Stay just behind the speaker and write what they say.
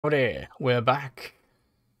Howdy, we're back.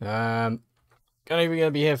 Gonna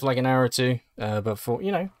be here for like an hour or two. But for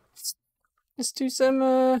let's do some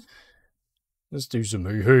hey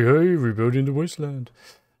rebuilding the wasteland.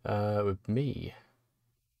 With me,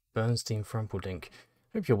 Bernstein Frumpledink.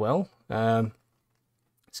 Hope you're well.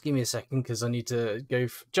 Just give me a second because I need to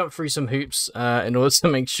jump through some hoops in order to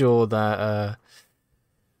make sure that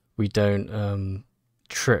we don't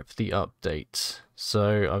trip the update.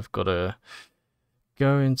 So I've got to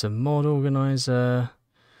go into mod organizer,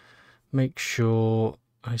 make sure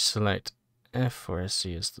I select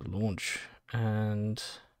F4SC as the launch, and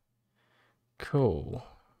cool.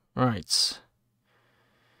 Right.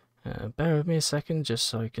 Bear with me a second just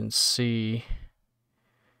so I can see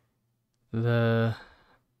the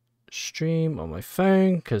stream on my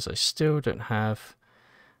phone because I still don't have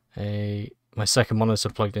my second monitor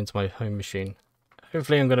plugged into my home machine.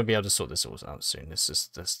 Hopefully I'm going to be able to sort this all out soon. That's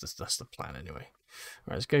the plan anyway.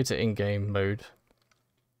 Right, let's go to in-game mode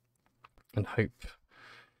and hope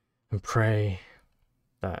and pray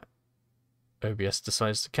that OBS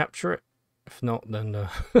decides to capture it. If not, then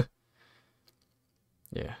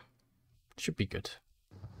yeah, should be good.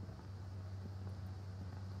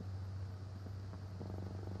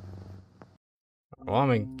 Well,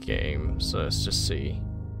 I'm in game, so let's just see.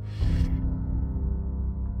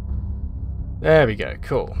 There we go,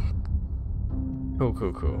 cool. Cool,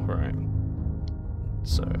 right.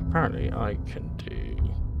 So apparently I can do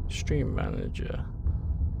stream manager.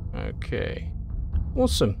 Okay,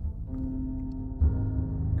 awesome.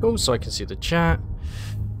 Cool, so I can see the chat,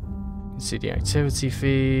 I can see the activity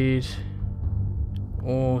feed.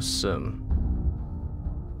 Awesome.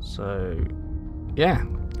 So yeah,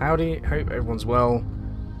 howdy, hope everyone's well.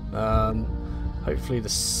 Hopefully the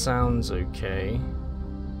sound's okay.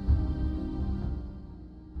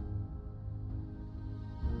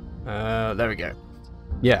 There we go.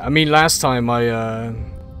 Yeah, I mean last time I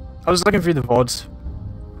was looking through the VOD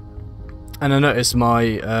and I noticed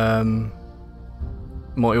my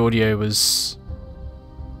audio was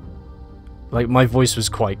like my voice was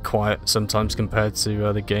quite quiet sometimes compared to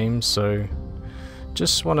other games, so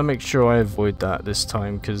just want to make sure I avoid that this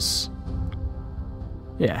time because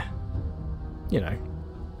yeah, you know.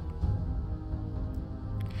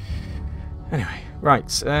 Anyway, right,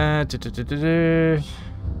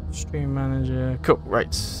 stream manager, cool,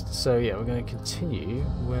 right, so yeah, we're going to continue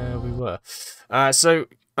where we were. So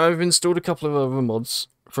I've installed a couple of other mods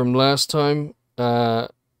from last time, because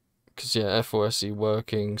yeah, F4SC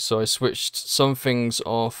working, so I switched some things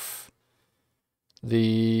off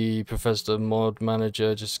the Professor mod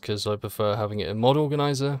manager just because I prefer having it in mod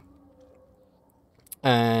organizer.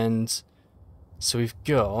 And so we've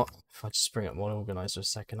got, if I just bring up mod organizer a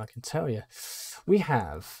second, I can tell you, we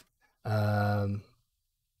have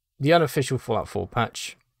the unofficial Fallout 4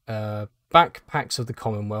 patch, backpacks of the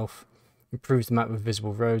Commonwealth, improved map with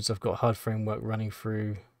visible roads. I've got HUD framework running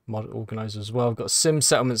through mod organizer as well. I've got Sim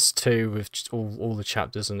Settlements 2 with just all the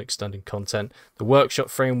chapters and extended content. The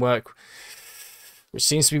workshop framework, which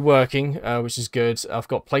seems to be working, which is good. I've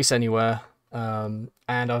got Place Anywhere, and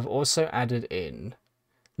I've also added in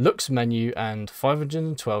looks menu and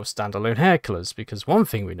 512 standalone hair colors, because one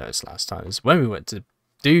thing we noticed last time is when we went to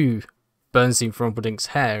do Bernstein Frumpledink's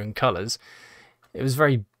hair and colors, it was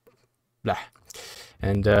very blah.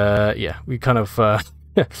 And yeah, we kind of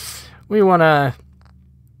we wanna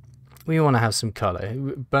have some color.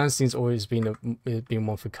 Bernstein's always been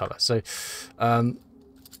one for color, so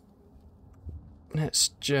let's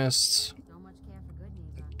just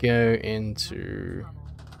go into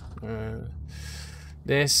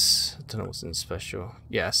this. I don't know what's in special.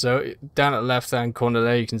 Yeah, so down at the left hand corner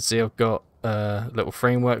there you can see I've got a little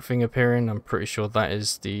framework thing appearing. I'm pretty sure that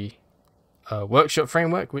is the workshop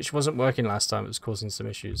framework, which wasn't working last time. It was causing some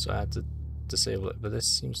issues, so I had to disable it, but this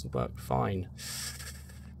seems to work fine.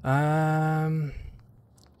 I'm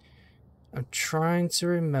trying to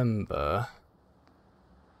remember.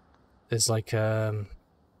 There's like a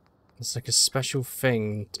special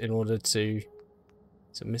thing in order to...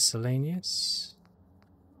 Is it miscellaneous?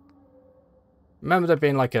 Remember there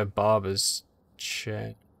being like a barber's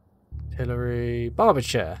chair. Pillory. Barber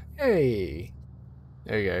chair. Hey!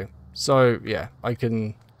 There you go. So, yeah, I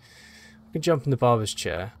can jump in the barber's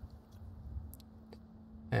chair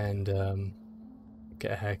and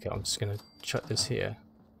get a haircut. I'm just going to chuck this here.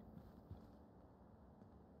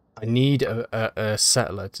 I need a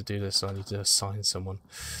settler to do this, so I need to assign someone.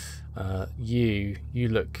 You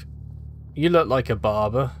look like a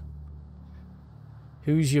barber.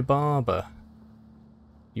 Who's your barber?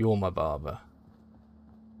 You're my barber.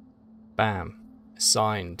 Bam.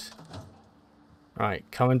 Assigned. Right,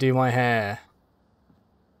 come and do my hair.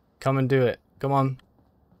 Come and do it. Come on.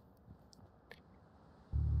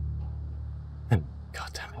 God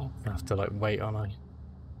damn it. I have to like wait, aren't I?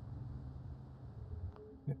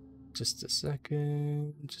 Just a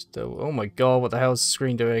second. Oh my god, what the hell is the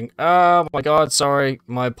screen doing? Oh my god, sorry.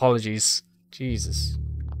 My apologies. Jesus.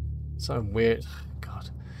 So weird.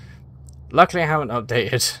 God. Luckily I haven't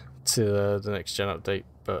updated to the next gen update,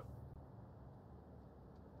 but...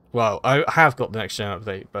 Well, I have got the next gen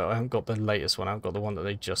update, but I haven't got the latest one. I haven't got the one that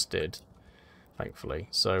they just did. Thankfully.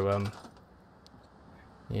 So,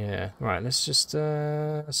 yeah. Right, let's just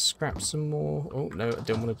scrap some more. Oh, no, I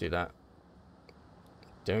don't want to do that.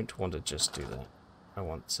 Don't want to just do that. I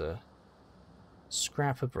want to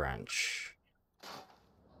scrap a branch.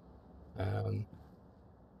 I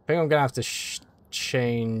think I'm gonna have to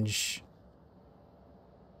change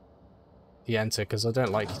the enter because I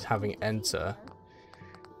don't like having enter.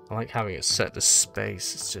 I like having it set to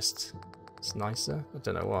space. It's nicer. I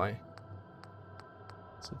don't know why.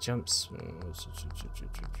 So jumps.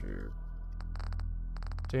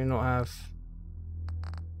 Do not have.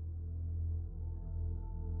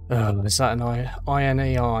 Oh, is that an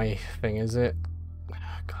INAI thing, is it?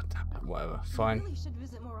 God damn it, whatever, fine. You really should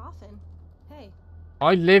visit more often. Hey.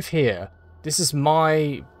 I live here. This is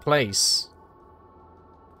my place.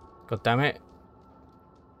 God damn it.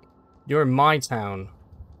 You're in my town.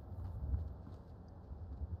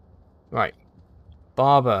 Right.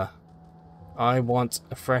 Barber. I want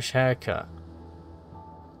a fresh haircut.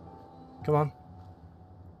 Come on.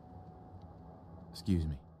 Excuse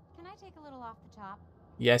me. Can I take a little off the top?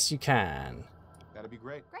 Yes, you can. That'd be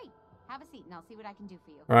great. Great. Have a seat and I'll see what I can do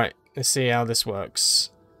for you. Right, let's see how this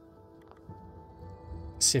works.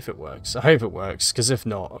 Let's see if it works. I hope it works, because if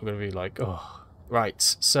not, I'm going to be like, oh. Right,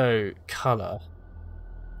 so, colour.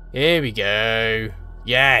 Here we go.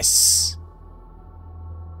 Yes!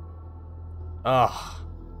 Oh.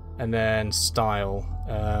 And then style.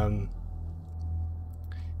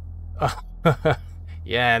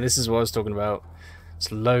 Yeah, this is what I was talking about.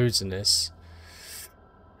 There's loads in this.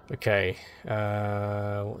 Okay,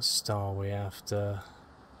 what star are we after?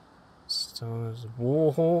 Stars,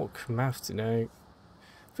 Warhawk, no.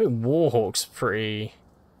 I think Warhawk's pretty.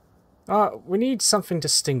 We need something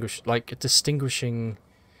like a distinguishing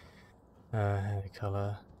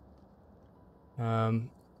colour. I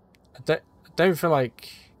don't feel like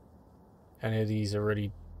any of these are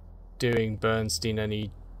really doing Bernstein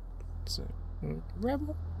any. So,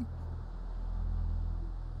 Rebel.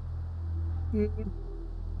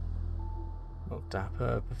 Not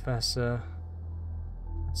dapper, Professor.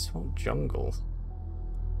 Asphalt Jungle.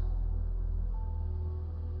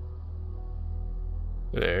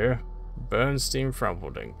 Hello. Bernstein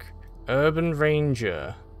Frumpledink. Urban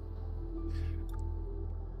Ranger.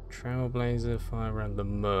 Trailblazer, fire around the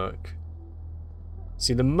Merc.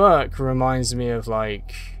 See, the Merc reminds me of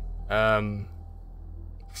like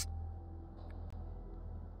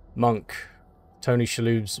Monk. Tony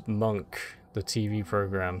Shalhoub's Monk, the TV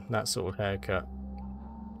program. That sort of haircut.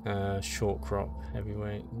 Short crop,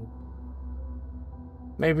 heavyweight.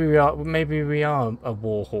 Maybe we are a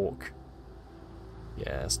Warhawk.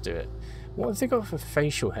 Yeah, let's do it. What have they got for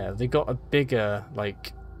facial hair? They got a bigger,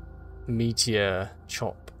 like, meteor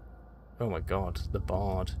chop. Oh my god, the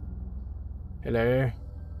Bard. Hello.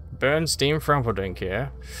 Bernstein Frumpledink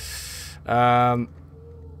here.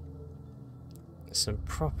 Some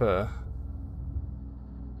proper...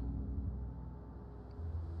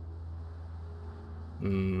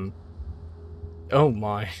 Oh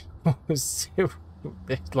my. There's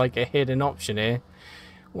like a hidden option here.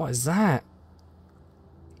 What is that?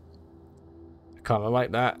 I kind of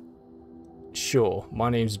like that. Sure. My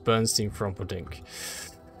name's Bernstein Frumpledink.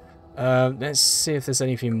 Let's see if there's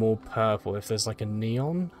anything more purple. If there's like a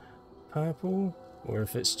neon purple. Or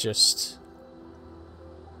if it's just...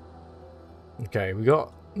 Okay, we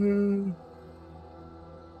got...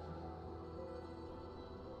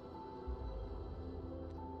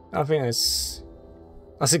 I think that's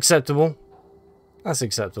acceptable. That's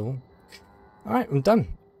acceptable. Alright, I'm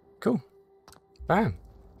done. Cool. Bam.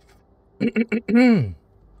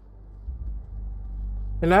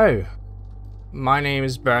 Hello. My name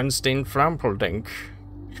is Bernstein Frumpledink.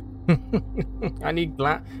 I need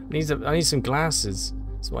some glasses.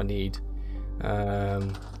 That's what I need.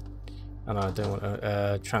 And I don't want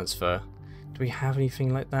to transfer. Do we have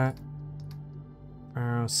anything like that?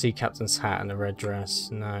 Sea captain's hat and a red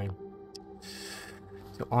dress. No.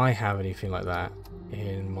 Do I have anything like that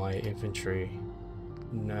in my inventory?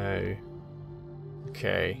 No.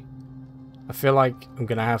 Okay. I feel like I'm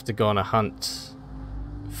gonna have to go on a hunt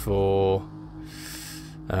for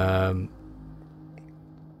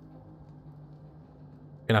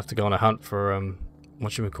Gonna have to go on a hunt for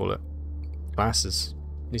what should we call it? Glasses.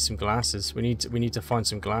 Need some glasses. We need to find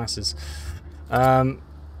some glasses.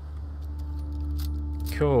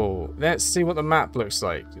 Cool. Let's see what the map looks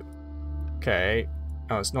like. Okay.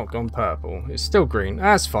 Oh, it's not gone purple. It's still green.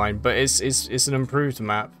 That's fine, but it's an improved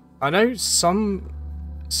map. I know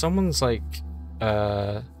someone's like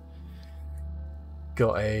got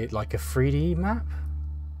a 3D map,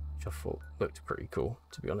 which I thought looked pretty cool,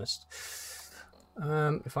 to be honest.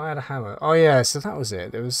 If I had a hammer. Oh yeah, so that was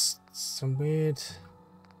it. There was some weird.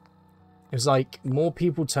 It was like more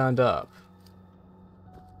people turned up.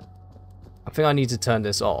 I think I need to turn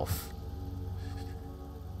this off.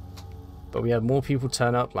 But we had more people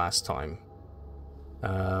turn up last time.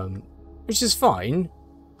 Which is fine.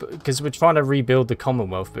 Because we're trying to rebuild the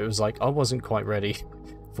Commonwealth. But it was like, I wasn't quite ready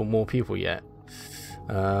for more people yet.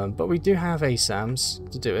 But we do have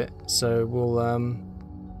ASAMs to do it. So we'll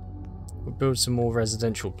build some more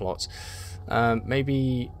residential plots.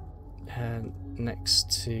 Maybe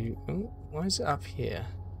next to... Oh, why is it up here?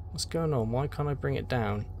 What's going on? Why can't I bring it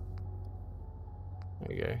down? There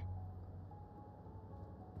we go.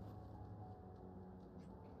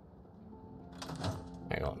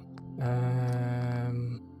 Hang on.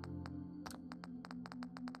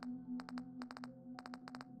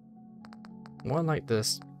 What like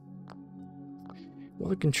this? What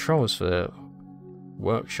are the controls for the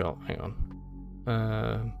workshop? Hang on.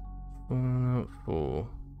 For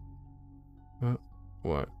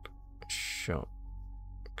workshop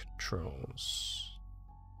controls.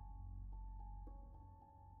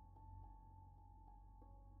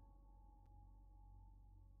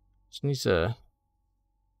 Just need to.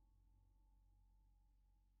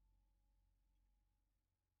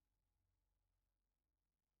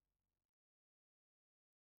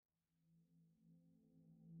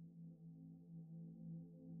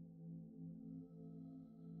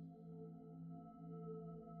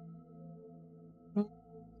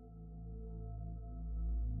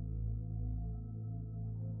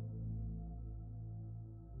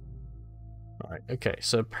 Right, okay,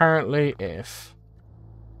 so apparently if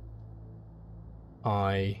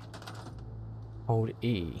I hold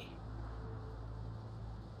E.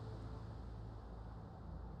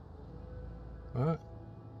 What?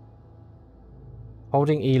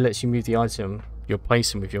 Holding E lets you move the item you're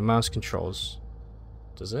placing with your mouse controls.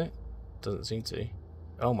 Does it? Doesn't seem to.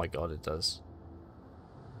 Oh my god, it does.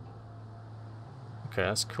 Okay,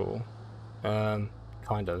 that's cool.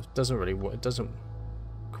 Kind of. Doesn't really work. It doesn't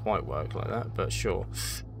quite work like that, but sure.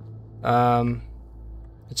 I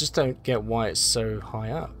just don't get why it's so high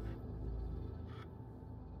up.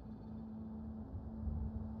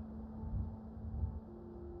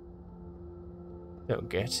 Don't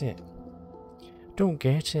get it. Don't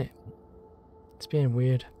get it. It's being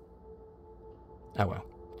weird. Oh well.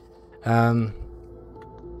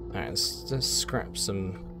 Alright, let's scrap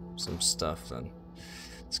some stuff then.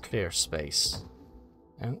 Let's clear space.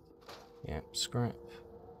 Oh, yeah, scrap.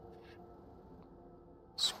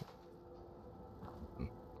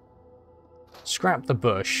 Scrap the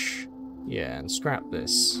bush. Yeah, and scrap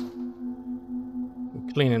this. I'm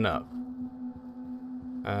cleaning up.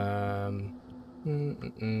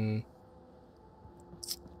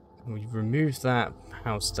 We've removed that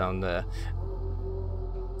house down there.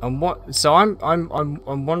 And what? So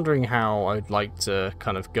I'm wondering how I'd like to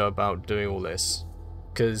kind of go about doing all this,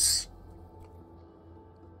 because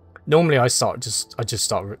normally I just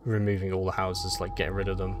start removing all the houses, like getting rid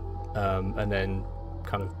of them, and then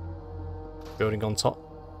kind of building on top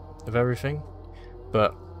of everything.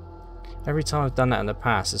 But every time I've done that in the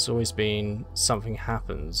past, it's always been something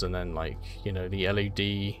happens, and then, like, you know, the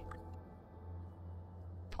LED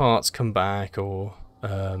parts come back, or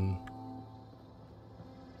an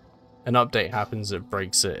update happens that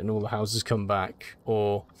breaks it and all the houses come back,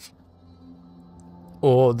 or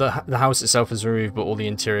the house itself is removed but all the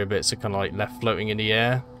interior bits are kind of like left floating in the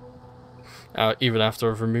air even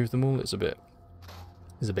after I've removed them all. It's a bit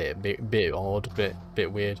odd,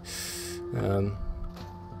 bit weird.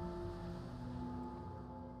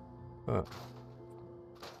 But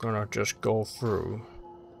gonna just go through,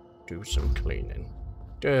 do some cleaning,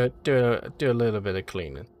 do a little bit of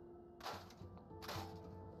cleaning,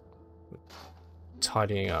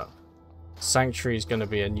 tidying up. Sanctuary is going to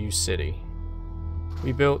be a new city.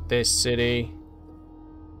 We built this city.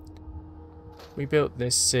 We built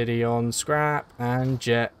this city on scrap and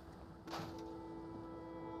jet.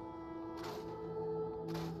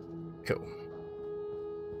 Cool.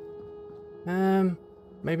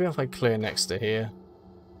 Maybe if I clear next to here.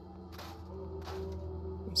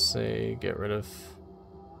 Let's see, get rid of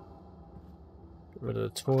the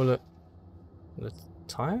toilet. The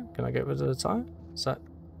Tire? Can I get rid of the tire? Is that...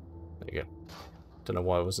 There you go. Don't know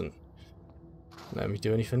why I wasn't letting me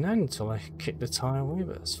do anything then until I kicked the tire away,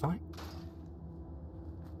 but that's fine.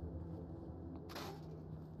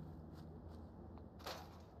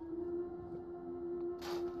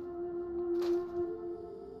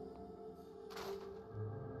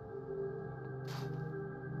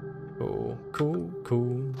 Cool, cool,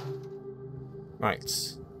 cool.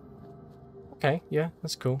 Right. Okay, yeah,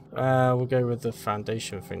 that's cool. We'll go with the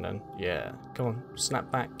foundation thing then. Yeah, come on,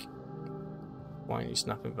 snap back. Why aren't you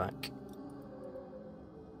snapping back?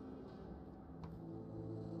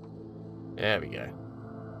 There we go.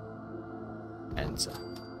 Enter.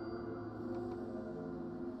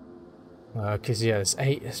 Because, yeah,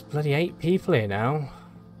 there's bloody 8 people here now.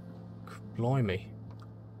 Blimey.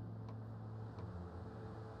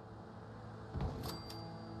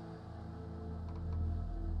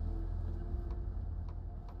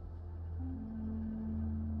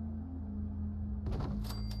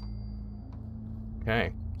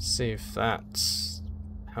 Okay, see if that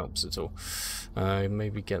helps at all.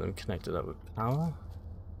 Maybe get them connected up with power.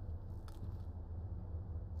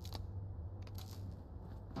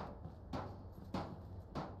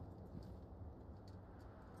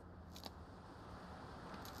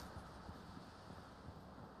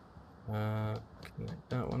 Connect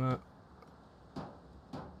that one up.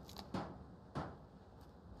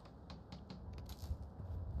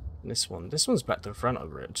 This one's back to front. I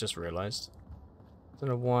just realised. Don't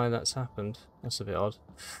know why that's happened. That's a bit odd.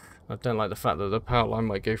 I don't like the fact that the power line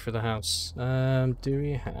might go through the house. Do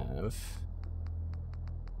we have...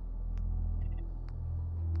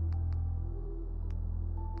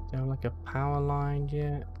 Do we have like a power line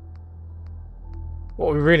yet?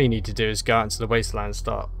 What we really need to do is go out into the wasteland and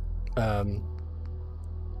start...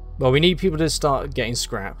 well, we need people to start getting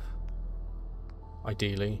scrap.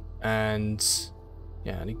 Ideally. And...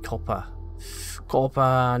 yeah, I need copper.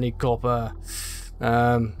 I need copper.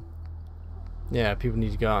 Yeah, people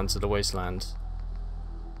need to go out into the wasteland.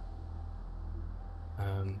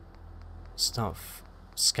 Start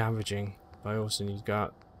scavenging. But I also need to go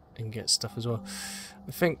out and get stuff as well.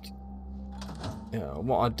 I think, yeah,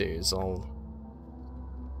 what I'll do is I'll...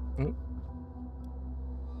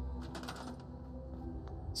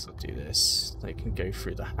 So I'll do this. They can go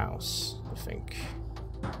through the house, I think.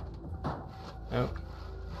 Oh.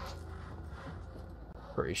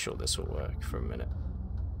 Pretty sure this will work for a minute.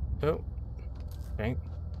 Oh. Okay.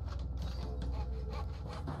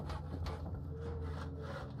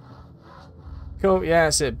 Cool, yeah,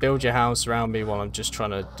 that's it. Build your house around me while I'm just trying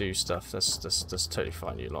to do stuff. That's totally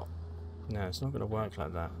fine, you lot. No, it's not going to work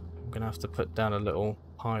like that. I'm going to have to put down a little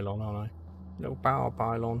pylon, aren't I? Little power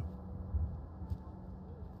pylon.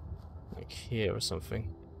 Like here or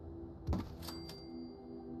something.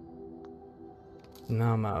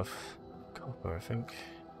 Now I'm out of copper, I think.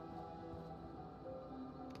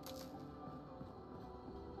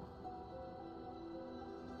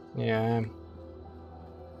 Yeah.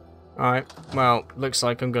 Alright, well, looks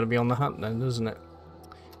like I'm going to be on the hunt then, doesn't it?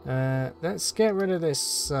 Let's get rid of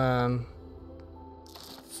this, get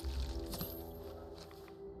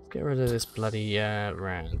rid of this bloody,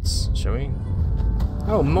 rats, shall we?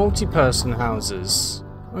 Oh, multi-person houses.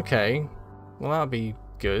 Okay. Well, that'll be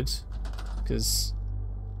good. Because...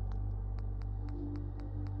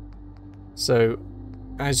 So,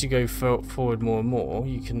 as you go forward more and more,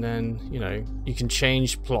 you can then, you know, you can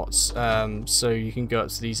change plots. So you can go up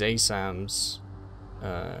to these ASAMs,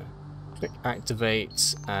 click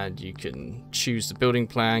activate, and you can choose the building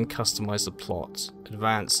plan, customize the plot,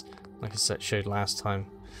 advance, like I showed last time.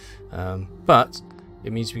 But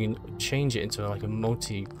it means we can change it into like a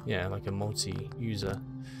multi-user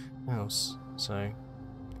house. So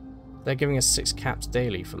they're giving us 6 caps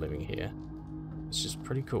daily for living here. It's just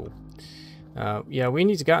pretty cool. Yeah, we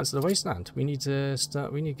need to go out into the wasteland. We need to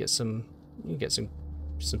start. We need to get some. We need to get some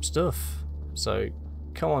stuff. So,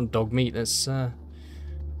 come on, dog meat. Let's have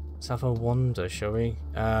a wander, shall we?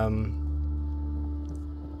 I'm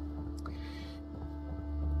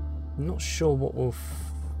not sure what we'll.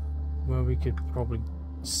 Where we could probably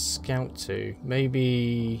scout to.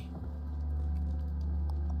 Maybe.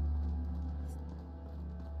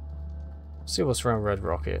 See what's around Red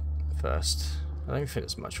Rocket first. I don't think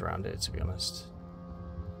there's much around it, to be honest.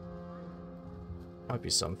 Might be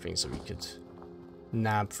some things that we could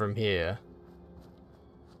nab from here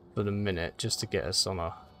for the minute, just to get us on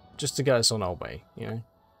our way, you know.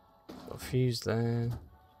 Got a fuse there.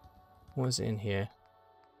 What is it in here?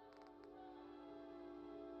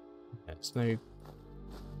 There's no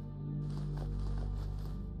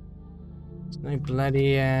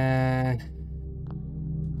bloody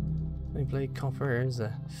no any blade copper here, is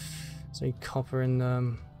there? Is there any copper in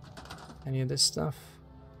any of this stuff?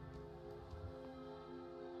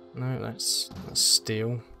 No, that's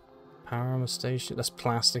steel. Power armor station. That's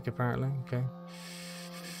plastic apparently. Okay.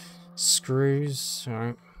 Screws.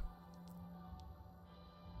 Alright.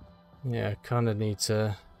 Yeah, kind of need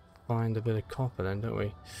to find a bit of copper then, don't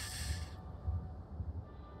we?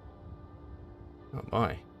 Oh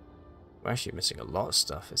my. We're actually missing a lot of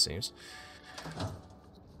stuff, it seems.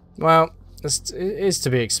 Well, it is to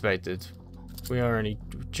be expected. We are only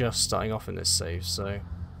just starting off in this save, so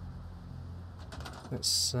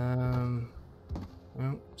let's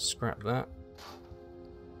well, scrap that.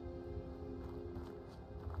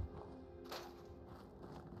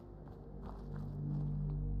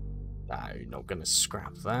 No, not gonna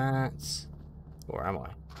scrap that. Or am I?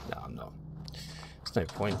 No, I'm not. There's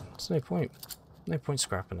no point. There's no point. No point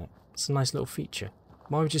scrapping it. It's a nice little feature.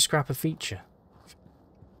 Why would you scrap a feature?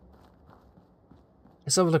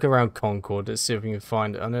 Let's have a look around Concord. Let's see if we can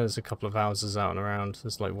find it. I know there's a couple of houses out and around.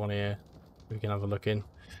 There's like one here we can have a look in.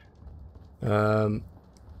 Here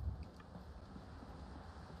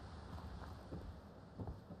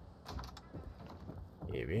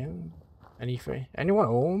we go. Anyone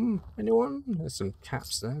home? Anyone? There's some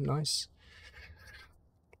caps there. Nice.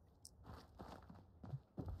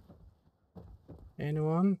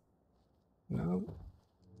 Anyone? No.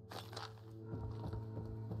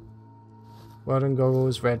 Welding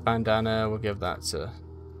goggles, red bandana. We'll give that to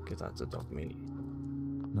Dog Meat.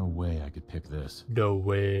 No way I could pick this. No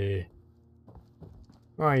way.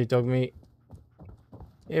 Where are you, Dog Meat?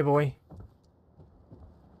 Here, boy.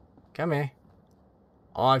 Come here.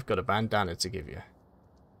 I've got a bandana to give you.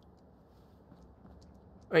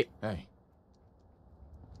 Wait. Hey.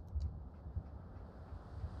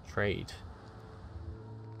 Trade.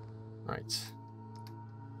 Right.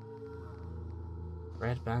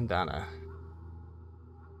 Red bandana.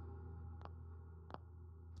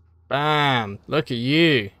 Bam! Look at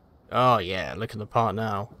you! Oh yeah, look at the part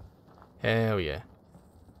now. Hell yeah.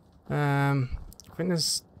 I think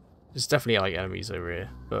there's definitely like enemies over here,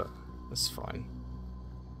 but that's fine.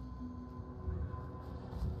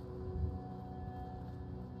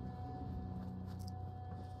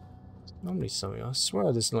 Normally something. I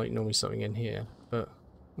swear there's like normally something in here, but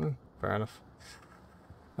fair enough.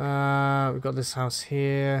 We've got this house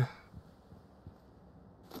here.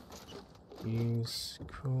 Use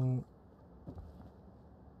cool.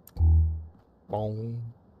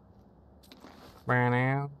 Boom. Ran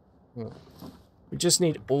out. We just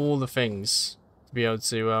need all the things to be able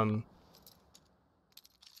to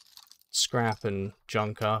scrap and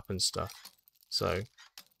junk up and stuff. So.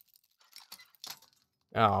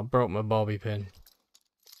 Oh, I broke my bobby pin.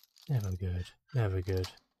 Never good. Never good.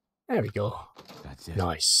 There we go. That's it.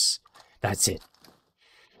 Nice. That's it.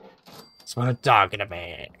 That's what I'm talking about.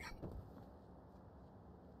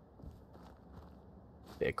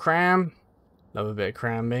 Bit of cram. Love a bit of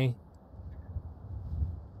cram, me.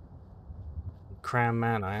 Cram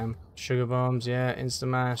man, I am. Sugar bombs, yeah.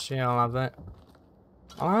 Instant mash, yeah, I'll have that.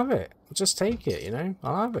 I'll have it. I'll just take it, you know?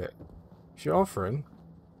 I'll have it. If you're offering,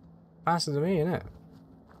 pass it to me, innit?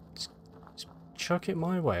 Just chuck it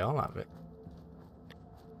my way, I'll have it.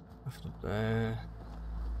 There.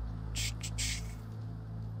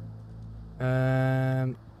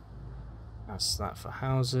 That's that for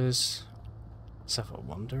houses. Let's have a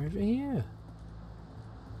wander over here.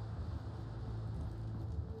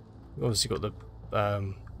 We've obviously got the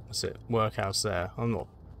what's it, workhouse there. I'm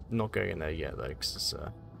not going in there yet though, because it's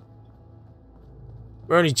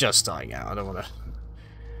we're only just starting out. I don't want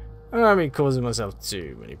to be causing myself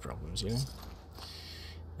too many problems, you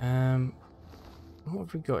know. What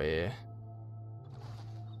have we got here?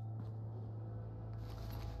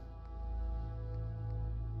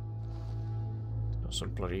 Got some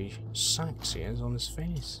bloody sacks here on his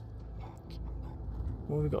face.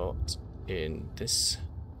 What have we got in this?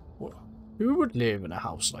 What? Who would live in a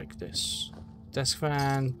house like this? Desk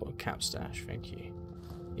fan, got a cap stash, thank you.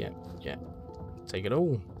 Yep, yep. Take it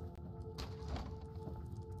all.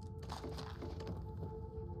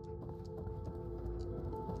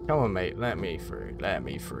 Come on, mate. Let me through. Let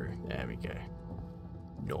me through. There we go.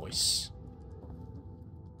 Nice.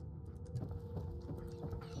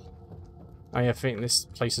 I think this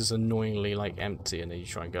place is annoyingly like empty, and then you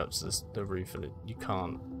try and go up to the roof, and you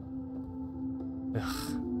can't.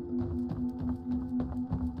 Ugh.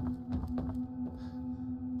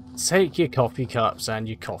 Take your coffee cups and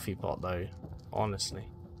your coffee pot, though. Honestly,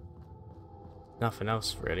 nothing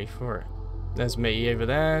else really for it. There's me over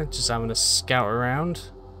there, just having a scout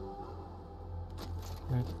around.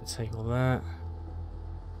 Take all that.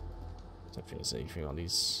 Don't think there's anything on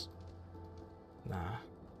these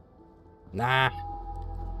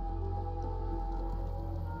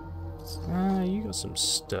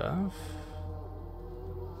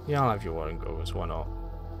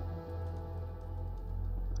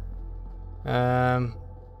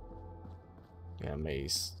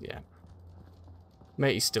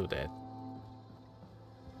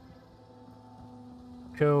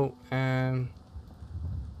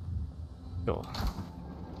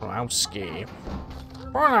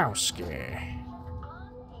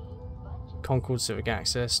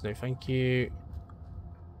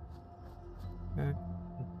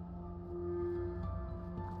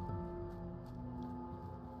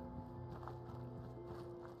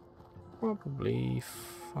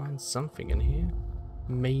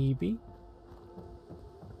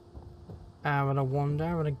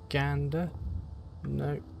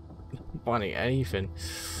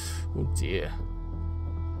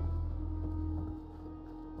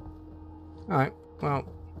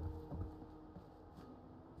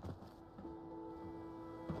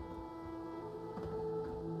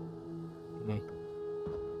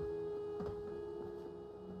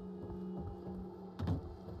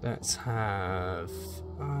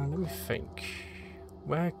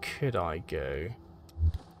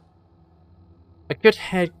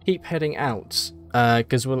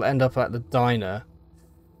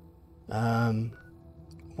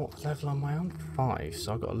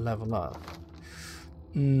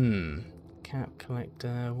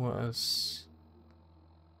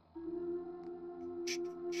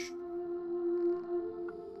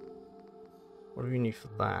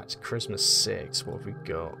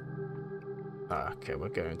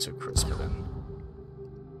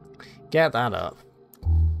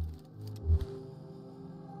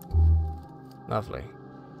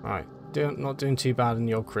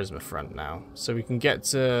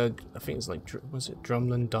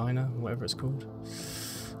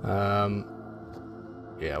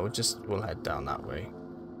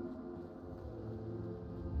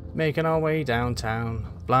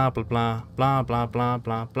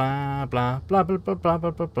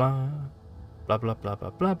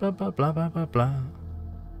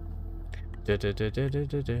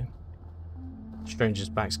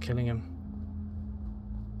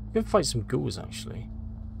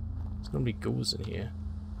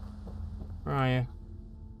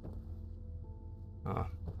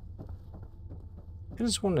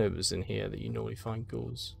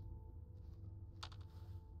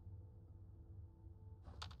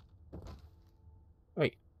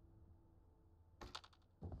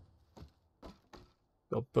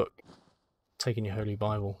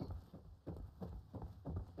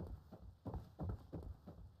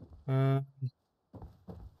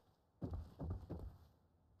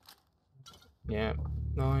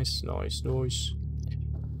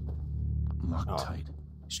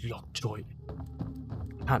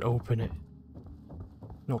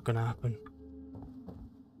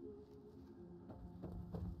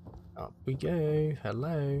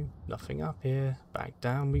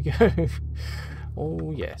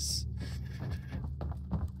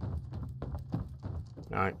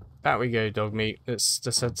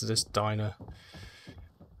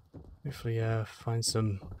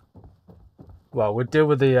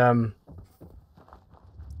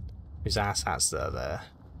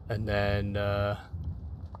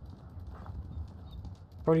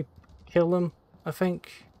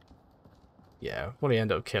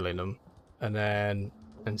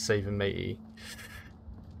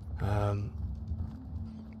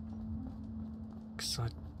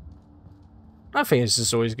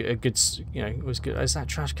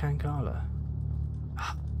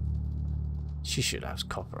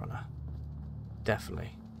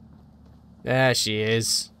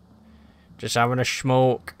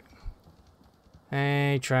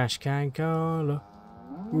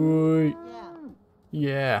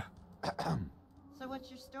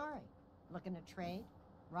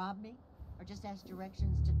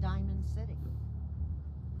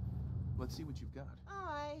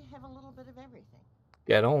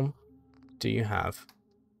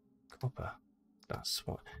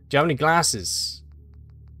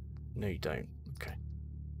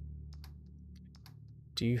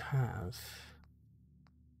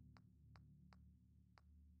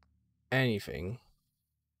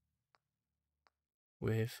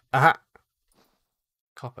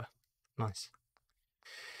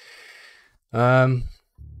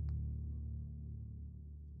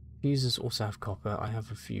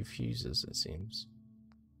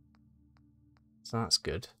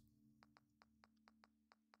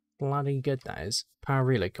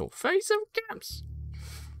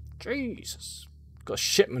Got a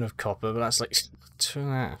shipment of copper, but that's like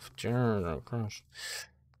 2.5. Oh gosh.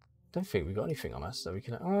 Don't think we got anything on us that we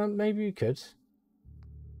can. Maybe we could.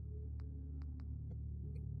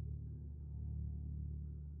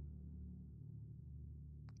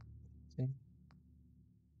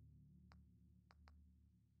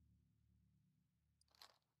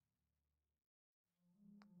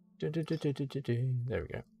 There we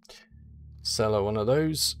go. Sell her one of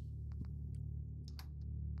those.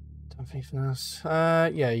 Don't think anything else.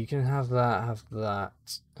 Yeah, you can have that,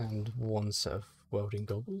 and one set of welding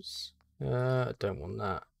goggles. I don't want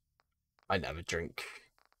that. I never drink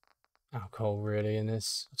alcohol really in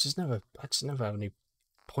this. I just never have any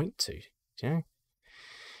point to, you know?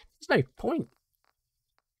 There's no point.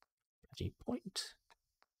 Bloody point.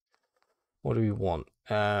 What do we want?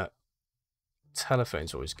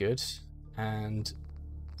 Telephone's always good. And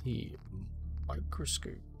the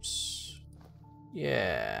microscopes.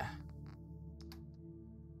 Yeah.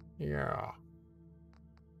 Yeah.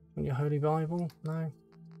 On your Holy Bible? No.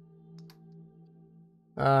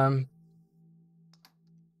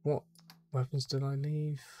 What weapons did I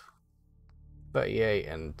leave? 38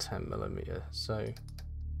 and 10mm, so you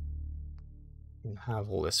can have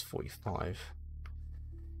all this 45.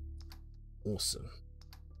 Awesome.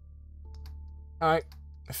 Alright,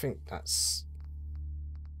 I think that's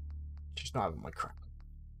just not having my crap.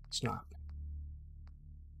 It's not happening.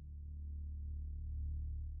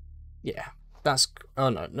 Yeah, that's oh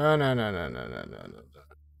no.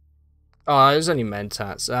 Oh, it was only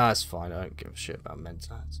mentats. Ah, it's fine. I don't give a shit about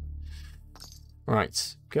mentats.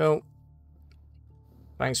 Right, go.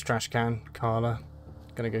 Thanks, trash can, Carla.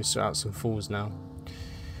 Gonna go sort out some fools now.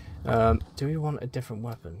 Do we want a different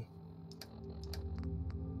weapon?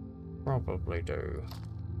 Probably do.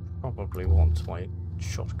 Probably want my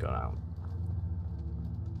shotgun out.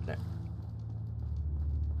 No.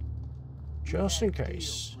 Just in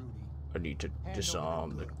case. I need to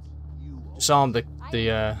disarm the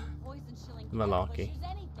malarkey.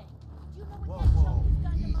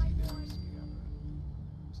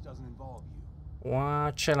 This doesn't involve you.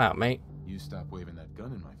 Wow, chill out, mate. You stop waving that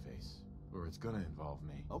gun in my face, or it's gonna involve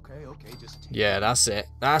me. Okay, just take Yeah, that's it.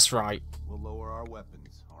 That's right. We'll lower our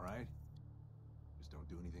weapons, all right? Just don't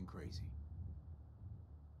do anything crazy.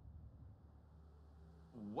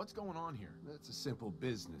 What's going on here? That's a simple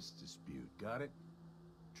business dispute, got it?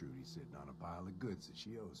 Trudy's sitting on a pile of goods that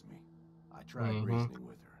she owes me. I tried reasoning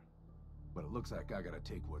with her, but it looks like I gotta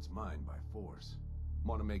take what's mine by force.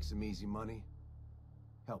 Want to make some easy money?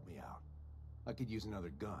 Help me out. I could use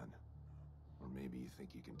another gun. Or maybe you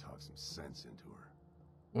think you can talk some sense into her.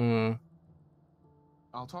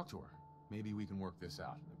 I'll talk to her. Maybe we can work this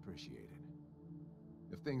out. Appreciate it.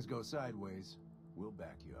 If things go sideways, we'll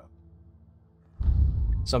back you up.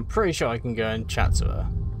 So I'm pretty sure I can go and chat to her.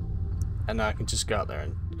 And I can just go out there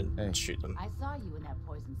and shoot them. I saw you in that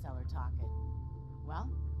poison cellar talking. Well,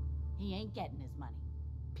 he ain't getting his money.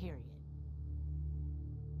 Period.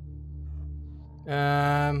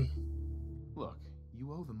 Look,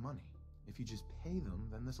 you owe them money. If you just pay them,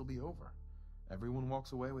 then this'll be over. Everyone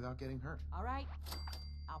walks away without getting hurt. All right,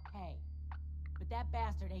 I'll pay. But that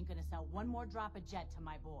bastard ain't gonna sell one more drop of jet to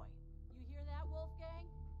my boy. You hear that, Wolfgang?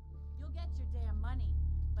 You'll get your damn money,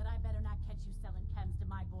 but I better not catch you selling chems to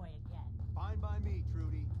my boy again. Fine by me,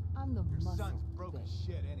 Trudy. I'm the Your muscle son's broke as bitch.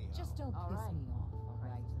 shit anyhow. Just don't All piss right. me off, all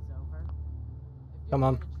right? Price is over. If you're Come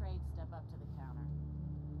on. here to trade, step up to the counter.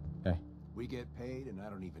 Hey. We get paid and I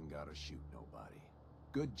don't even gotta shoot nobody.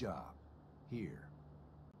 Good job. Here.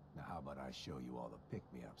 Now how about I show you all the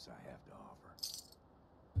pick-me-ups I have to offer?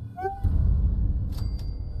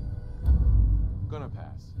 Gonna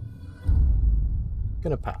pass.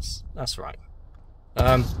 Gonna pass. That's right.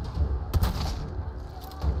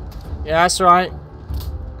 Yeah, that's right.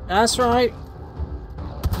 That's right.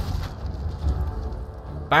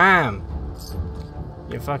 Bam.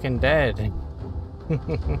 You're fucking dead.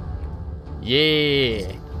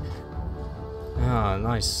 Yeah. Oh,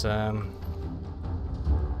 nice.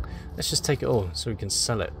 Let's just take it all so we can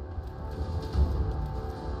sell it.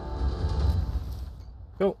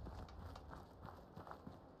 Cool.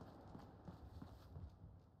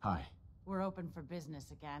 Hi. We're open for business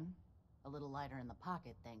again. A little lighter in the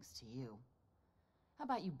pocket thanks to you. How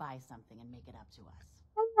about you buy something and make it up to us?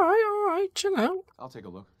 All right, chill out. I'll take a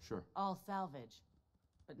look, sure. All salvage,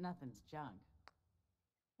 but nothing's junk.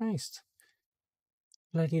 Nice.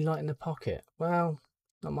 Bloody light in the pocket. Well,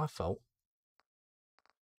 not my fault.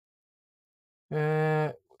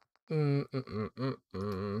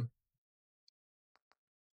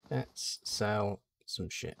 Let's sell some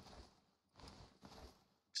shit.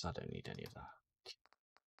 Because I don't need any of that.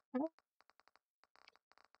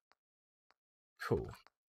 Cool.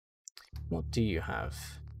 What do you have?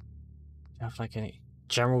 Do you have like any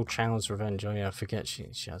General Chow's Revenge? Oh yeah, I forget she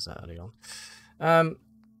has that early on.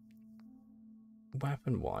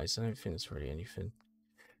 Weapon wise, I don't think it's really anything.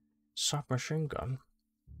 Submachine gun,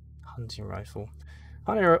 hunting rifle.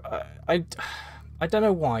 I don't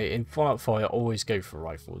know why in Fallout 4 I always go for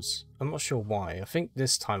rifles. I'm not sure why. I think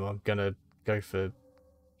this time I'm gonna go for.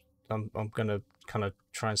 I'm gonna kind of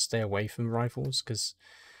try and stay away from rifles because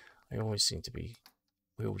I always seem to be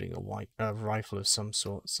wielding a rifle of some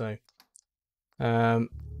sort. So,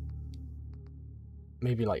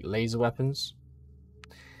 maybe like laser weapons.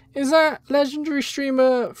 Is that legendary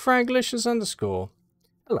streamer Fraglicious _?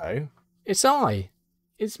 Hello, it's I.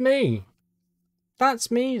 It's me.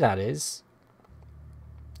 That's me, that is.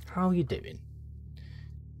 How are you doing?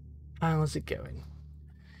 How's it going?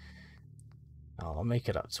 Oh, I'll make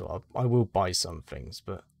it up to her. I will buy some things,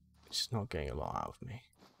 but it's not getting a lot out of me.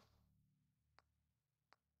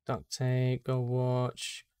 Duct tape, go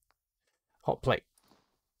watch. Hot plate.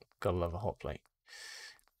 Gotta love a hot plate.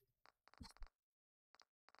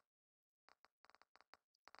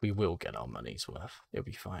 We will get our money's worth. It'll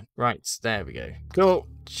be fine. Right, there we go. Cool.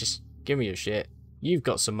 Just give me your shit. You've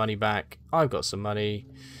got some money back. I've got some money.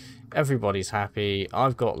 Everybody's happy.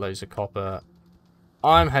 I've got loads of copper.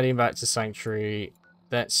 I'm heading back to Sanctuary.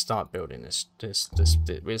 Let's start building this.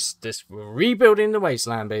 We're rebuilding the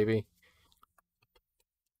wasteland, baby.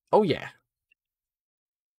 Oh yeah.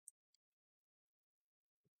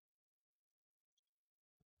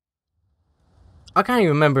 I can't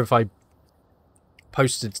even remember if I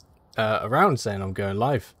posted around saying I'm going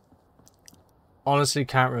live. Honestly,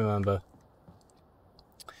 can't remember.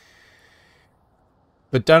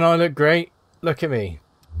 But don't I look great? Look at me.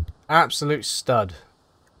 Absolute stud.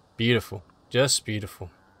 Beautiful. Just beautiful.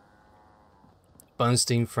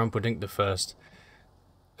 Bernstein Frumpledink the first.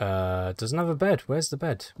 Doesn't have a bed. Where's the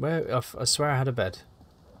bed? Where? I swear I had a bed.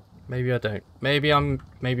 Maybe I don't. Maybe I'm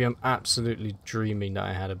absolutely dreaming that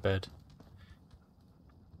I had a bed.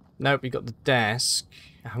 Nope, we got the desk.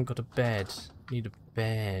 I haven't got a bed. Need a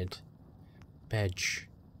bed. Bedge.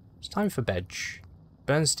 It's time for bedge.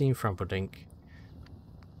 Bernstein Frumpledink.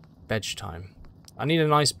 Bedge time. I need a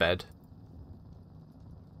nice bed.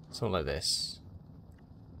 Something like this.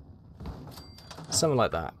 Something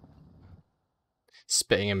like that.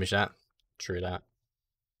 Spitting image that. True that.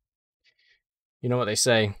 You know what they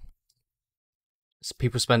say?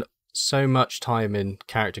 People spend so much time in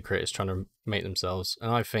character creators trying to make themselves, and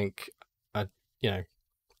I think I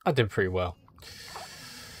did pretty well.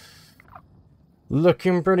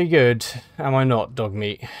 Looking pretty good, am I not, dog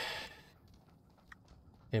meat?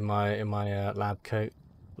 In my lab coat,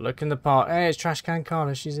 looking the part. Hey, it's Trash Can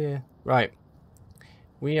Carla. She's here. Right,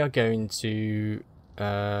 we are going to.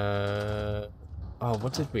 Oh,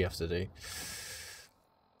 what did we have to do?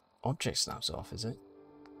 Object snaps off, is it?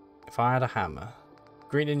 If I had a hammer.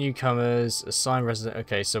 Greet the newcomers, assign resident.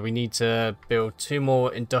 Okay, so we need to build 2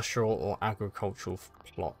 more industrial or agricultural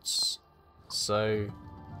plots. So,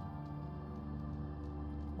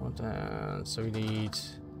 hold on. So we need.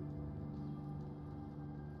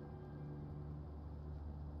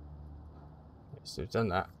 So we've done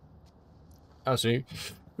that. Oh, so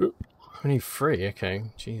we need 3. Okay,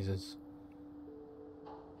 Jesus.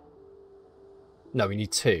 No, we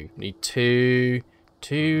need 2. We need 2.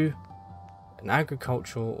 An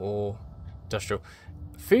agricultural or industrial.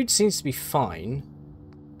 Food seems to be fine.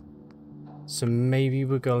 So maybe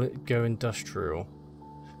we'll go industrial.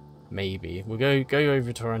 Maybe. We'll go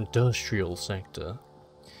over to our industrial sector.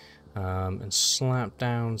 And slap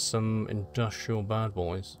down some industrial bad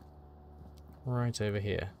boys. Right over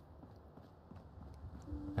here.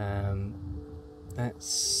 Let's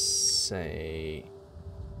say...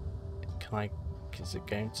 Is it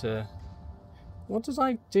going to... What did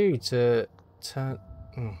I do to turn...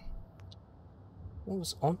 What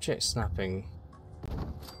was object snapping?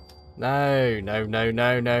 No.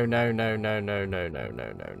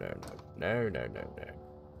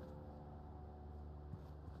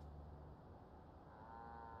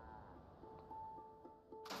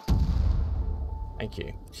 Thank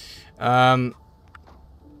you. How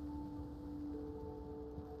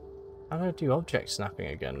do I do object snapping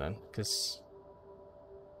again then? Because...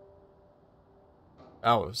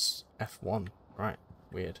 Oh, it was F1. Right.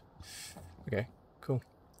 Weird. Okay. Cool.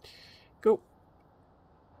 Cool.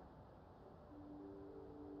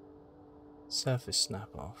 Surface snap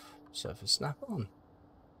off. Surface snap on.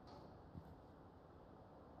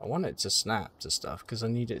 I want it to snap to stuff because I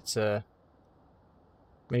need it to...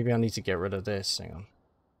 Maybe I need to get rid of this. Hang on.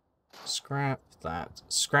 Scrap that.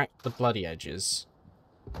 Scrap the bloody edges.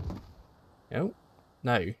 Oh.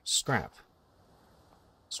 No. Scrap.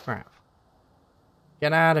 Scrap.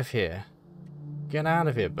 Get out of here. Get out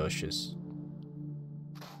of here, bushes.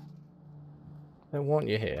 Don't want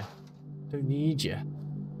you here. Don't need you.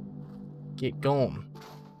 Get gone.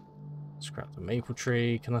 Scrap the maple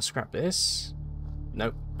tree. Can I scrap this?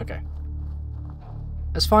 Nope. Okay.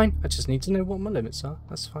 That's fine. I just need to know what my limits are.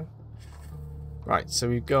 That's fine. Right, so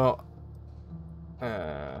we've got...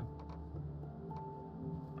 so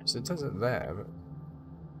it does it there, but...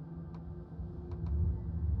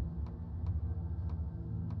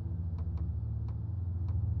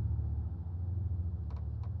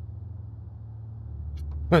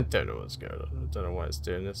 I don't know what's going on. I don't know why it's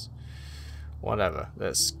doing this. Whatever.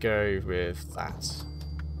 Let's go with that.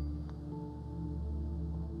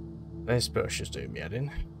 This bush is doing me head in.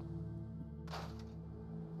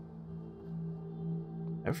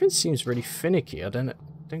 Everything seems really finicky. I don't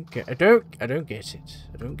get it. I don't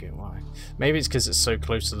get why. Maybe it's because it's so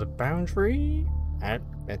close to the boundary. I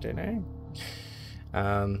don't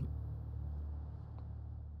know.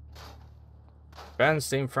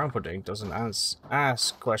 Bernstein Frumpledink doesn't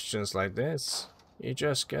ask questions like this. He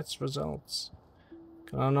just gets results.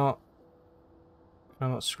 Can I not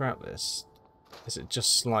scrap this? Is it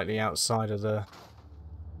just slightly outside of the...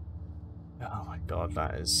 Oh my god,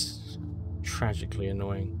 that is tragically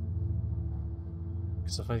annoying.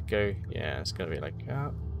 Because if I go... Yeah, it's going to be like...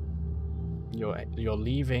 Oh, you're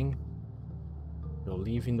leaving. You're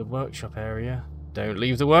leaving the workshop area. Don't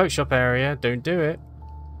leave the workshop area. Don't do it.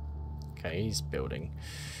 Okay, he's building.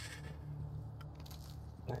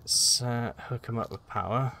 Let's hook him up with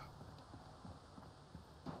power.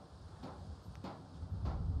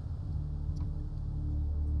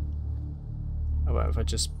 How about if I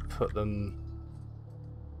just put them...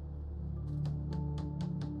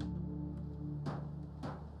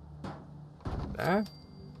 there?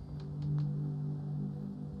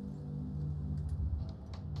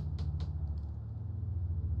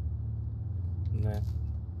 No.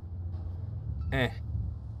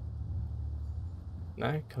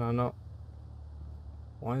 No, can I not?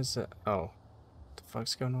 Why is it? Oh, what the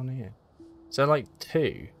fuck's going on here? Is there like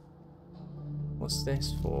two? What's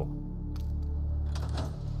this for?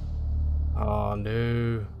 Oh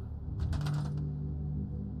no.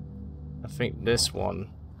 I think this one.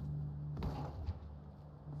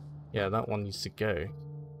 Yeah, that one needs to go.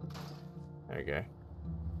 There we go.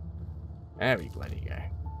 There we bloody go.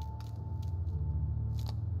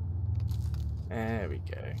 There we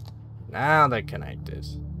go. Now they're connected.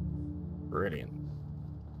 Brilliant.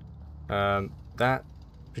 That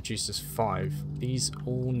produces 5. These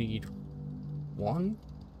all need 1?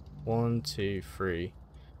 1, 2, 3,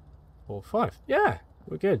 4, 5. Yeah,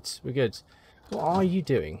 we're good. We're good. What are you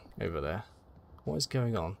doing over there? What is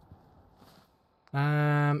going on?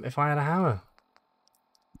 If I had a hammer.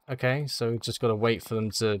 Okay, so just got to wait for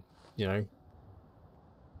them to, you know,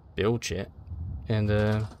 build shit.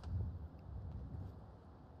 And,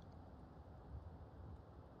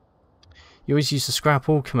 you always use the scrap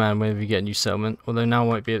all command whenever you get a new settlement, although now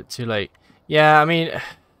might be a bit too late. Yeah, I mean,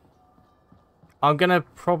 I'm gonna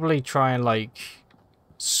probably try and like,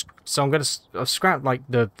 so I've scrapped like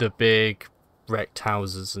the big wrecked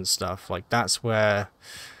houses and stuff. Like that's where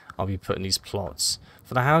I'll be putting these plots.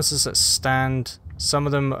 For the houses that stand, some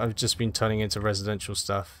of them have just been turning into residential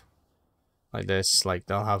stuff, like this. Like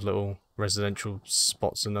they'll have little residential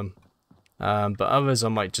spots in them, but others I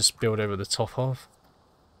might just build over the top of.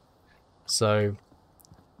 So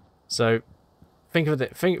think of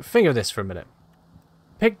it. Think of this for a minute.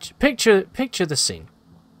 Picture the scene.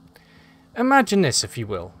 Imagine this, if you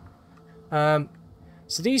will. So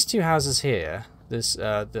these two houses here, this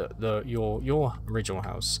your original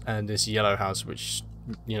house and this yellow house, which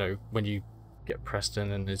you know when you get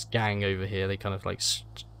Preston and his gang over here, they kind of like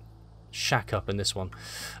shack up in this one.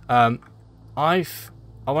 I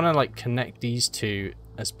want to like connect these two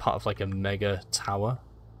as part of like a mega tower.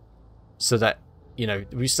 So that, you know,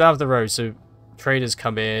 we still have the road, so traders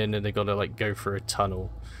come in and they got to like go through a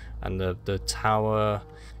tunnel, and the tower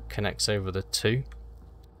connects over the two.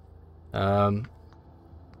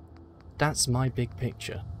 That's my big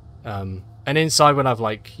picture. And inside we'll have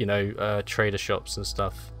like, you know, trader shops and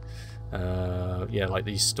stuff. Yeah, like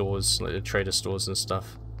these stores, like the trader stores and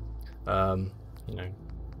stuff. You know,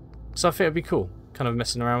 so I think it'd be cool, kind of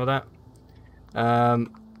messing around with that.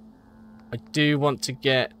 I do want to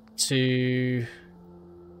get to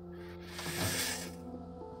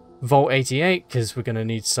Vault 88 because we're going to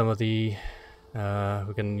need some of the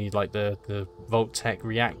we're going to need like the Vault Tech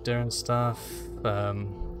reactor and stuff.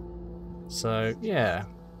 So yeah.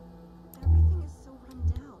 Everything is so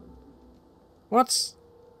run down. What?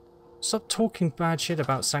 Stop talking bad shit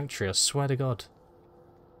about Sanctuary, I swear to God.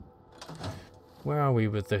 Where are we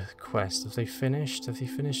with the quest? Have they finished? Have they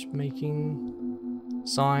finished making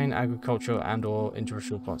sign, agricultural and or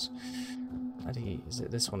industrial plots? Is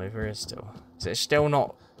it this one over here still? Is it still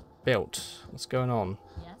not built? What's going on?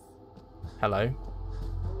 Yes? Hello?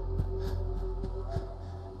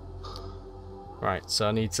 Right, so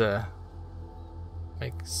I need to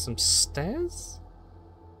make some stairs?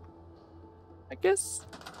 I guess?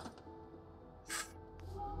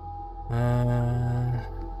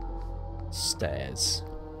 Stairs.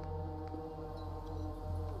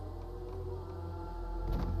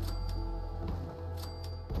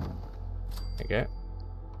 There you go.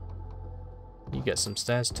 You get some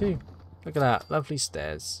stairs too. Look at that, lovely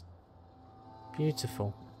stairs.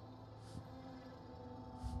 Beautiful.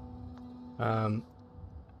 And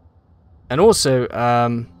also,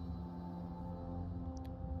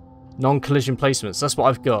 non-collision placements. That's what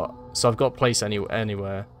I've got. So I've got place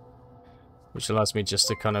anywhere, which allows me just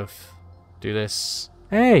to kind of do this.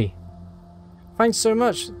 Hey, thanks so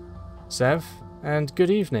much, Sev, and good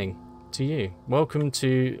evening to you. Welcome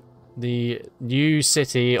to the new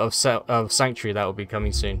city of Sanctuary that will be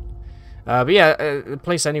coming soon. But yeah,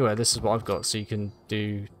 place anywhere. This is what I've got, so you can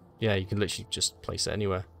do. Yeah, you can literally just place it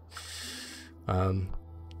anywhere.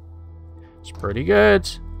 It's pretty good.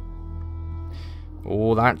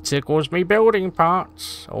 Oh, that tickles me building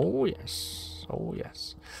parts. Oh yes, oh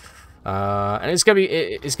yes. And it's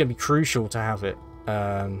gonna be crucial to have it.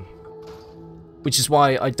 Which is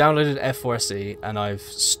why I downloaded F4SE and I've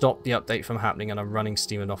stopped the update from happening and I'm running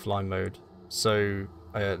Steam in offline mode, so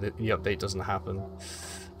the update doesn't happen.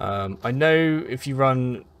 I know if you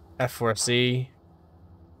run F4SE,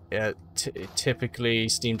 typically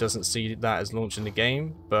Steam doesn't see that as launching the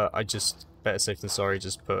game, but I just, better safe than sorry,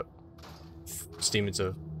 just put Steam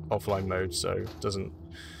into offline mode, so it doesn't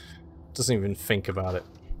even think about it.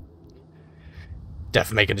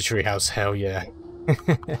 Definitely making a treehouse, hell yeah.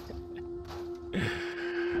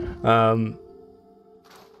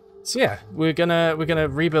 So yeah, we're gonna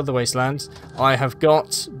rebuild the wasteland. I have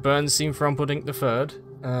got Bernstein Frumpledink III,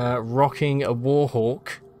 rocking a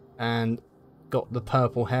warhawk, and got the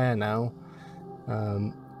purple hair now.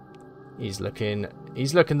 He's looking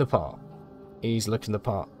the part. He's looking the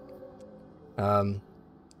part.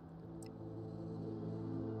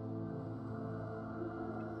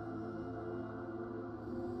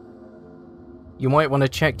 You might want to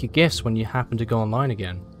check your gifts when you happen to go online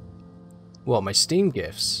again. What, my Steam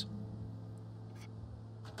gifts?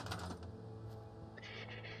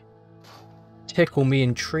 Tickle me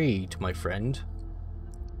intrigued, my friend.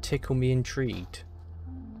 Tickle me intrigued.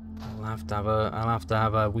 I'll have to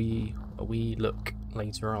have a wee look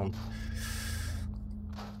later on.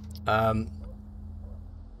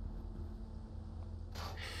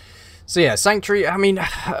 So yeah, Sanctuary, I mean,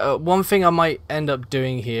 one thing I might end up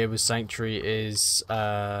doing here with Sanctuary is,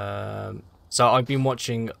 so I've been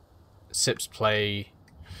watching Sips play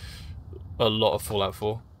a lot of Fallout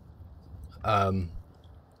 4.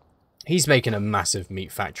 He's making a massive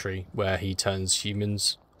meat factory where he turns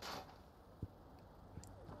humans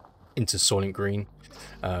into Soylent Green,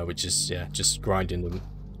 which is, yeah, just grinding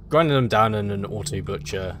them down in an auto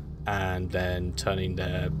butcher and then turning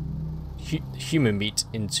their human meat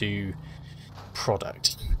into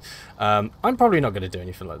product. I'm probably not going to do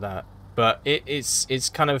anything like that, but it's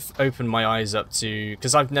kind of opened my eyes up to,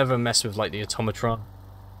 because I've never messed with like the automatron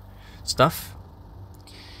stuff.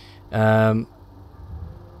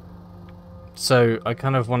 So I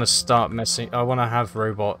kind of want to start messing. I want to have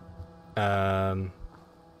robot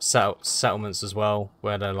settlements as well,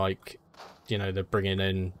 where they're like, you know, they're bringing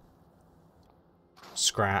in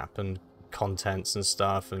scrap and contents and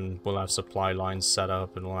stuff, and we'll have supply lines set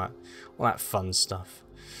up and all that fun stuff.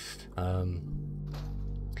 So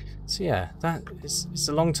yeah, it's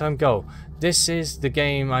a long-term goal. This is the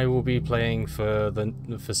game I will be playing for the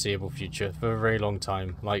foreseeable future, for a very long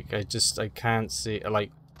time. Like, I can't see,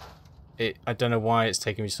 like, I don't know why it's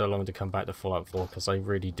taking me so long to come back to Fallout 4, because I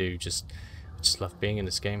really do just love being in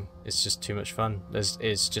this game. It's just too much fun.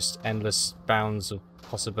 It's just endless bounds of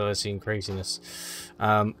possibility and craziness.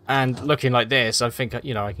 And looking like this, I think,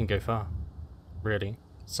 you know, I can go far, really.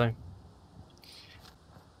 So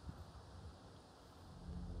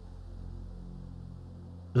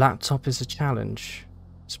laptop is a challenge,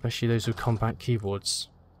 especially those with compact keyboards.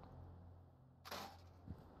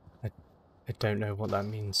 I don't know what that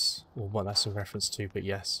means or what that's a reference to, but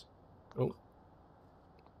yes. Oh.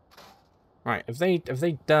 Right, have they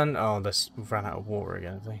done? Oh, this ran out of water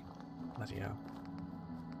again, have they? Bloody hell.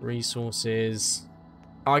 Resources.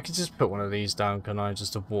 Oh, I could just put one of these down, can I?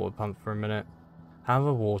 Just a water pump for a minute. Have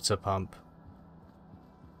a water pump.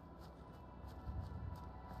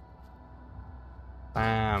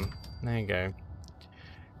 Bam. There you go.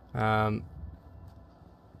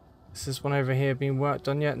 Is this one over here being worked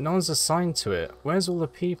on yet? No one's assigned to it. Where's all the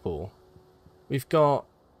people? We've got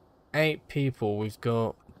 8 people. We've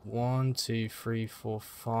got 1, 2, 3, 4,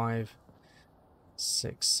 5,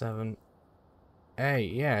 6, 7,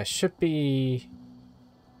 8. Yeah, should be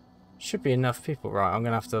enough people. Right, I'm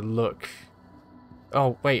gonna have to look.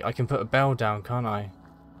 Oh wait, I can put a bell down, can't I?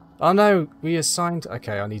 Oh no, we assigned.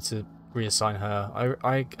 Okay, I need to reassign her.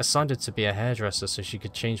 I assigned her to be a hairdresser so she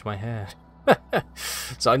could change my hair.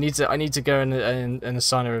 So I need to go and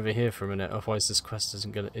assign her over here for a minute. Otherwise, this quest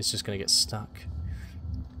isn't gonna. It's just gonna get stuck.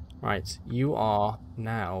 Right, you are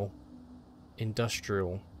now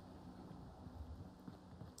industrial.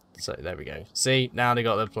 So there we go. See, now they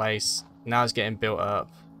got the place. Now it's getting built up.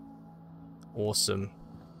 Awesome.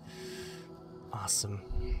 Awesome.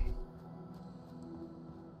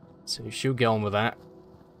 So she'll get on with that.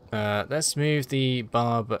 Let's move the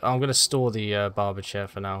barber. I'm gonna store the barber chair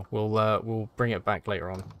for now. We'll bring it back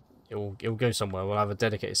later on. It'll go somewhere. We'll have a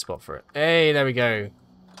dedicated spot for it. Hey, there we go.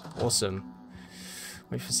 Awesome.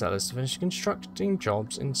 Wait for settlers to finish constructing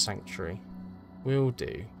jobs in Sanctuary. Will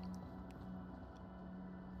do.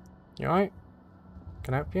 You alright?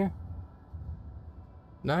 Can I help you?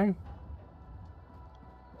 No?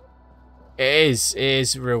 It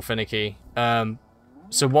is real finicky.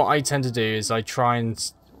 So what I tend to do is I try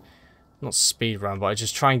and not speed run, but I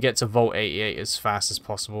just try and get to Vault 88 as fast as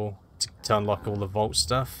possible to unlock all the Vault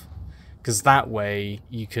stuff. Because that way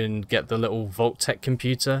you can get the little Vault Tech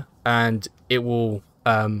computer and it will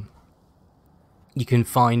you can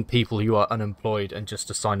find people who are unemployed and just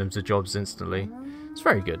assign them to jobs instantly. It's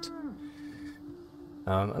very good.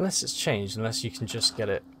 Unless it's changed, unless you can just get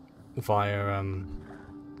it via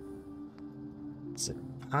is it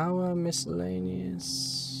power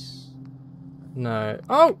miscellaneous? No.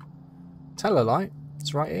 Oh! Tell a lie.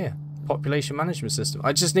 It's right here. Population management system.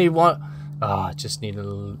 I just need one. I just need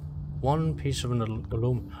one piece of an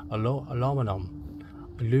aluminum.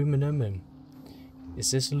 Is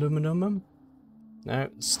this aluminum? No,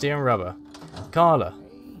 steel and rubber. Carla. Hey,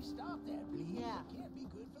 stop that, please. Yeah. It can't be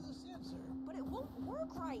good for the sensor. But it won't work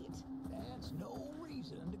right. That's no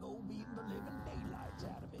reason to go beating the living daylights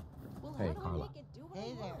out of it. Well, Hey, how do I Carla. make it do what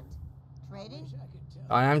Hey I there. want? Trading? Wish I could tell.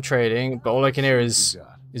 I am trading, but all I can hear is You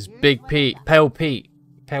got. Big Pete, Pale Pete.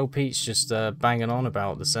 Pale Pete's just banging on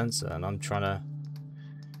about the sensor, and I'm trying to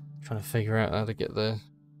figure out how to get the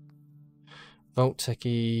Vault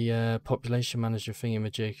Techie population manager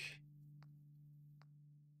thingamajig.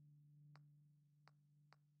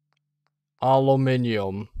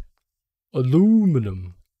 Aluminium.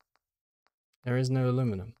 Aluminum. There is no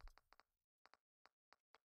aluminum.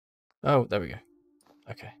 Oh, there we go.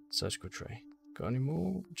 Okay, surgical tray. Got any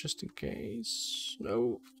more? Just in case.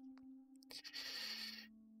 No.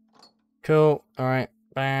 Cool. Alright.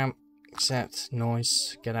 Bam. Accept.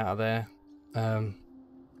 Nice. Get out of there.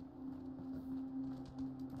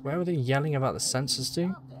 Where were they yelling about the sensors to?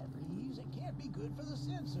 Stop that, please. It can't be good for the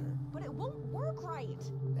sensor. But it won't work right.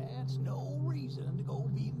 That's no reason to go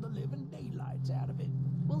beating the living daylights out of it.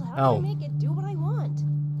 Well, how Oh. do I make it do what I want?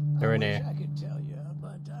 They're in I wish here. I could tell you,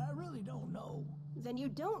 but I really don't know. Then you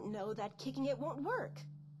don't know that kicking it won't work.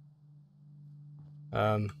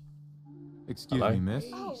 Excuse Hello? me, miss.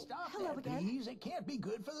 Hey, Oh, stop hello that, again. please. It can't be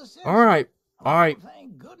good for the sensor. Alright. Alright. Oh,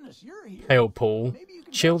 thank goodness you're here. Pale Paul. Maybe you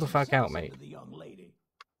can Chill talk the some fuck out, sense mate. into the young lady.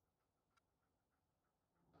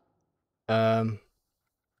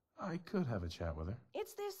 I could have a chat with her.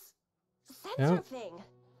 It's this sensor Yep. thing.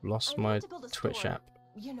 Lost I my want to build a Twitch store. app.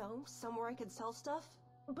 You know, somewhere I could sell stuff.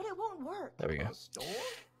 But it won't work. There we go. A store?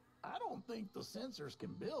 I don't think the sensors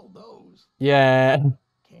can build those. Yeah.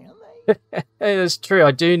 Can they? Hey, that's true.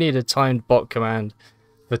 I do need a timed bot command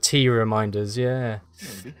for T reminders. Yeah.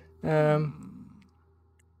 Maybe.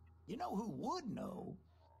 You know who would know?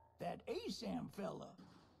 That ASAM fella.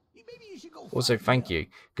 Maybe you should go Also, find thank him. you,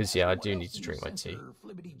 because Ask yeah, I him what do else need to these drink my tea. sensor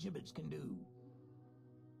flibbity gibbets can do.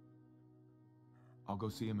 I'll go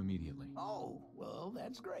see him immediately. Oh, well,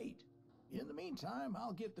 that's great. In the meantime,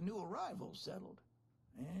 I'll get the new arrivals settled.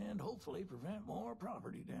 And hopefully prevent more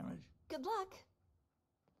property damage. Good luck.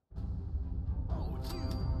 Oh, it's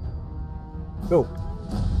you. Cool.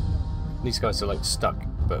 These guys are like stuck,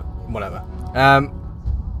 but whatever.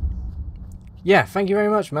 Yeah, thank you very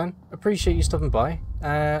much, man. Appreciate you stopping by.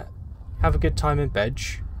 Have a good time in bed.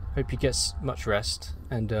 Hope you get much rest,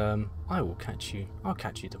 and I will catch you. I'll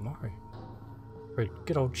catch you tomorrow. For a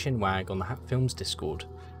good old chinwag on the Hat Films Discord.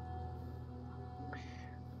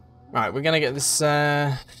 Right, we're gonna get this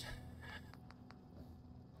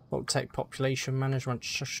Vault Tech population management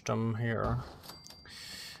system here.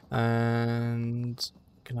 And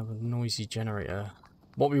can have a noisy generator.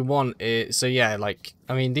 What we want is, so yeah, like,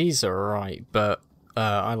 I mean, these are alright, but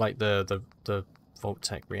I like the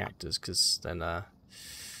Voltec reactors, because then,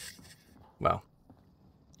 well,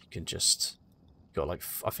 you can just, got like,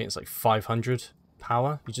 I think it's like 500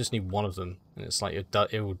 power. You just need one of them, and it's like, it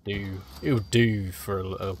will do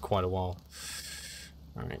for quite a while.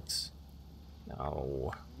 Alright.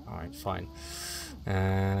 Oh, alright, fine.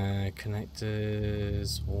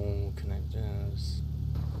 Connectors, wall connectors.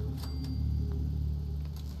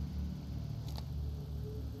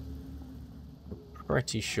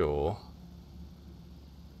 Pretty sure.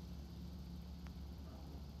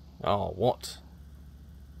 Oh, what?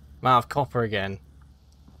 I'm out of copper again.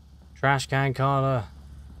 Trash can, Carla.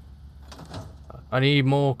 I need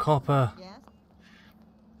more copper. Yes?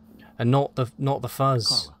 And not the fuzz.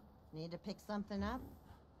 Carla, Need to pick something up?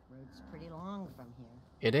 Road's pretty long from here.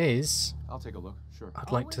 It is. I'll take a look. Sure.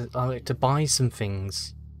 I'd like to buy some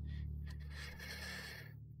things.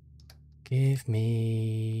 Give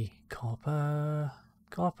me copper.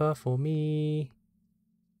 Copper for me.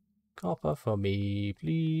 Copper for me,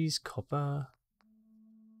 please. Copper.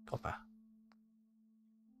 Copper.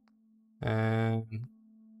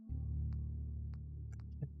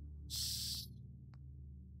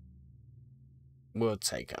 We'll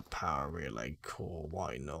take a power relay core.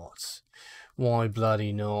 Why not? Why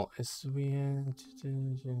bloody not? It's weird.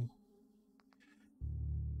 Do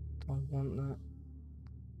I want that?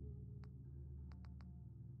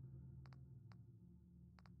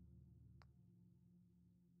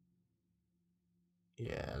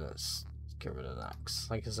 Yeah, let's get rid of that.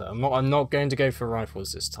 Like I said, I'm not going to go for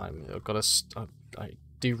rifles this time. I've got to. I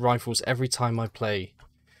do rifles every time I play.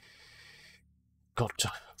 Got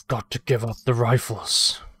to give up the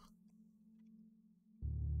rifles.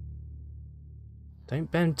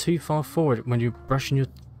 Don't bend too far forward when you're brushing your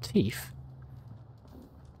teeth.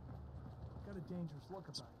 Got a dangerous look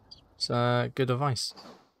about you. It's good advice.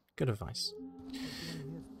 Good advice.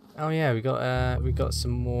 Oh yeah, we got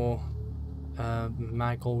some more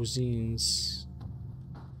magazines.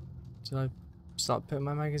 Did I start putting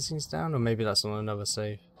my magazines down, or maybe that's on another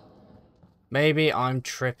save? Maybe I'm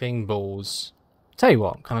tripping balls. Tell you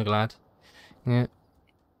what, I'm kind of glad. Yeah.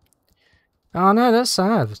 Oh no, that's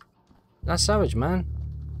sad. That's savage, man.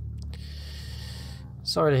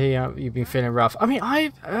 Sorry to hear you've been feeling rough. I mean,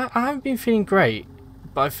 I haven't been feeling great,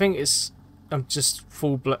 but I think I'm just in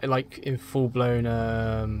full blown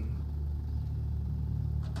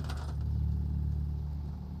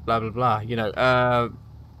blah blah blah. You know,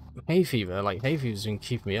 hay fever. Like hay fever's been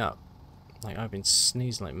keeping me up. Like I've been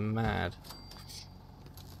sneezing like mad.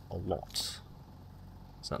 A lot.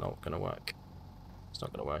 Is that not gonna work? It's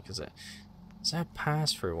not gonna work, is it? Is there a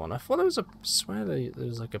pass-through one? I thought there was a... I swear there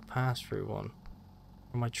was like a pass-through one.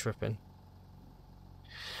 Or am I tripping?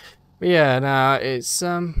 But yeah, nah, it's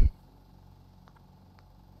tough,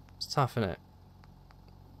 innit?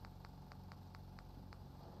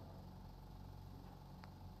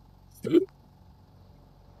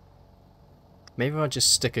 Maybe I'll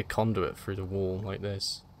just stick a conduit through the wall like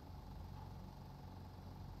this.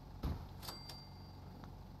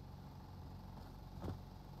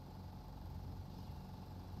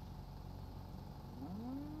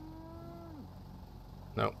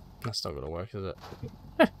 No, that's not gonna work, is it?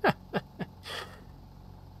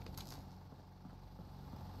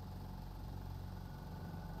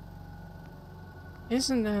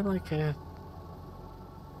 Isn't there like a...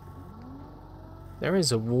 There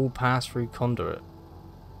is a wall pass-through conduit.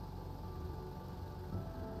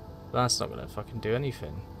 That's not gonna fucking do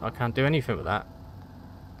anything. I can't do anything with that.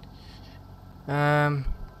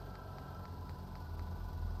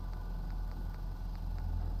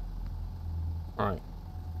 Alright.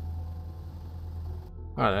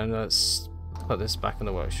 Alright then, let's put this back in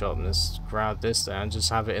the workshop and let's grab this there and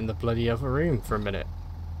just have it in the bloody other room for a minute.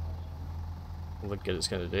 All the good it's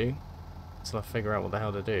going to do. Until I figure out what the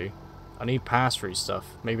hell to do. I need pass-through stuff.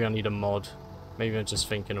 Maybe I need a mod. Maybe I'm just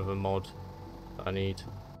thinking of a mod that I need.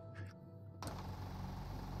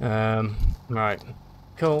 Right.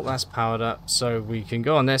 Cool, that's powered up. So we can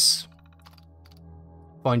go on this.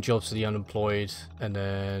 Find jobs for the unemployed and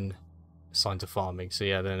then assign to farming. So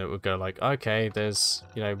yeah, then it would go like, okay, there's,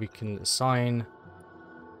 you know, we can assign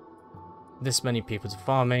this many people to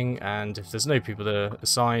farming, and if there's no people that are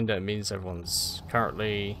assigned, that means everyone's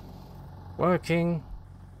currently working.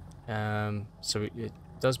 So it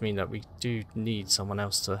does mean that we do need someone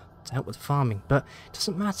else to help with the farming, but it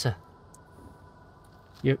doesn't matter.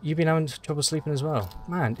 You've been having trouble sleeping as well,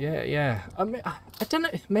 man. Yeah. I mean, I don't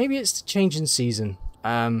know. Maybe it's the change in season,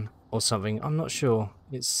 or something. I'm not sure.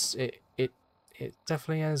 It it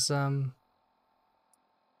definitely has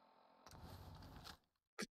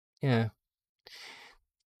yeah,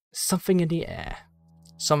 something in the air.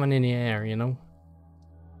 Something in the air, you know.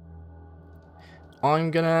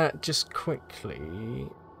 I'm gonna just quickly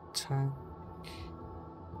tag.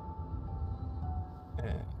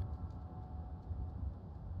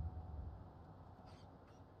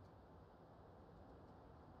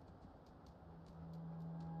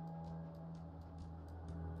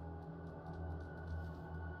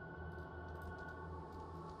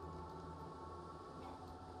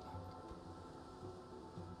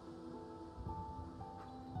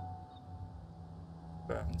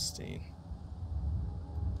 Bernstein.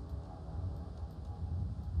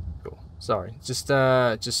 Cool. Sorry, just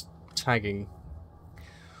tagging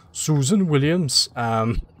Susan Williams.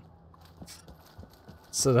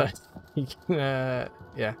 So that you can,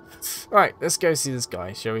 yeah. Right, let's go see this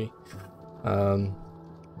guy, shall we?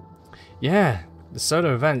 Yeah, the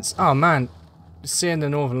solar events. Oh man, seeing the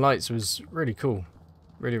Northern Lights was really cool.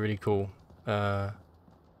 Really, really cool.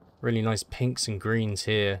 Really nice pinks and greens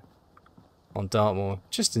here on Dartmoor.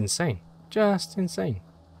 Just insane. Just insane.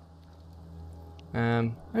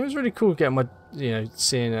 It was really cool getting my,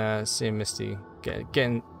 seeing Misty,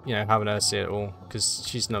 getting, having her see it all, because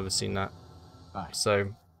she's never seen that. So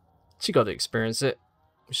she got to experience it,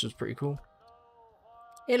 which was pretty cool.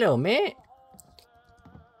 Hello, mate.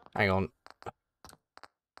 Hang on.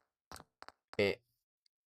 We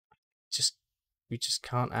just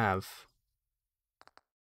can't have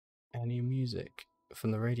any music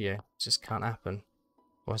from the radio. It just can't happen.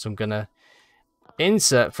 Otherwise, I'm gonna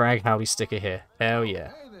insert frag howdy sticker here. Hell yeah.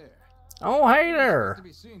 Hey there. Oh, hey there. Good to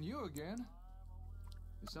be seeing you again.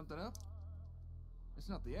 Is something up? It's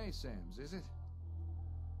not the ASAMs, is it?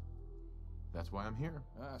 That's why I'm here.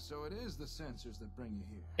 So it is the sensors that bring you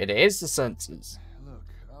here. It is the sensors. Look,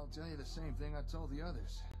 I'll tell you the same thing I told the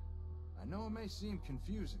others. I know it may seem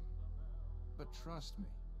confusing, but trust me,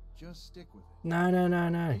 just stick with it. No.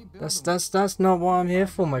 That's not what I'm here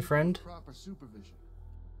for, my friend. Proper supervision.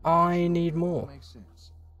 I need more. Makes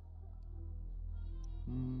sense.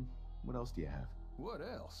 What else do you have? What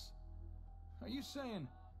else? Are you saying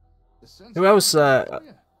the sensors? Who else?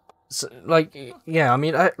 Yeah. I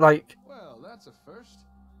mean, Well, that's a first.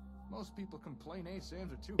 Most people complain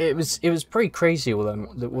ASAMs are too. It was pretty crazy all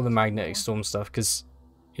the magnetic storm stuff, because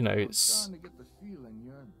it's.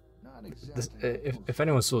 If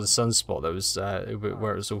anyone saw the sunspot that was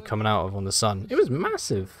where it was all coming out of on the sun, it was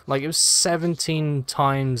massive. Like, it was 17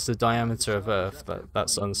 times the diameter of Earth, that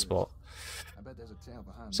sunspot.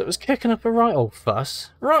 So it was kicking up a right old fuss,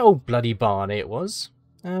 right old bloody Barney it was.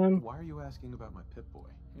 Why are you asking about my Pip-Boy?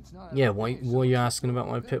 Yeah, why are you asking about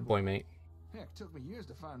my Pip-Boy, mate? Heck, it took me years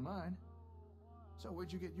to find mine. So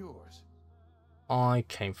where'd you get yours? I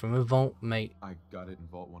came from a vault, mate. I got it in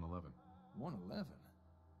Vault 111. 111?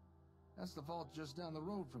 That's the vault just down the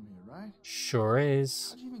road from here, right? Sure is.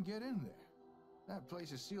 How'd you even get in there? That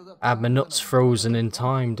place is sealed up. I had my nuts frozen in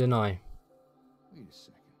time, didn't I? Wait a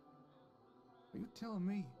second. Are you telling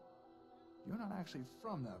me you're not actually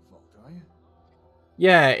from that vault, are you?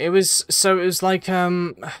 Yeah, it was. So it was like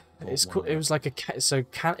it was like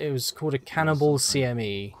it was called a cannibal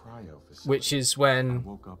CME, which is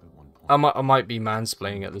when I might be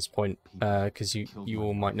mansplaining at this point, because you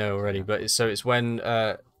all might know already, but it's when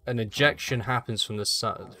an ejection happens from the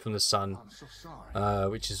sun,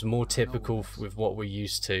 which is more typical with what we're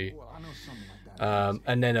used to,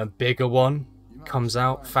 and then a bigger one comes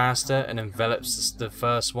out faster and envelops the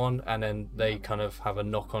first one, and then they kind of have a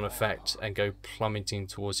knock-on effect and go plummeting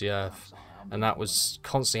towards the Earth, and that was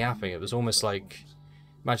constantly happening. It was almost like,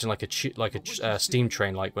 imagine like a steam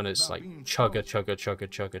train, like when it's like chugga,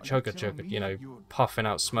 puffing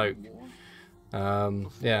out smoke.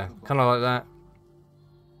 Yeah, kind of like that.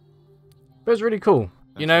 But it was really cool,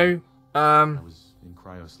 I was in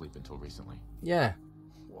cryo sleep until recently. Yeah,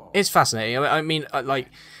 it's fascinating. I mean, like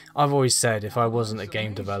I've always said, if I wasn't a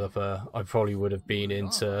game developer, I probably would have been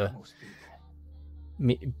into.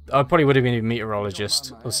 I probably would have been a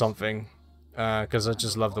meteorologist or something, because I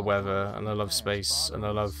just love the weather and I love space and I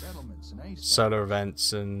love solar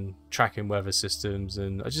events and tracking weather systems,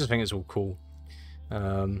 and I just think it's all cool.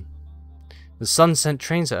 The sun sent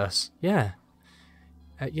trains at us. Yeah.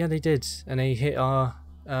 Yeah, they did, and they hit our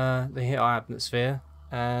atmosphere,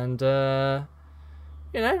 and I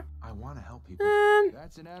want to help people.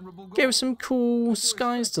 Gave us some cool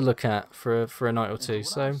skies to look at for a night or two,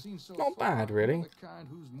 so not bad really.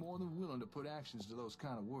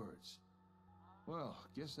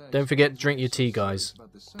 Don't forget to drink your tea, guys.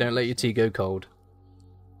 Don't let your tea go cold.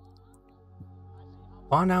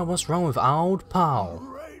 Find out what's wrong with old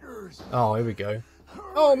Paul. yours. Oh, here we go.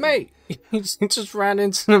 Oh, mate! He just ran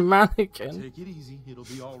into the mannequin. Take it easy. It'll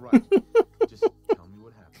be all right. Just tell me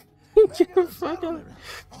what happened.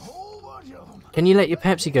 A whole bunch of them. Can you let your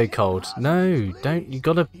Pepsi go cold? No, don't. You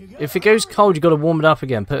gotta. If it goes cold, you gotta warm it up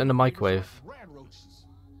again. Put it in the microwave. Rad roaches.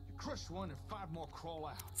 You crush one and 5 more crawl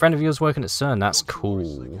out. Friend of yours working at CERN. That's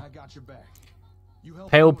cool. I got your back. You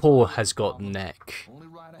help Pale me with Paul my has got problems. neck, Only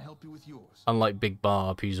right I help you with yours. unlike Big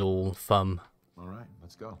Barb, who's all thumb. All right,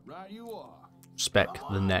 let's go. Right you are. Spec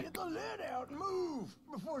the Get neck. the lid out and move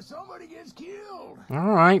before somebody gets killed.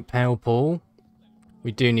 All right, Pale Paul.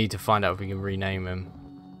 We do need to find out if we can rename him.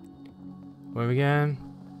 Where are we going?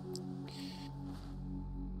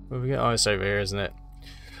 Where are we going? Oh, it's over here, isn't it?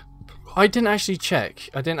 I didn't actually check.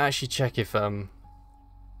 I didn't actually check if Oh,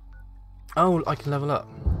 I can level up.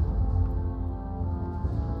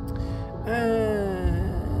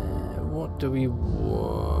 What do we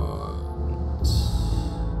want?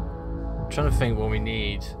 I'm trying to think what we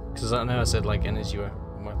need, because I know I said like energy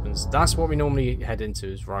weapons. That's what we normally head into,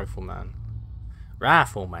 is Rifleman.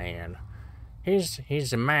 Rifleman.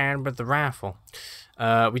 He's the man with the rifle.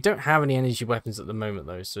 We don't have any energy weapons at the moment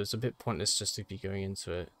though, so it's a bit pointless just to be going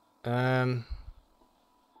into it.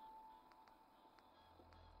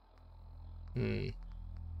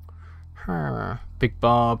 Big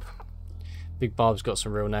Barb. Big Barb's got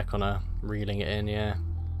some real neck on her, reeling it in, yeah.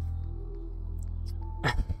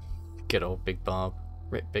 Good old Big Barb.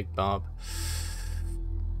 Rip Big Barb.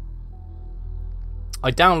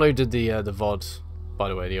 I downloaded the VOD, by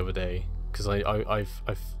the way, the other day, because I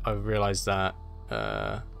realized that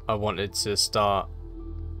I wanted to start.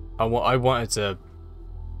 I wanted to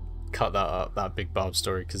cut that up, that Big Barb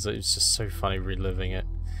story, because it was just so funny reliving it.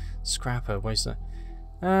 Scrapper, wasteland.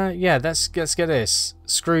 Yeah, let's get this.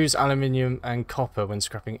 Screws, aluminium, and copper when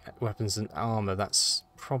scrapping weapons and armor. That's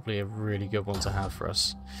probably a really good one to have for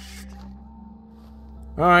us.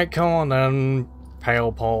 Alright, come on then,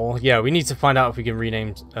 Pale Paul. Yeah, we need to find out if we can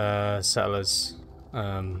rename settlers.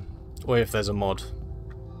 Or if there's a mod.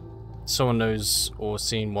 Someone knows or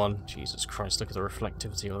seen one. Jesus Christ, look at the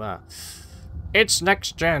reflectivity of that. It's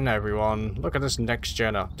next gen, everyone. Look at this next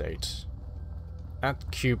gen update.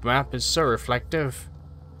 That cube map is so reflective.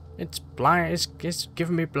 It's blind. It's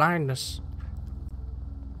giving me blindness.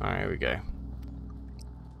 Alright, here we go.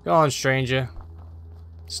 Go on, stranger.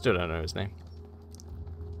 Still don't know his name.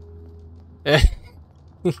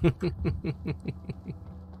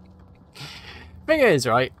 Thing is,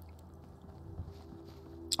 right?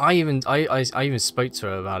 I even spoke to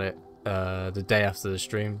her about it the day after the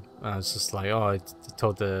stream. I was just like, oh, I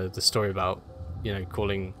told the story about, you know,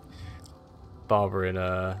 calling Barbara in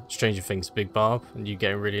Stranger Things Big Barb, and you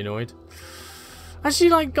getting really annoyed. And she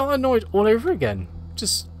like got annoyed all over again.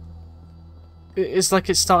 Just it's like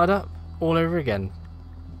it started up all over again.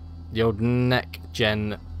 The old neck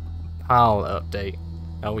gen PAL update.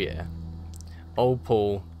 Oh yeah. Old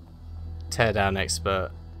Paul, teardown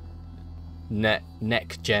expert. Neck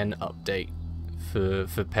gen update for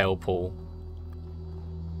Pale Paul.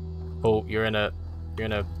 Paul, you're in a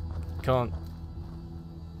can't.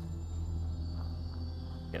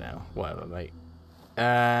 You know, whatever, mate.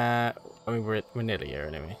 I mean, we're nearly here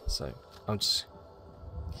anyway, so I'm just.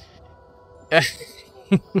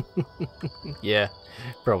 Yeah,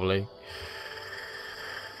 probably.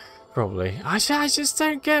 I just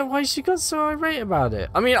don't get why she got so irate about it.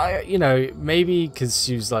 I mean, you know, maybe because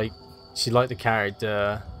she was like, she liked the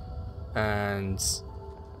character, and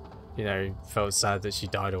you know, felt sad that she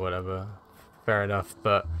died or whatever. Fair enough,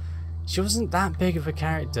 but she wasn't that big of a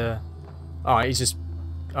character. Alright, he's just.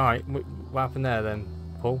 Alright, what happened there then,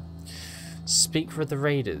 Paul? Speak for the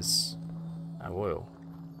Raiders. I will.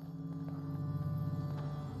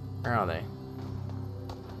 Where are they?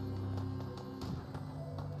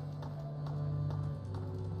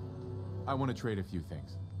 I want to trade a few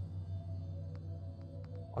things.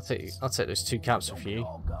 I'll take those 2 caps for you.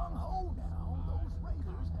 All gung-ho now. Those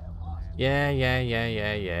raiders have hostages.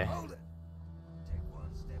 Yeah. Hold it. Take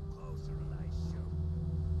one step closer and I shoot.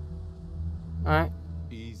 Alright.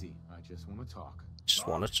 Easy. I just want to talk. Just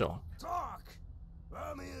want to talk. Talk.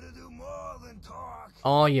 I'm here to do more than talk.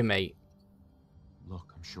 Are you, mate?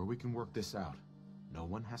 Look, I'm sure we can work this out. No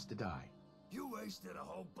one has to die. You wasted a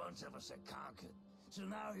whole bunch of us at Concord, so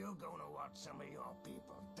now you're gonna watch some of your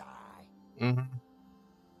people die. Mm-hmm.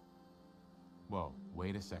 Whoa,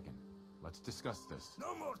 wait a second. Let's discuss this.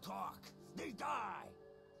 No more talk. They die.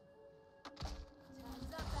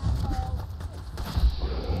 Time's up,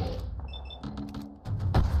 asshole.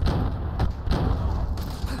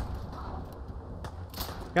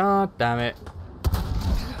 God damn it.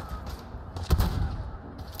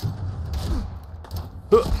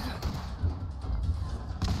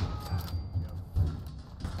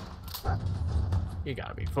 You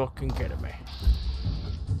gotta be fucking kidding me.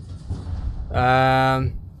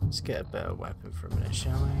 Let's get a better weapon for a minute,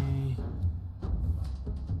 shall we?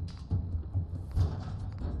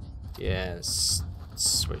 Yeah, let's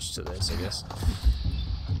switch to this, I guess.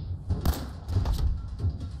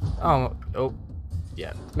 Oh,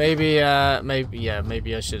 yeah. Maybe I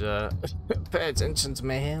should pay attention to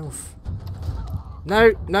my health.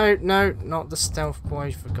 No, not the stealth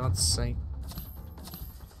boy, for God's sake.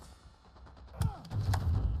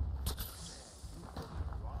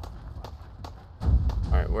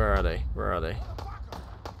 Alright, where are they?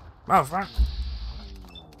 Oh, fuck!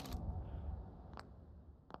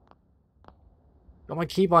 Got my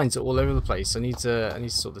keybinds all over the place. I need to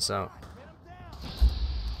sort this out.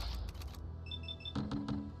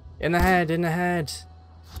 In the head!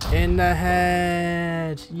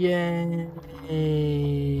 Yay!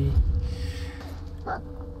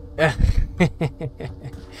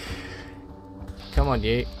 Come on,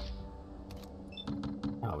 you.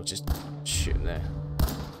 Oh, we're just shooting there.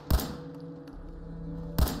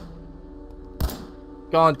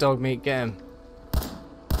 Go on, dog meat, get him.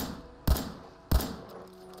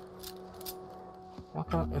 I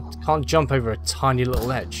can't jump over a tiny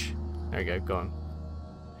little edge. There we go, go on.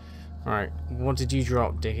 Alright, what did you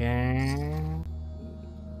drop, dickhead?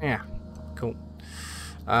 Yeah, cool.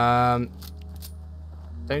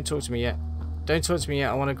 Don't talk to me yet.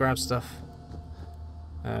 I want to grab stuff.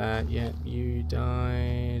 Yeah, you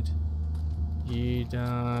died.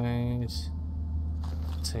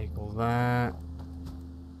 Take all that.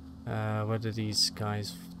 Where do these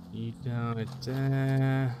guys... You died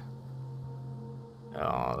there.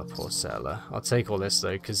 Oh, the poor settler. I'll take all this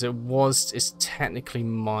though, because it's technically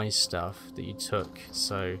my stuff that you took,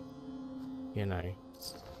 so, you know.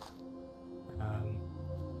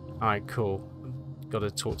 Alright, cool. Gotta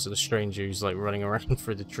talk to the stranger who's like running around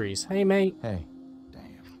through the trees. Hey, mate. Hey.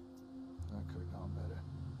 Damn. That could have gone better.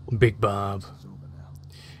 Big Bob. It's over now.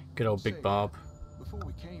 Good old Big Bob. Before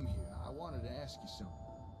we came here, I wanted to ask you something.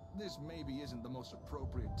 This maybe isn't the most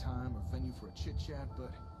appropriate time or venue for a chit-chat,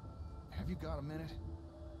 but have you got a minute?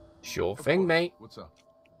 Sure thing, mate. What's up?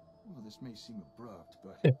 Well, this may seem abrupt,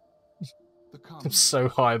 but the I'm so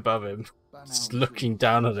high above him. Just looking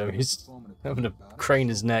down at him. He's having to crane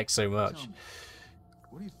his neck so much.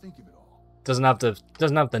 What do you think of it all? Doesn't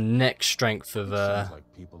have the neck strength of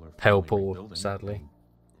Pale Paul, sadly.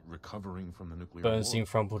 Recovering from the nuclear Bernstein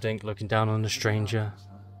Frumpledink looking down on the stranger.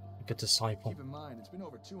 Like a disciple. Keep in mind, it's been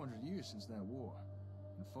over 200 years since that war,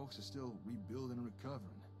 and folks are still rebuilding and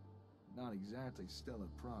recovering. Not exactly stellar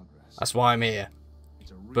progress. That's why I'm here.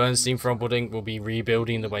 Bernstein Frumpledink will be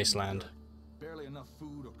rebuilding the wasteland. Barely enough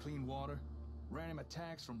food or clean water. Random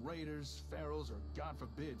attacks from raiders, pharaohs, or God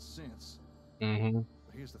forbid, synths. But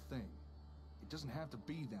here's the thing. It doesn't have to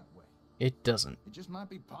be that way. It doesn't. It just might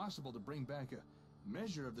be possible to bring back a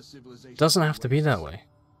measure of the civilization. Doesn't have to be that way.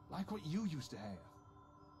 Like what you used to have.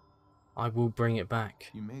 I will bring it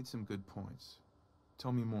back. You made some good points.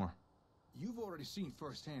 Tell me more. You've already seen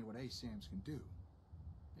firsthand what ASAMs can do.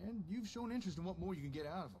 And you've shown interest in what more you can get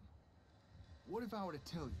out of them. What if I were to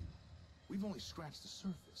tell you, we've only scratched the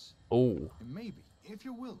surface? Oh. And maybe, if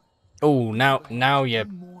you're willing. Oh, now you're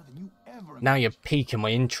piquing my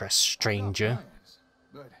interest, stranger.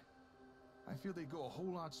 But I feel they'd go a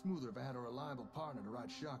whole lot smoother if I had a reliable partner to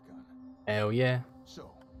ride shotgun. Hell yeah.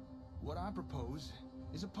 So, what I propose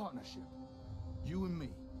is a partnership. You and me,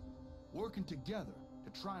 working together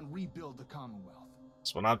to try and rebuild the Commonwealth.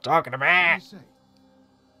 That's what I'm talking What do about. you say?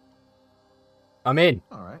 I'm in.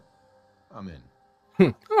 Alright. I'm in.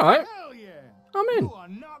 Alright. Hell yeah! I'm in. You are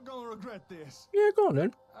not gonna regret this. Yeah, go on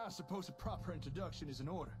then. I suppose a proper introduction is in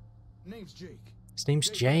order. Name's Jake. His name's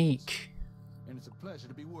Jake. And it's a pleasure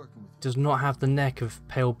to be working with you. Does not have the neck of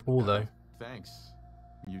Pale Paul though. Thanks.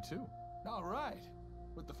 You too. Alright.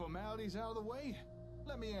 With the formalities out of the way,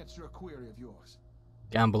 let me answer a query of yours.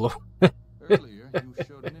 Gamble. Earlier, you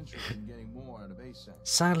showed an interest in getting more out of ASAP.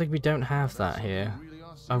 Sadly, we don't have that here.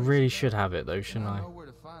 I really should have it though, shouldn't I? know where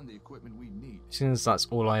to find the equipment we need. Since that's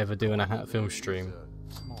all I ever do in a hat film stream.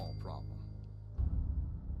 Small problem.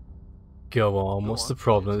 Go on, what's the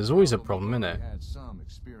problem? There's always a problem, isn't it? Had some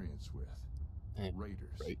experience with raiders.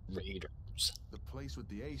 Raiders. The place with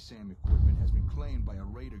the ASAM equipment has been claimed by a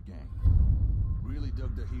raider gang. Really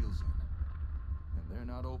dug their heels in. And they're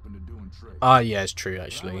not open to doing trade. Ah, yeah, it's true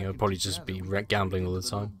actually. I'll probably just be gambling all the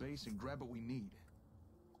time. Base and grab what we need.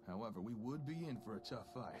 However, we would be in for a tough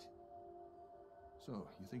fight. So,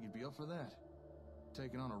 you think you'd be up for that?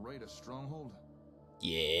 Taking on a raider stronghold?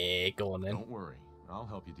 Yeah, go on then. Don't worry. I'll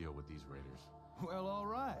help you deal with these raiders. Well,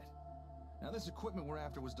 alright. Now, this equipment we're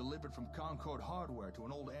after was delivered from Concord Hardware to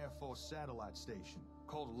an old Air Force satellite station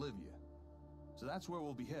called Olivia. So that's where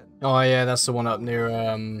we'll be heading. Oh yeah, that's the one up near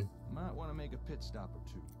Might want to make a pit stop or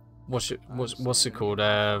two. what's it called?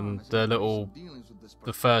 The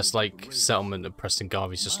first like settlement that Preston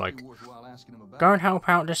Garvey's just like, go and help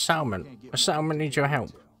out this settlement. The settlement needs your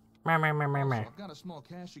help. Meh, meh, meh, meh, meh. I've got a small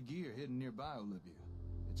cache of gear hidden nearby Olivia.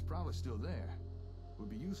 It's probably still there. Would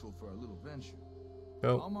be useful for our little venture.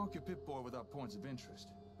 Cool. I'll mark your pip-boy with our points of interest,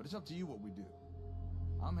 but it's up to you what we do.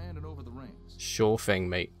 I'm handing over the reins. Sure thing,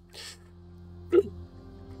 mate.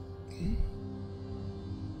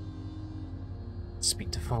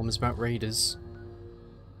 Speak to farmers about raiders.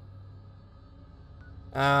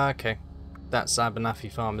 Okay. That's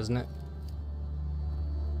Abernathy Farm, isn't it?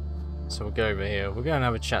 So we'll go over here. We're going to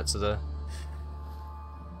have a chat to the...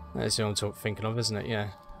 That's the one I'm thinking of, isn't it? Yeah.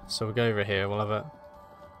 So we'll go over here. We'll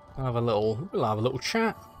have a little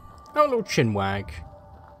chat. Have a little chin wag.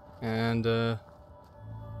 And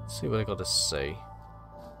see what they got to say.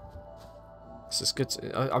 So it's good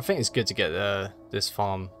to, I think it's good to get this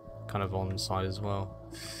farm kind of on side as well.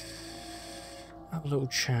 Have a little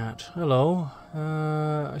chat. Hello.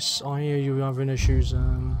 I hear you having issues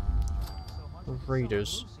with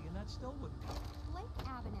raiders.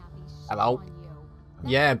 Hello.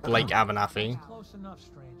 Yeah, Blake Abernathy. Close enough,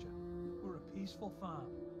 stranger. We're a peaceful farm.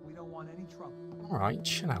 We don't want any trouble. Alright,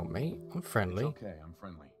 chill out, mate. I'm friendly. It's okay, I'm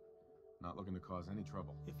friendly. Not looking to cause any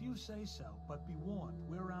trouble. If you say so, but be warned,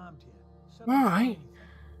 we're armed here. So Alright.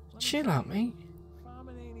 Chill out, mate.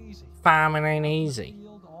 Farming ain't easy. Farming ain't easy.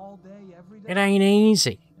 Field all day, every day. It ain't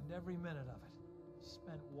easy. And every minute of it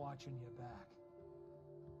spent watching your back.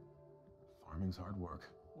 Farming's hard work.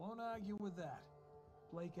 Won't argue with that.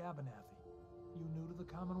 Blake Abernathy. You new to the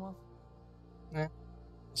Commonwealth? Yeah.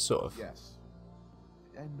 Sort of. Yes.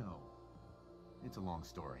 And no. It's a long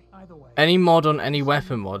story. Either way. Any mod on any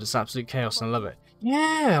weapon mod is absolute chaos and I love it.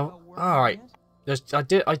 Yeah. Alright. I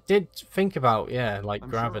did think about like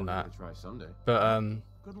grabbing that. Try someday. But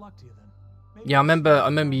Good luck to you then. yeah, I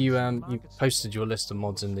remember you posted your list of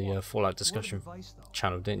mods in the Fallout discussion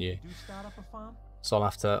channel, didn't you? So I'll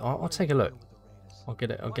have to I'll take a look. I'll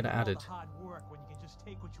get it added.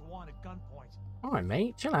 Alright,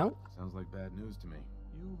 mate, chill out. Sounds like bad news to me.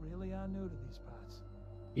 You really are new to these parts.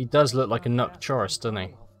 He does look like a nut chorus, doesn't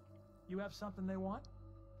he? You have something they want?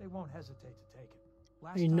 They won't hesitate to take it.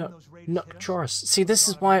 Hey, nut chorus. See, this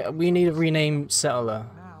is why we need a rename settler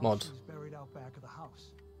mod. She's buried out back of the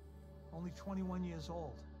house. Only 21 years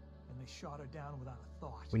old, and they shot her down without a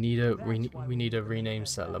thought. We need a rename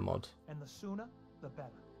settler mod. And the sooner, the better.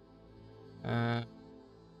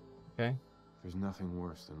 Okay. There's nothing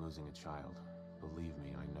worse than losing a child. Believe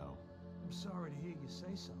me, I know. I'm sorry to hear you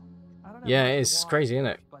say so. Yeah, it's crazy, isn't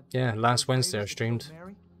it? Yeah, last Wednesday I streamed.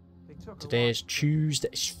 Today is Tuesday.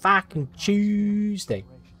 It's fucking Tuesday.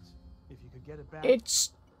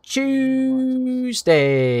 It's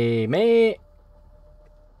Tuesday, mate.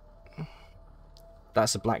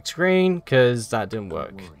 That's a black screen because that didn't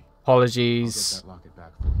work. Apologies.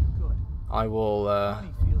 I will. I'll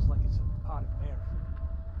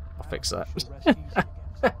fix that.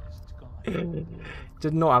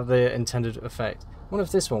 Did not have the intended effect. I wonder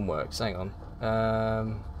if this one works. Hang on.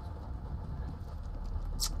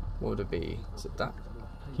 What would it be? Is it that?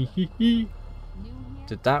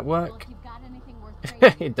 Did that work?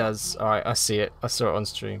 It does. Alright, I see it. I saw it on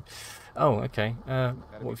stream. Oh, okay.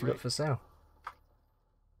 What have you got for sale?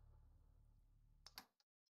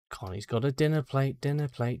 Connie's got a dinner plate, dinner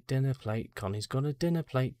plate, dinner plate. Connie's got a dinner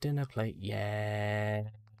plate, dinner plate. Yeah.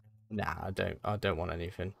 Nah, I don't want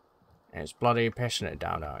anything. It's bloody pissing it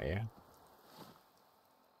down out here.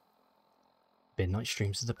 Midnight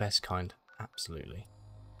streams are the best kind. Absolutely.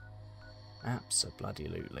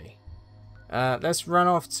 Abso-bloody-lutely. Let's run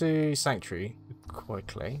off to Sanctuary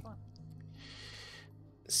quickly.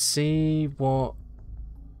 See what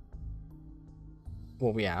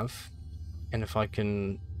we have. And if I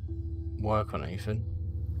can work on anything.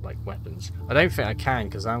 Like weapons. I don't think I can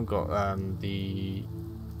because I haven't got the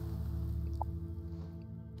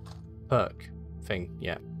perk thing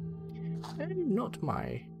yet. Not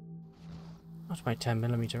my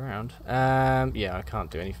 10mm round. Yeah, I can't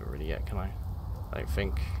do anything really yet, can I? I don't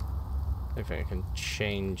think I can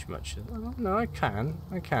change much. Oh, no, I can.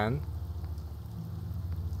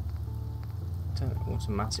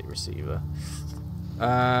 Automatic receiver.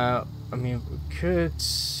 I mean, we could.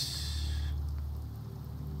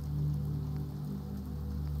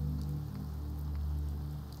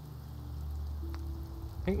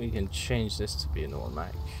 I think we can change this to be an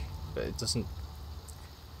automatic, but it doesn't.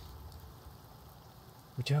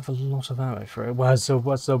 We do have a lot of ammo for it. What's up,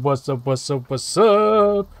 what's up, what's up, what's up, what's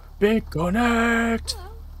up? Big Connect!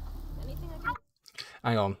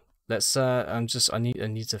 Hang on. Let's I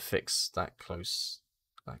need to fix that close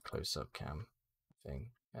up cam thing.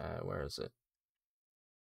 Where is it?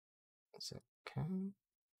 Is it cam?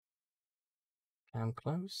 Cam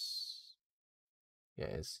close? Yeah,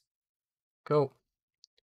 it is. Cool.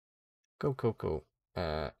 Cool.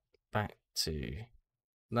 Back to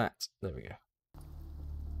that. There we go.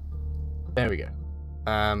 There we go.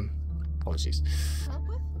 Apologies.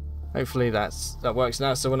 Hopefully that works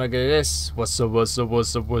now. So when I go to this, what's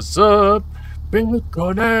up? Big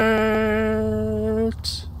Connect.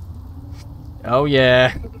 Oh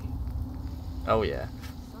yeah. Oh yeah.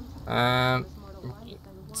 I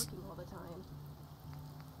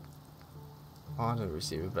don't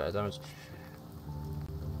receive a better damage.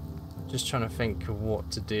 Just trying to think of what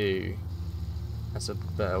to do as a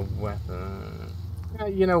better weapon.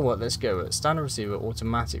 You know what? Let's go with it. Standard receiver,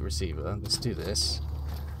 automatic receiver. Let's do this.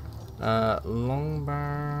 Long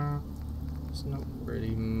barrel. There's not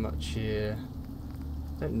really much here.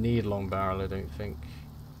 Don't need long barrel, I don't think.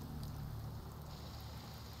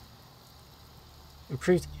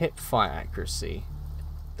 Improved hip fire accuracy.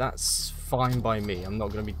 That's fine by me. I'm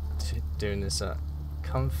not going to be doing this at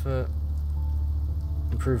comfort.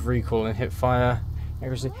 Improved recoil and hip fire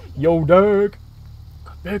accuracy. Yo, Doug!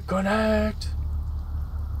 Big Connect!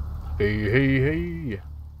 Hey.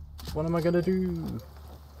 What am I going to do?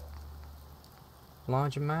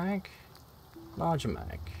 Larger mag? Larger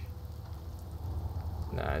mag.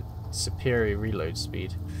 Nah, superior reload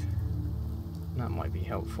speed. That might be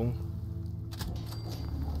helpful.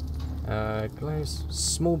 Glows.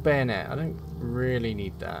 Small bayonet. I don't really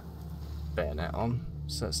need that bayonet on,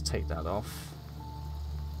 so let's take that off.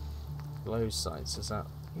 Glow sights, is that?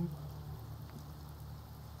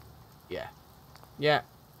 Yeah.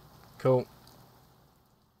 Cool.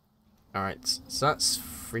 Alright, so that's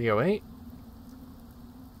 308.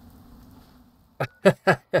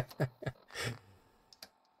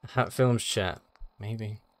 Hat films chat.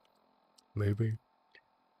 Maybe.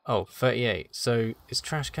 Oh, 38. So, is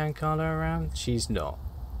Trash Can Carla around? She's not.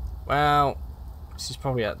 Well, she's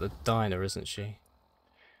probably at the diner, isn't she?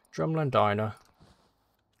 Drumlin Diner.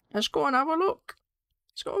 Let's go and have a look.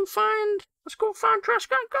 Let's go find Trash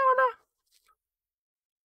Can Carla.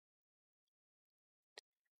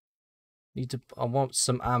 I want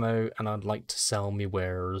some ammo and I'd like to sell me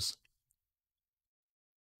wares.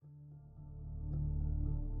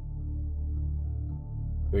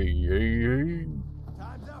 Hey.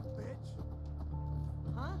 Time's up, bitch.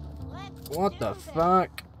 Huh? What the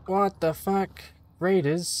fuck? What the fuck?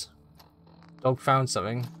 Raiders? Dog found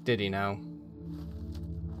something. Did he now?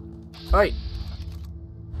 Hey!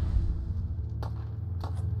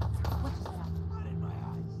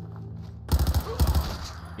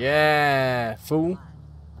 Yeah, fool.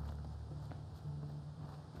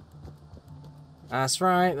 That's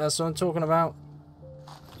right, that's what I'm talking about.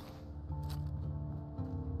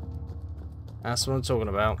 That's what I'm talking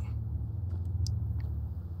about.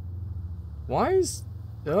 Why is...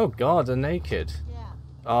 Oh god, they're naked.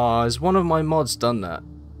 Oh, has one of my mods done that?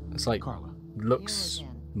 It's like Carla. looks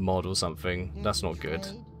mod or something. That's not good.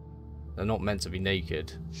 They're not meant to be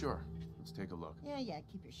naked. Sure. Let's take a look. Yeah,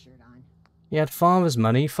 keep your shirt on. He had farmer's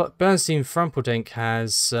money. Bernstein Frumpledink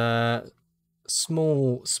has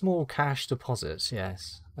small cash deposits.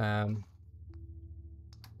 Yes.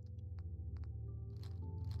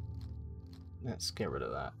 Let's get rid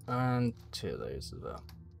of that. And 2 of those as well.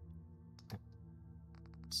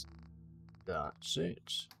 That's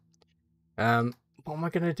it. What am I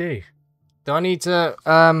gonna do? Do I need to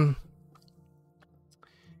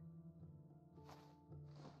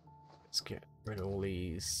let's get rid of all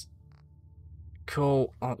these.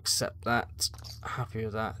 Cool, I'll accept that. Happy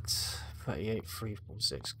with that. 38,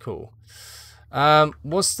 346. Cool.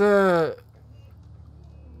 What's the...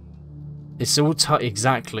 It's all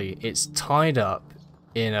exactly. It's tied up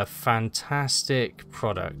in a fantastic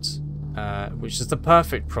product, which is the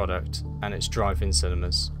perfect product, and it's drive-in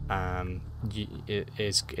cinemas.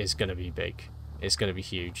 It's going to be big. It's going to be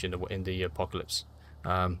huge in the apocalypse.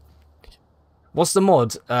 What's the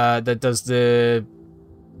mod that does the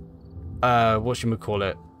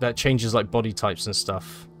whatchamacallit, that changes like body types and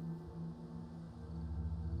stuff?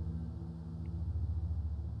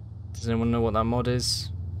 Does anyone know what that mod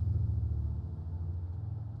is?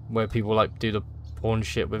 Where people like do the porn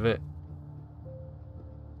shit with it?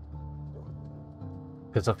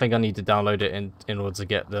 Because I think I need to download it in order to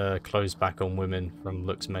get the clothes back on women from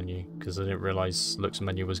Looks Menu, because I didn't realise Looks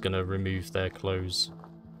Menu was going to remove their clothes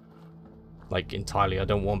like entirely. I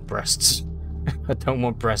don't want breasts. I don't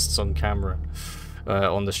want breasts on camera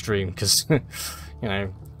on the stream because you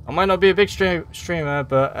know I might not be a big streamer,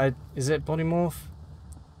 but is it body morph?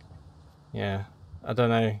 Yeah, I don't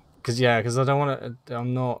know because I don't want to.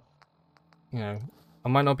 I'm not, you know, I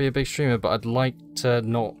might not be a big streamer, but I'd like to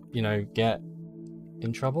not, you know, get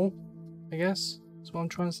in trouble. I guess that's what I'm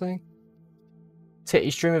trying to say.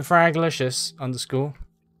 Titty streamer fraglicious _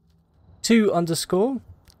 2 _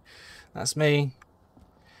 That's me.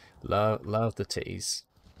 Love the titties.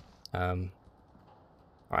 Right,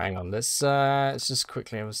 hang on. Let's just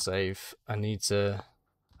quickly have a save. I need to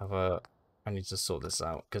sort this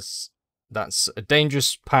out because that's a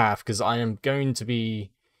dangerous path. Because I am going to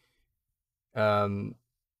be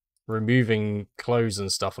removing clothes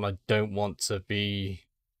and stuff, and I don't want to be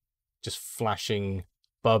just flashing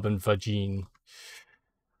bub and vagine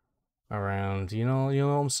around. You know what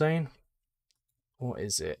I'm saying? What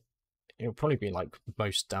is it? It'll probably be like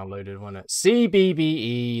most downloaded, won't it?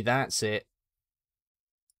 CBBE, that's it.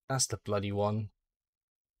 That's the bloody one.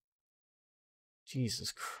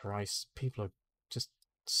 Jesus Christ, people are just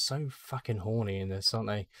so fucking horny in this, aren't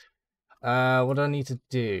they? What do I need to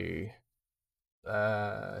do?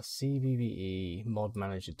 CBBE mod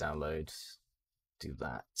manager download. Do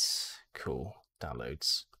that. Cool.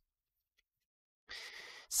 Downloads.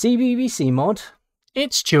 CBBC mod.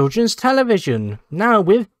 It's children's television, now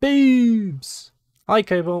with boobs. Hi,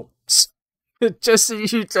 Cobalt. Just so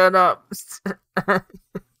you turn up.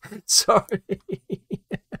 Sorry.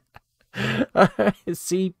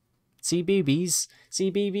 CBBS.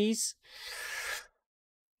 CBBC.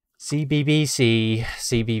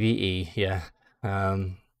 CBBE. Yeah.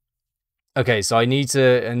 Okay, so I need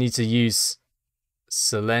to use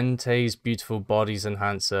Salente's beautiful bodies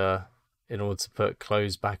enhancer in order to put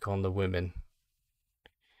clothes back on the women.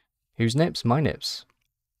 Whose nips? My nips.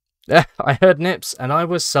 I heard nips and I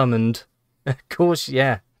was summoned. Of course,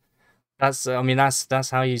 yeah. That's I mean that's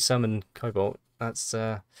how you summon Cobalt. That's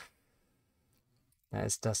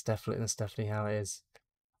definitely how it is.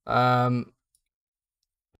 Right,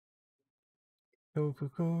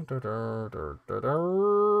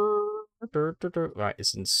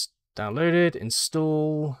 it's downloaded.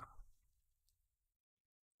 Install.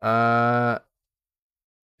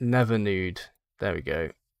 Never nude. There we go.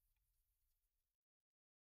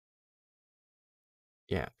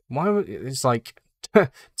 Yeah. Why would it's like to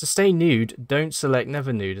stay nude? Don't select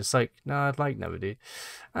never nude. It's like no, I'd like never nude.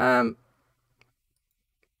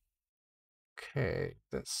 Okay,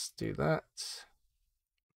 let's do that.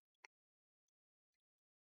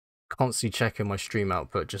 Constantly checking my stream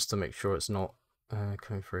output just to make sure it's not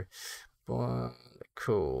coming through. But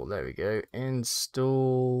cool, there we go.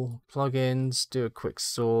 Install plugins. Do a quick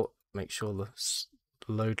sort. Make sure the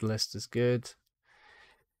load list is good.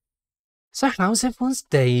 So how's everyone's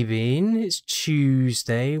day been? It's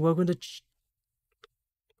Tuesday. Welcome to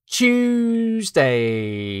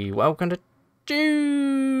Tuesday. Welcome to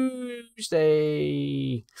Tuesday.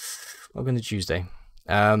 Welcome to Tuesday.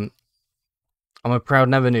 I'm a proud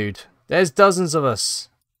never nude. There's dozens of us.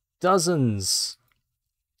 Dozens.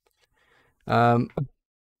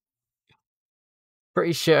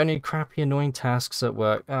 Pretty shit. Only crappy, annoying tasks at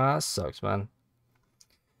work. Ah, that sucks, man.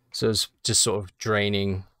 So it's just sort of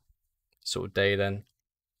draining sort of day then.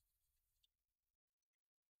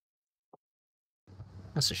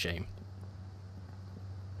 That's a shame.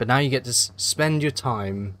 But now you get to spend your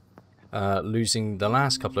time losing the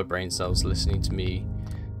last couple of brain cells listening to me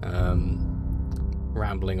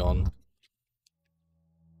rambling on.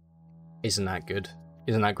 Isn't that good?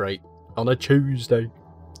 Isn't that great? On a Tuesday.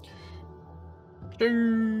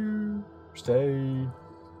 Tuesday.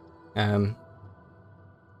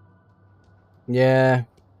 Yeah.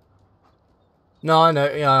 No, I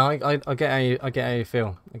know. Yeah, I get how you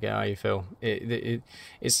feel. I get how you feel.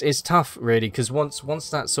 It's tough, really, because once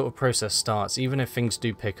that sort of process starts, even if things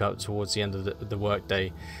do pick up towards the end of the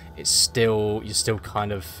workday, you're still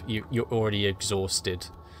kind of you're already exhausted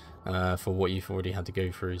for what you've already had to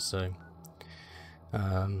go through. So,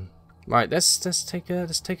 right, let's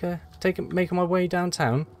make my way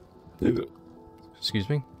downtown. Excuse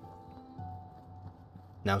me.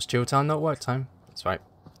 Now it's chill time, not work time. That's right.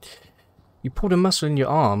 You pulled a muscle in your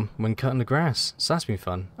arm when cutting the grass, so that's been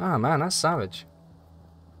fun. Ah, man, that's savage.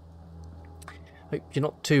 Hope you're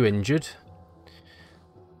not too injured.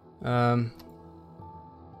 Right,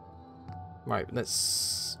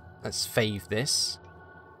 let's fave this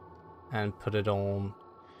and put it on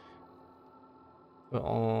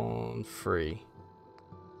 3.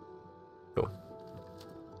 Cool.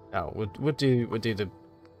 Oh, we'll do the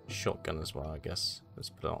shotgun as well, I guess. Let's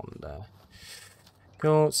put it on there.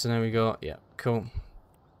 Cool, so now we got, yeah, cool.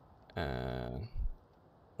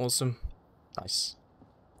 Awesome. Nice.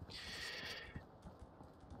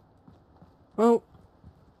 Well,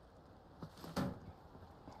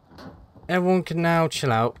 everyone can now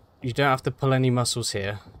chill out. You don't have to pull any muscles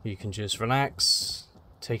here. You can just relax,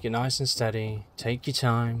 take it nice and steady, take your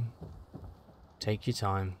time. Take your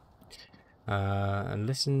time. And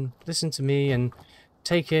listen to me and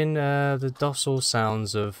take in the docile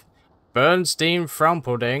sounds of Bernstein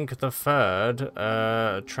Frumpledink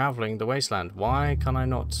III traveling the wasteland. Why can I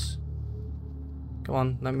not? Come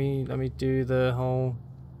on, let me do the whole.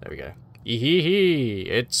 There we go. Hee,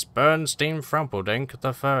 it's Bernstein Frumpledink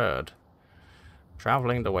III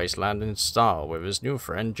traveling the wasteland in style with his new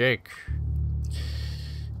friend Jake.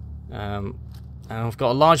 And I've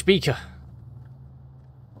got a large beaker.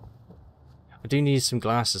 I do need some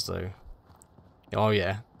glasses though. Oh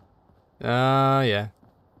yeah. Yeah.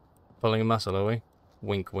 Pulling a muscle, are we?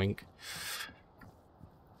 Wink, wink.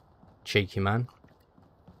 Cheeky man.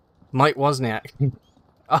 Mike Wozniak.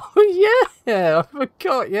 Oh yeah, I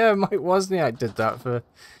forgot. Yeah, Mike Wozniak did that for.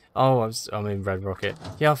 Oh, I'm in Red Rocket.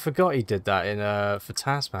 Yeah, I forgot he did that in for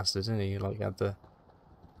Taskmaster, didn't he? Like had to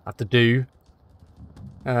do.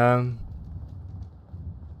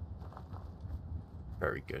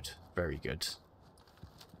 Very good. Very good.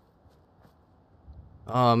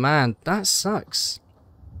 Oh man, that sucks.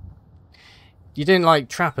 You didn't like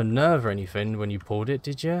trap a nerve or anything when you pulled it,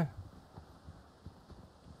 did you?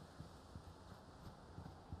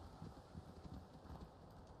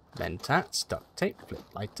 Mentats, duct tape, flip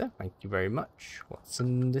lighter. Thank you very much. What's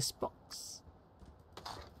in this box?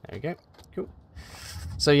 There we go. Cool.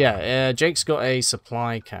 So yeah, Jake's got a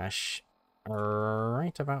supply cache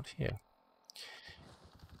right about here.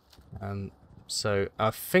 So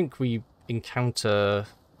I think we encounter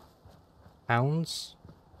hounds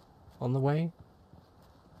on the way.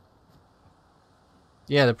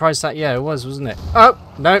 Yeah, the price tag. Yeah, it was, wasn't it? Oh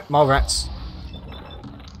no, more rats.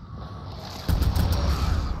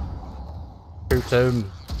 Shoot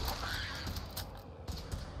him.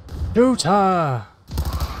 Shoot her.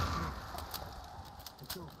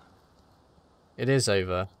 It is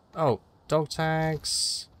over. Oh, dog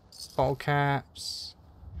tags, bottle caps.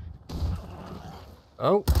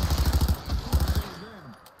 Oh.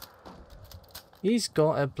 He's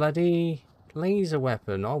got a bloody laser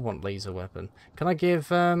weapon. I want laser weapon. Can I give,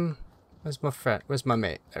 where's my friend? Where's my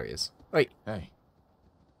mate? There he is. Wait. Hey.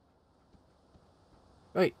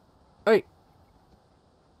 Wait. Wait.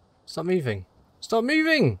 Stop moving. Stop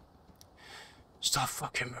moving! Stop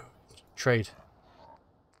fucking moving. Trade.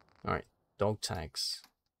 Alright. Dog tags.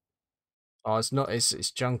 Oh, it's not, it's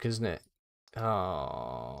junk, isn't it?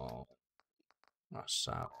 Oh. That's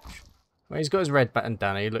savage. Well, he's got his red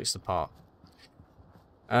bandana. He looks the part.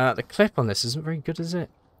 The clip on this isn't very good, is it?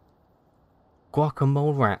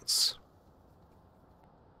 Guacamole rats.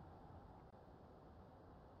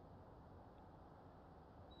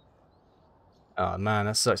 Oh man,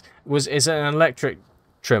 that sucks. Is it an electric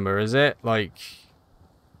trimmer? Is it like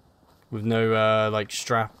with no like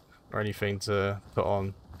strap or anything to put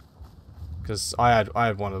on? Because I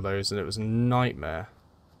had one of those and it was a nightmare.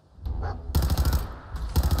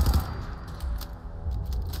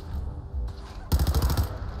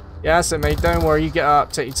 Yeah, that's it, mate. Don't worry. You get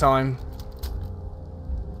up. Take your time.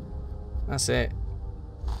 That's it.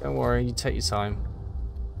 Don't worry. You take your time.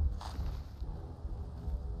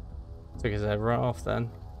 Took his head right off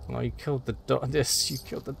then. Oh, you killed the dog. Yes, you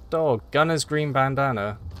killed the dog. Gunner's green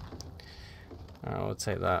bandana. Oh, I'll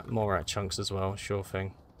take that. More rat chunks as well. Sure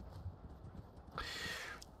thing.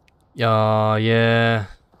 Yeah.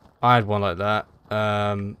 I had one like that.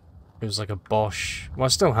 It was like a Bosch. Well, I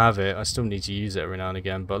still have it. I still need to use it every now and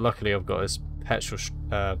again. But luckily, I've got this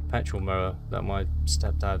petrol mower that my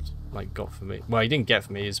stepdad like got for me. Well, he didn't get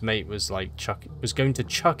for me. His mate was like was going to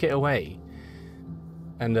chuck it away,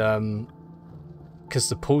 and because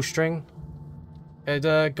the pull string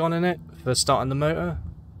had gone in it for starting the motor.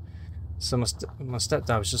 So my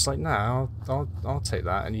stepdad was just like, "Nah, I'll take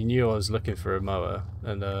that." And he knew I was looking for a mower,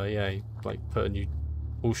 and yeah, he like put a new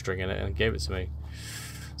pull string in it and gave it to me.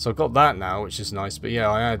 So I've got that now, which is nice. But yeah,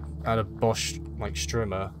 I had a Bosch like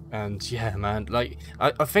strimmer, and yeah, man, like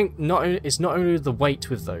I think it's not only the weight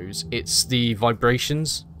with those, it's the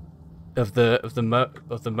vibrations of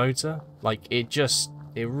the motor. Like it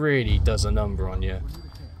really does a number on you.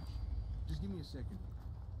 Just give me a second.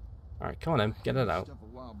 All right, come on then, get it out.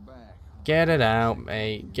 Get it out,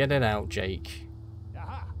 mate. Get it out, Jake.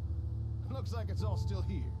 Aha! Looks like it's all still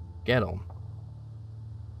here. Get on.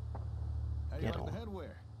 How do you Get like on. the headwear?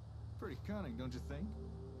 Pretty cunning, don't you think?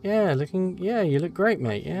 Yeah, you look great,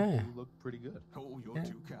 mate. Yeah. You look pretty good. Oh, you're Yeah.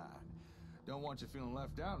 too kind. Don't want you feeling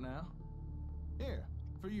left out now. Here,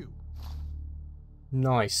 for you.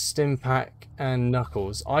 Nice. Stim pack and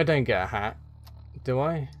Knuckles. I don't get a hat, do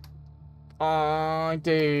I? I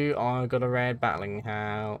do. I got a red battling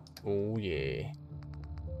hat. Oh yeah.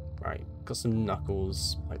 Right, got some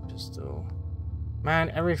Knuckles, pipe pistol. Man,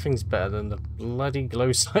 everything's better than the bloody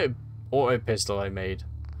glow sight auto pistol I made.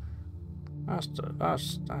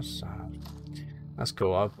 That's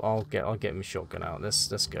cool. I'll get my shotgun out.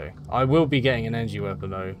 Let's go. I will be getting an energy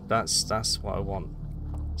weapon though. That's what I want.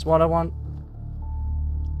 It's what I want.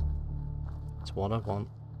 It's what I want.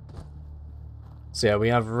 So yeah, we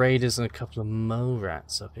have raiders and a couple of mole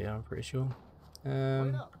rats up here. I'm pretty sure.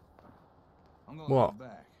 Wait up. I'm going What?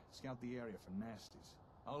 back. Scout the area for nasties.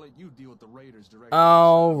 I'll let you deal with the raiders directly.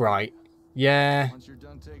 Oh right. Yeah. Once you're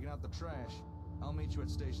done taking out the trash, I'll meet you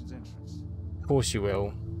at station's entrance. Of course you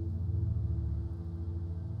will.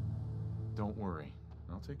 Don't worry.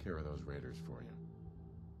 I'll take care of those raiders for you.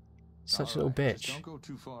 Such a All little right, bitch. just don't go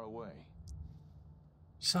too far away.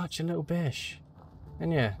 Such a little bitch.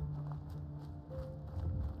 And yeah.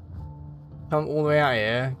 Come all the way out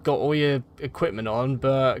here, got all your equipment on,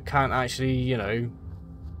 but can't actually, you know,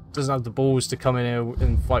 doesn't have the balls to come in here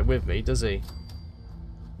and fight with me, does he?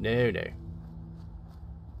 No, no.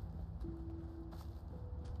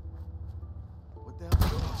 What the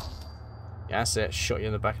hell? Yeah, that's it. Shot you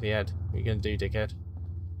in the back of the head. What are you gonna do, dickhead?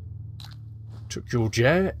 Took your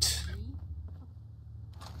jet. This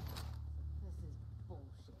is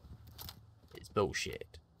bullshit. It's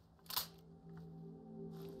bullshit.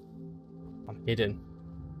 I'm hidden.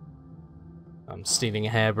 I'm stealing a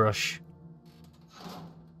hairbrush.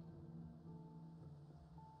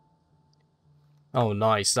 Oh,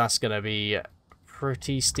 nice. That's gonna be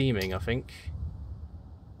pretty steaming, I think.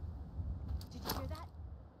 Did you hear that?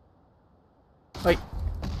 Wait.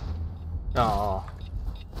 Oh.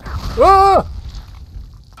 Whoa!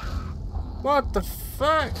 What the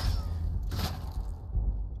fuck?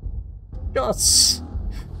 Gods.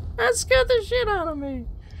 That scared the shit out of me.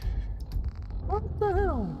 What the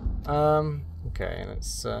hell? Okay,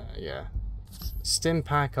 let's, yeah. Stim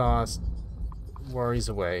pack our worries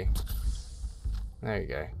away. There you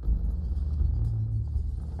go.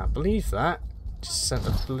 Can't believe that. Just sent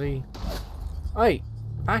a bloody... Hey,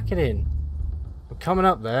 pack it in. I'm coming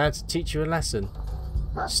up there to teach you a lesson.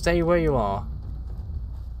 Stay where you are.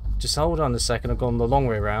 Just hold on a second, I've gone the long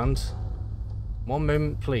way round. One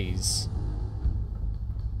moment, please.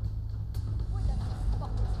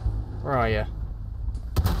 Where are you?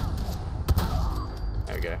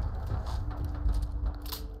 There we go.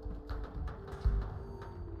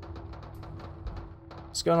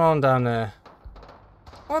 What's going on down there?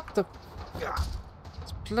 What the...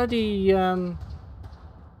 It's bloody,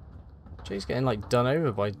 Jay's getting, like, done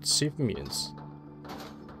over by super mutants.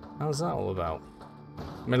 How's that all about?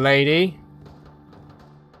 Milady?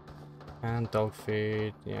 And dog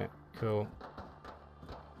food. Yeah, cool.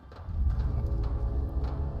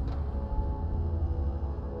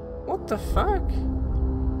 What the fuck?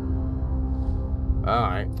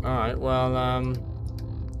 Alright, well,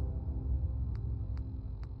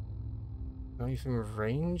 not even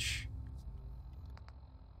range?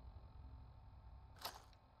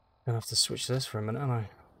 Gonna have to switch this for a minute, aren't I?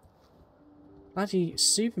 Bloody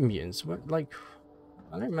super mutants, what, like,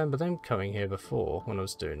 I don't remember them coming here before when I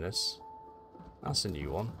was doing this. That's a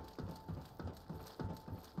new one.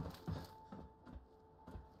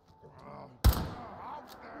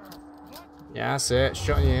 Yeah, that's it.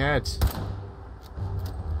 Shot in your head.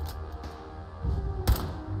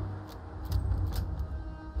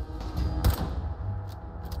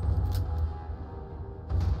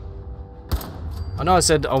 I know I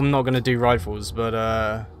said I'm not going to do rifles, but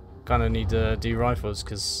kind of need to do rifles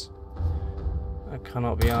because I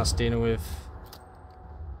cannot be asked dealing with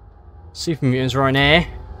super mutants right now.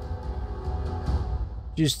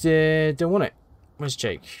 Just don't want it. Where's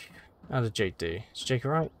Jake? How did Jake do? Is Jake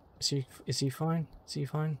alright? Is he fine? Is he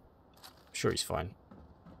fine? I'm sure he's fine.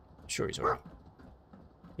 I'm sure he's alright.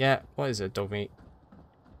 Yeah, what is it, dog meat?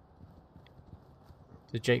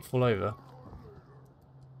 Did Jake fall over?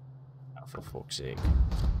 Oh, for fuck's sake.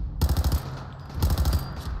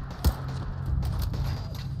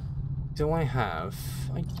 Do I have?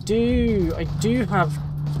 I do have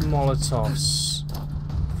Molotovs.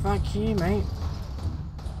 Fuck you, mate.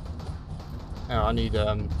 Oh, I need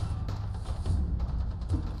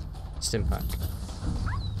stim pack.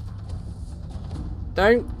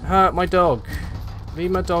 Don't hurt my dog.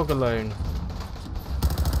 Leave my dog alone.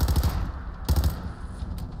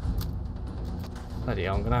 Bloody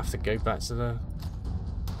hell, I'm gonna have to go back to the...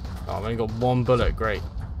 Oh, I've only got one bullet, great.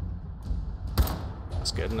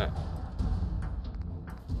 That's good, isn't it?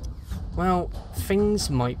 Well, things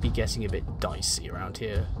might be getting a bit dicey around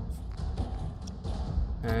here.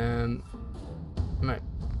 No.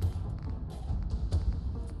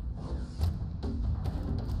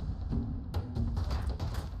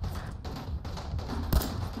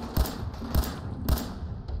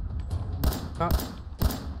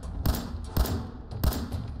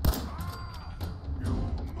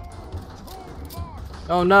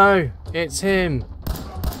 Oh no, it's him.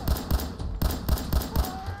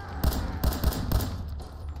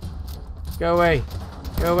 Go away.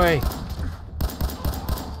 Go away.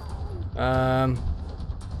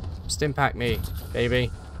 Stimpack me,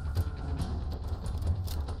 baby.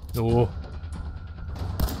 No.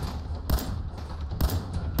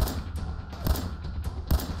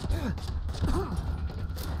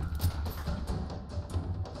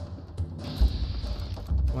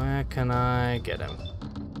 Where can I get him?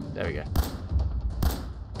 There we go.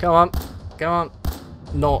 Come on. Come on.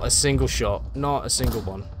 Not a single shot. Not a single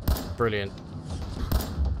one. Brilliant.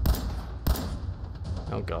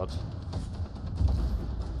 Oh god.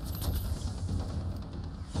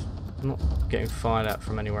 I'm not getting fired at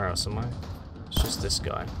from anywhere else, am I? It's just this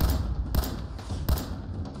guy.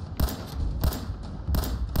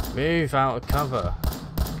 Move out of cover.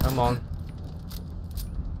 Come on.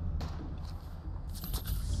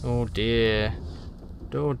 Oh dear.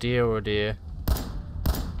 Oh dear, oh dear.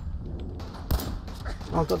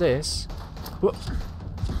 Oh, I've got this. Whoop.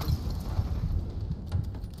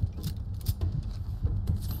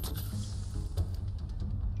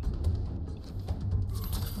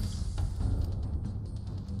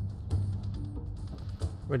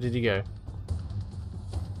 Where did he go?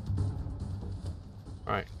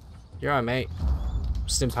 Right. You're right, mate.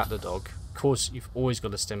 Stimpat the dog. Of course, you've always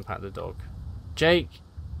got to stimpat the dog. Jake!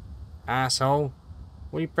 Asshole!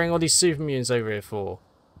 What do you bring all these super mutants over here for?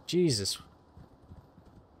 Jesus.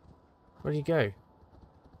 Where did he go?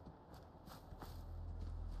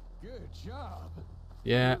 Good job.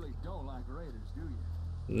 Yeah. You really don't like raiders, do you?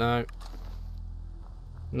 No.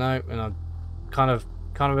 No, and I'm kind of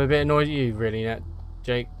a bit annoyed at you, really, Nat.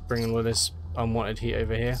 Jake, bringing all this unwanted heat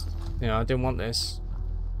over here. You know, I didn't want this.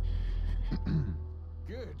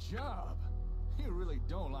 Good job. You really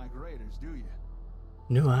don't like raiders, do you?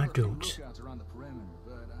 No, I There were a few don't. lookouts around the perimeter,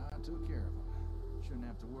 but I took care of them. Shouldn't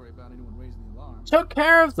have to worry about anyone raising the alarm. Took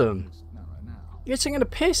care of them. Not right now. You're taking a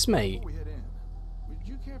piss, mate. Before we head in, would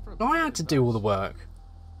you care for a I bit had of to do all the advice? work.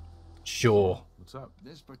 Sure. What's up?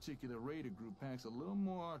 This particular raider group packs a little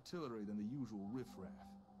more artillery than the usual riffraff.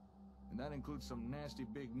 And that includes some nasty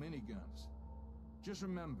big miniguns. Just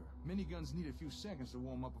remember, miniguns need a few seconds to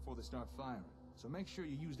warm up before they start firing. So make sure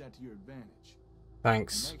you use that to your advantage.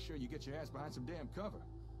 Thanks. And make sure you get your ass behind some damn cover.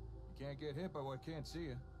 You can't get hit by what can't see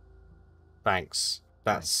you. Thanks.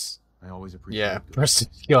 That's... I always appreciate Yeah, it. Preston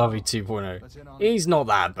Garvey 2.0. Let's hit on it. He's not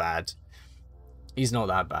that bad. He's not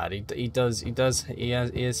that bad. He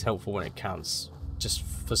is helpful when it counts. Just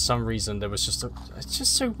for some reason there was just it's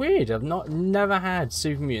just so weird. I've never had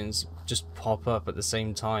super mutants just pop up at the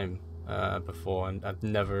same time before, and I'd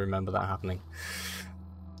never remember that happening.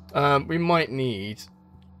 We might need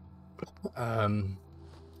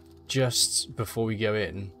just before we go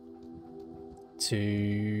in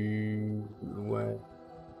to where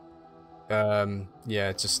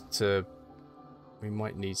yeah, just to we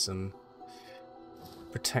might need some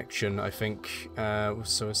protection, I think.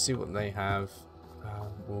 So we'll see what they have.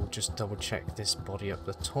 We'll just double check this body up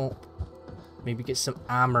the top. Maybe get some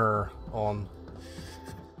armor on.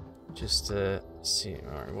 Just to see.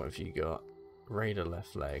 Alright, what have you got? Raider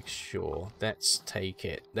left leg, sure. Let's take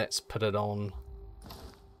it. Let's put it on.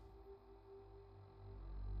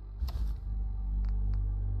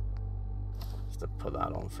 Have to put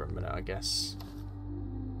that on for a minute, I guess.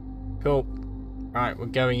 Cool. Right, we're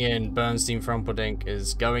going in. Bernstein Frumpledink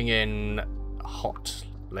is going in hot,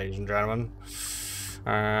 ladies and gentlemen.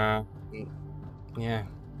 Yeah,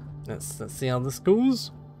 let's see how this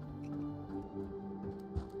goes.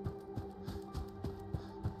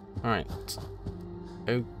 Alright.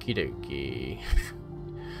 Okie dokie.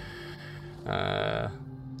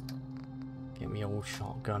 Get me old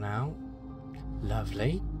shotgun out.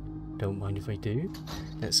 Lovely. Don't mind if I do.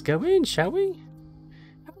 Let's go in, shall we?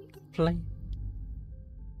 Have a good play.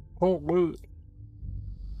 Oh, wait.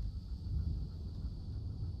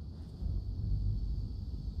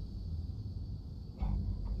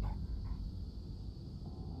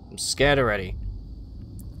 I'm scared already.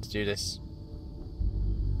 Let's do this.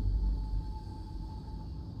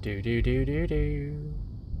 Do.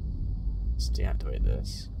 Let's deactivate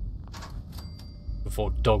this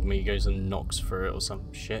before Dogme goes and knocks through it or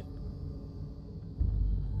some shit.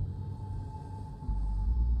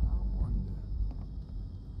 More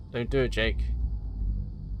Don't do it, Jake.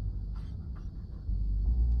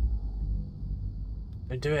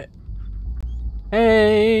 Don't do it.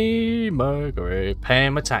 Hey, Margaret.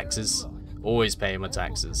 Paying my taxes. Always paying my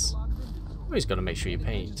taxes. Always got to make sure you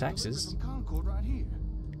pay your taxes. Concord right here.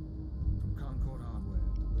 From Concord Hardware,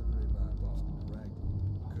 delivery by Boston Direct,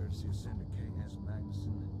 courtesy of Senator K.S.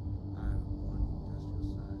 Magnuson, Iron 1,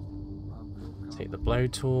 industrial sized. Take the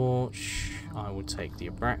blowtorch. I will take the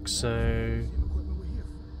Abraxo.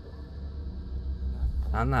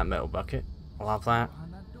 And that metal bucket. I'll have that.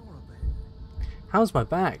 How's my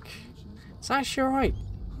back? It's actually alright.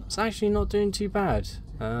 It's actually not doing too bad.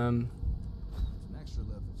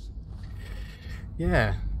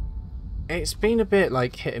 Yeah. It's been a bit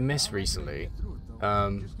like hit and miss recently.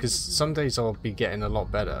 Because some days I'll be getting a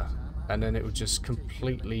lot better. And then it will just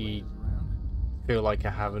completely feel like I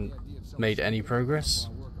haven't made any progress.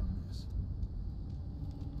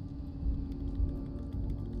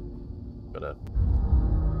 Gotta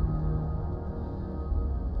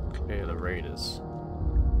clear the raiders.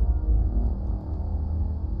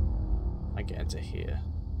 I get into here.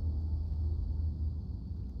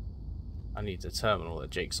 I need the terminal that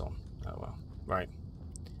Jake's on. Oh well. Right.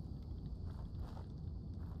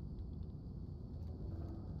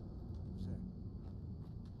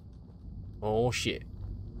 Oh shit.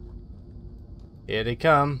 Here they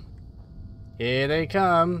come. Here they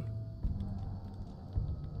come.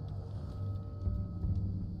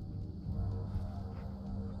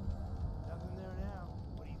 Nothing there now.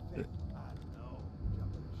 What do you think? I don't know.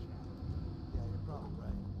 Jump in the shack. Yeah, you're probably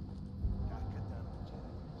right. Gotta cut down on the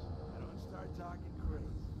jackets. I don't start talking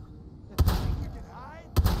crazy. Think you can hide?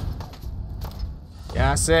 Yeah,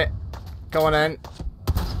 that's it. Go on then.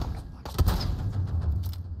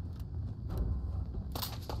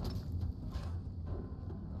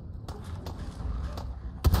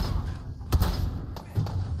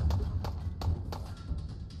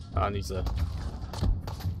 I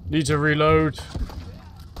need to reload.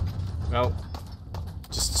 Well,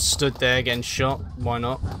 just stood there getting shot. Why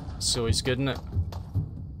not? It's always good, isn't it?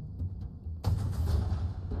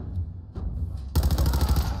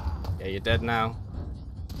 Yeah, you're dead now.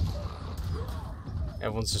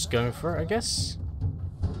 Everyone's just going for it, I guess.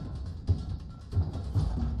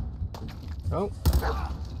 Oh.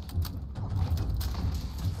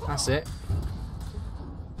 That's it.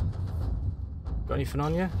 Got anything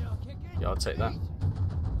on you? Yeah, I'll take that.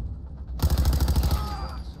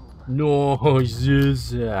 Noises.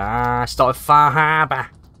 Started far harbour.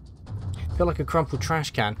 Feel like a crumpled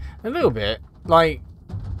trash can. A little bit. Like,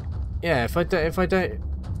 yeah. If I don't,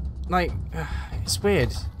 like, it's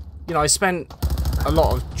weird. You know, I spent a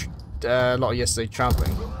lot of yesterday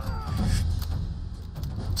traveling.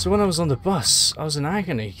 So when I was on the bus, I was in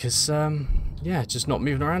agony because, yeah, just not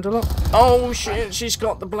moving around a lot. Oh shit! She's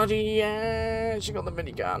got the bloody, she got the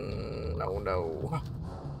minigun. Oh no!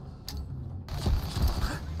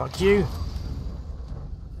 Fuck you.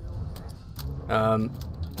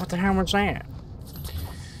 What the hell was that?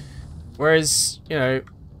 Whereas, you know,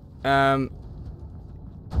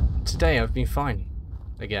 today I've been fine.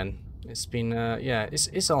 Again, it's been, yeah,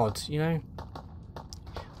 it's odd, you know.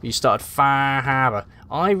 You started Far Harbour.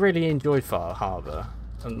 I really enjoyed Far Harbour.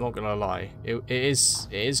 I'm not gonna lie. It is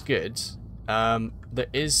good. There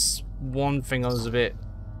is one thing it was a bit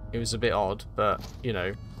odd, but you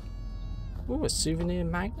know. Ooh, a souvenir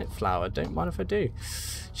magnet flower. Don't mind if I do.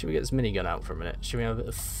 Should we get this minigun out for a minute? Should we have a bit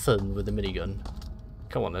of fun with the minigun?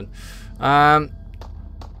 Come on then.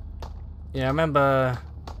 Yeah, I remember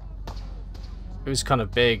it was kind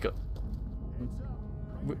of big.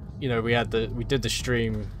 You know, we did the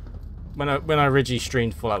stream when I originally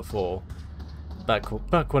streamed Fallout 4.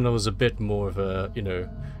 Back when I was a bit more of a, you know,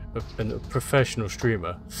 a professional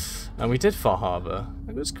streamer, and we did Far Harbour.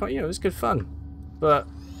 It was quite, you know, it was good fun, but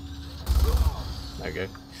there we go.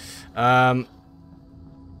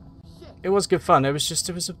 It was good fun. It was just,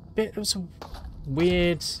 it was a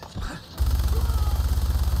weird.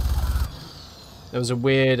 There was a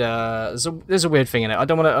weird. There's a weird thing in it. I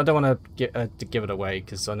don't want to give it away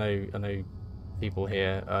because I know people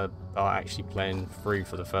here are actually playing through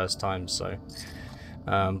for the first time. So,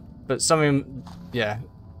 but something, yeah,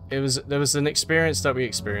 there was an experience that we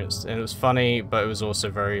experienced, and it was funny, but it was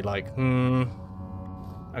also very like,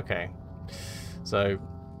 okay. So,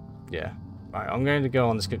 yeah. Right, I'm going to go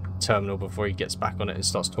on this terminal before he gets back on it and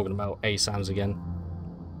starts talking about ASAMs again.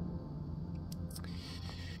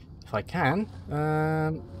 If I can,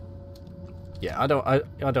 yeah, I don't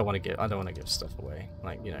want to give stuff away.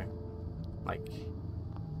 Like, you know, like,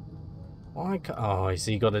 why? Oh, is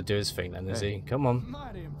he got to do his thing then? Is he? Come on.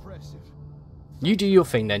 Mighty impressive. You do your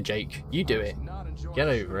thing then, Jake. You do it. Get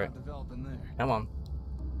over it. Come on.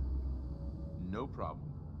 No problem.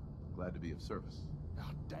 Glad to be of service. Oh,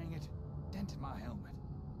 dang it. Dented my helmet.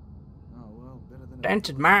 Oh, well, better than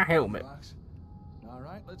Dented my helmet. All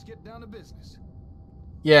right, let's get down to business.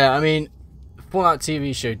 Yeah, I mean, Fallout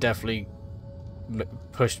TV show definitely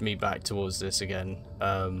pushed me back towards this again.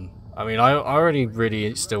 I mean, I already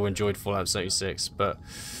really still enjoyed Fallout 76, but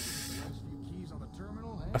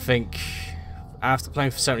I think after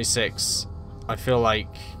playing for 76, I feel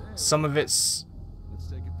like some of it's...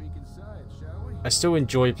 I still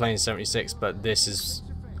enjoy playing 76, but this is...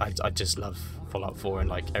 I just love Fallout 4 and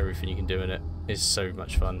like everything you can do in it. It's so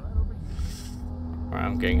much fun. Alright,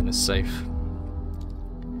 I'm getting in the safe.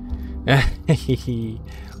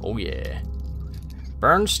 Oh yeah.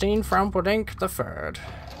 Bernstein Frumpledink the Third.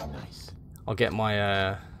 Nice. I'll get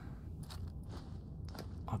my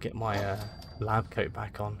lab coat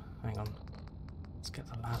back on. Hang on. Let's get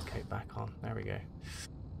the lab coat back on. There we go.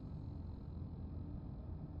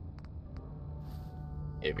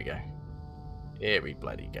 Here we go. Here we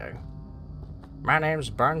bloody go. My name's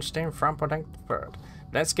Bernstein Frumpledink the Third.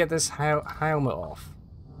 Let's get this helmet off.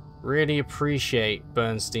 Really appreciate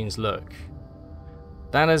Bernstein's look.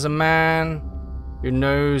 That is a man who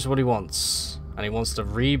knows what he wants, and he wants to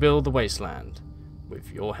rebuild the wasteland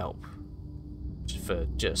with your help. For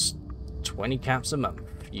just 20 caps a month,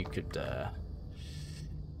 you could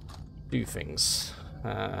do things.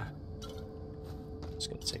 Just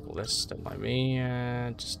gonna take all this, don't mind me.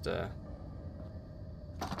 Just take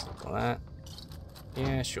all that.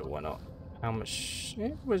 Yeah, sure, why not? How much?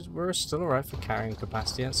 Yeah, we're still alright for carrying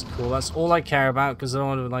capacity. That's cool. That's all I care about, because I don't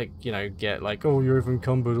want to, like, you know, get like, oh, you're over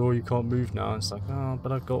encumbered, or you can't move now. It's like, oh,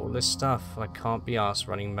 but I've got all this stuff. I can't be arsed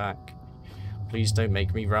running back. Please don't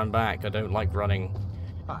make me run back. I don't like running.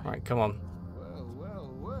 Alright, come on.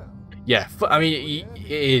 Well. Yeah, I mean, it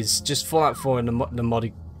is just Fallout 4 and the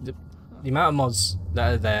amount of mods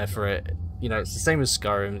that are there for it. You know, it's the same as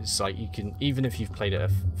Skyrim. It's like you can, even if you've played it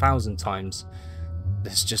 1,000 times,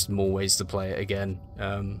 there's just more ways to play it again.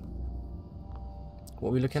 What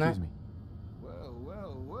are we looking at? Excuse me. Well.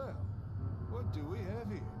 What do we have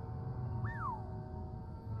here?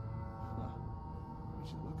 Huh. Would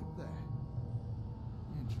you look at that?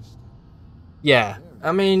 Interesting. Yeah,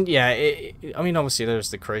 I mean, yeah. I mean, obviously there's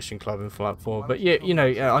the Creation Club in Fallout 4, but yeah, you know,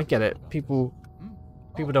 I get it. People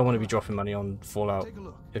don't want to be dropping money on Fallout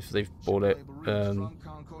if they've bought it. I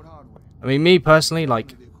mean, me personally,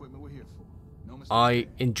 like, I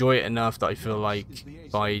enjoy it enough that I feel like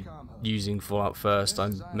by using Fallout first,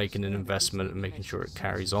 I'm making an investment and making sure it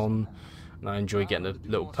carries on, and I enjoy getting the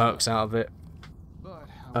little perks out of it.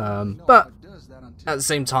 But at the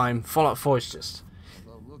same time, Fallout 4 is just,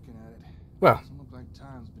 well,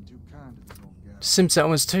 Sim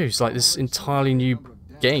Settlements 2 is like this entirely new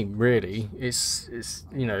game, really. It's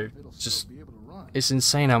you know, just, it's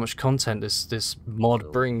insane how much content this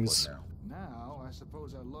mod brings.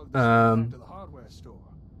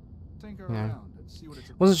 Yeah.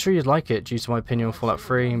 Wasn't sure you'd like it due to my opinion on Fallout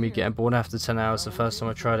 3 and me getting bored after 10 hours the first time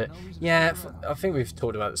I tried it. Yeah, I think we've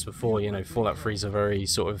talked about this before. You know, Fallout 3 is a very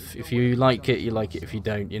sort of, if you like it, you like it. If you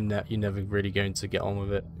don't, you're never really going to get on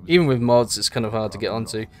with it. Even with mods, it's kind of hard to get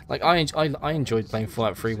onto. Like, I enjoyed playing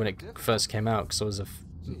Fallout 3 when it first came out, because I was a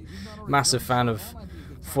massive fan of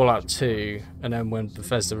Fallout 2, and then when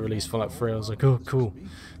Bethesda released Fallout 3, I was like, oh, cool,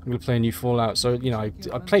 I'm going to play a new Fallout. So, you know, I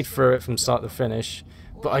played through it from start to finish,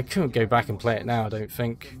 but I couldn't go back and play it now, I don't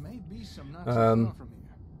think.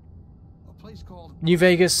 New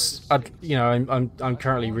Vegas, you know, I'm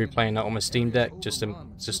currently replaying that on my Steam Deck. Just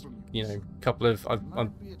you know, couple of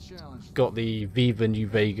I've got the Viva New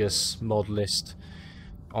Vegas mod list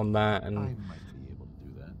on that, and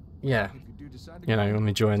yeah, you know, I'm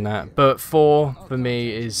enjoying that. But 4 for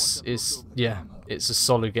me is yeah, it's a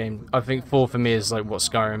solid game. I think 4 for me is like what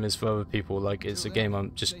Skyrim is for other people. Like, it's a game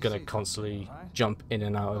I'm just gonna constantly jump in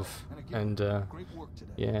and out of, and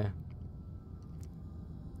yeah.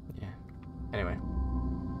 Anyway,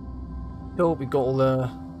 cool. We got all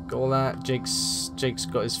that. Jake's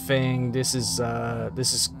got his thing. This is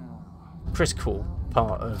critical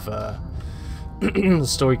part of the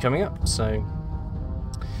story coming up. So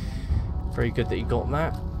very good that you got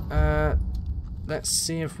that. Let's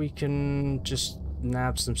see if we can just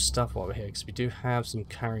nab some stuff while we're here, because we do have some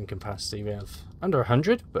carrying capacity. We have under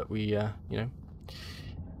 100, but we you know,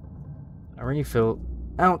 I really feel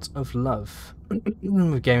out of love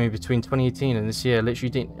with gaming between 2018 and this year. Literally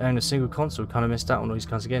didn't own a single console, kind of missed out on all these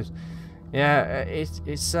kinds of games. Yeah, it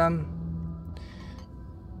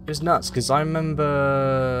was nuts, because I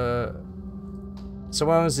remember, so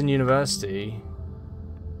when I was in university,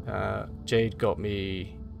 Jade got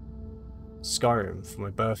me Skyrim for my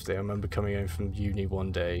birthday. I remember coming home from uni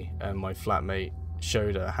one day and my flatmate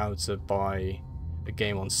showed her how to buy a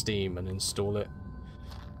game on Steam and install it.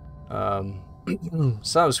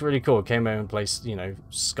 So that was really cool. I came home and played, you know,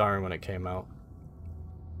 Skyrim when it came out.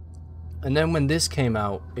 And then when this came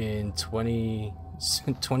out in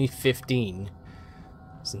 2015,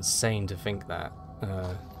 it's insane to think that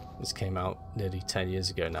this came out nearly 10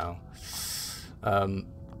 years ago now.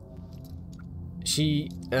 She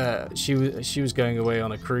was going away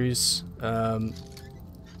on a cruise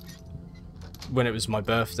when it was my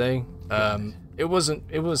birthday. It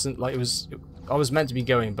wasn't like I was meant to be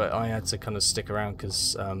going, but I had to kind of stick around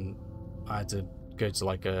because I had to go to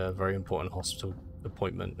like a very important hospital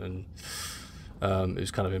appointment, and it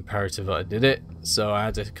was kind of imperative that I did it, so I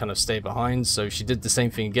had to kind of stay behind. So she did the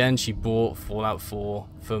same thing again. She bought Fallout 4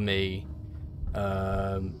 for me,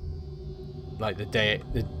 like the day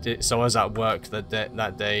so I was at work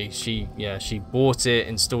that day. She bought it,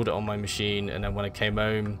 installed it on my machine, and then when I came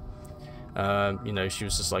home, you know, she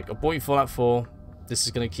was just like, I bought you Fallout 4. This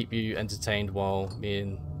is going to keep you entertained while me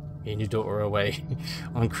and your daughter are away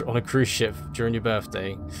on a cruise ship during your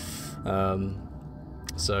birthday.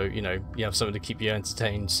 So, you know, you have something to keep you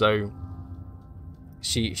entertained. So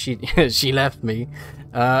she she left me.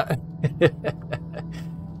 But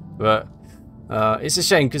it's a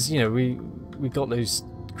shame because, you know, we got those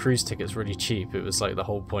cruise tickets really cheap. It was like the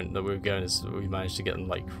whole point that we were going is we managed to get them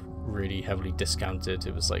like really heavily discounted.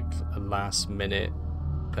 It was like a last minute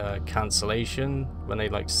cancellation when they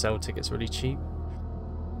like sell tickets really cheap.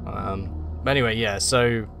 But anyway, yeah,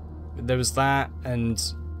 so there was that, and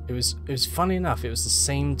it was funny enough, it was the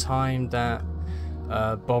same time that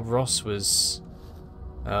Bob Ross was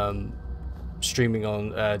streaming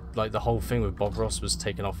on, like the whole thing with Bob Ross was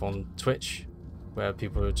taken off on Twitch, where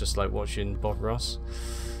people were just like watching Bob Ross.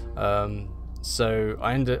 So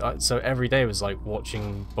so every day was like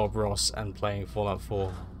watching Bob Ross and playing Fallout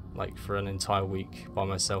 4 like for an entire week by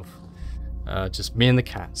myself, just me and the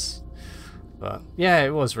cats. But yeah, it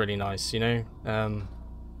was really nice, you know.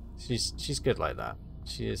 She's good like that.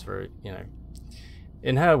 She is very, you know,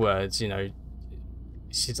 in her words, you know,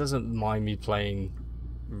 she doesn't mind me playing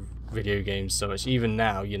video games so much. Even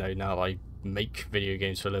now, you know, now I make video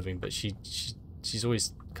games for a living, but she's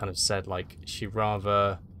always kind of said like she'd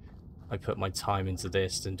rather I put my time into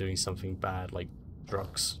this than doing something bad like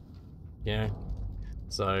drugs, you know.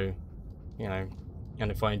 So, you know,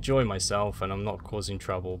 and if I enjoy myself and I'm not causing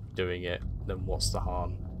trouble doing it, then what's the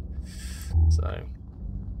harm? So,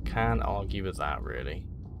 can't argue with that really.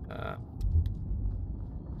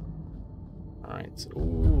 Alright,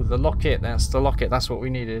 ooh, the locket, that's the locket, that's what we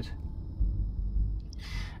needed.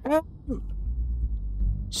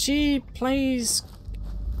 She plays...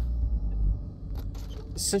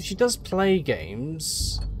 So she does play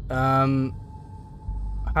games,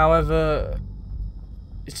 however,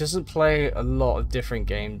 it doesn't play a lot of different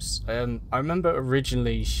games. I remember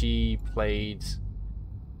originally she played...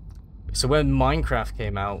 So when Minecraft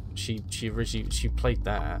came out, she played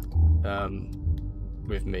that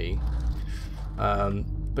with me.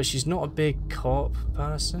 But she's not a big co-op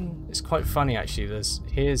person. It's quite funny actually.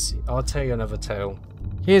 I'll tell you another tale.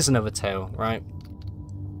 Here's another tale, right?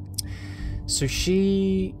 So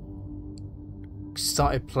she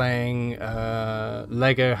started playing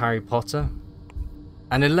Lego Harry Potter.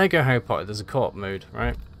 And in Lego Harry Potter there's a co-op mode,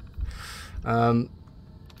 right? And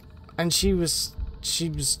she was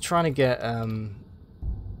trying to get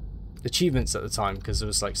achievements at the time, because there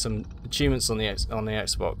was like some achievements on the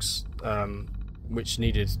Xbox which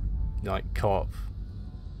needed like co-op.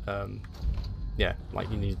 Yeah,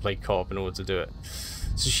 like you need to play co-op in order to do it.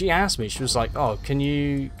 So she asked me, she was like, "Oh, can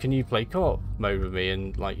you play co-op mode with me,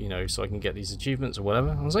 and like, you know, so I can get these achievements or whatever?"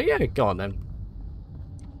 I was like, "Yeah, go on then."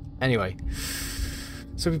 Anyway,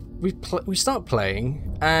 so we start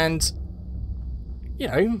playing, and you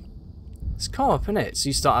know, it's co-op, isn't it? So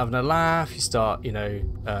you start having a laugh, you start, you know,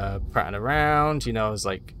 prattling around. You know, I was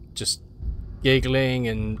like just giggling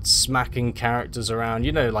and smacking characters around.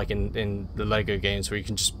 You know, like in the Lego games where you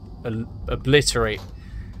can just obliterate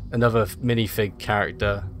another minifig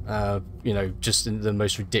character, you know, just in the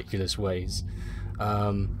most ridiculous ways.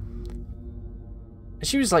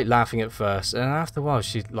 She was like laughing at first, and after a while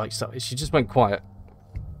she like she just went quiet.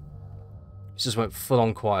 She just went full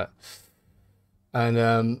on quiet.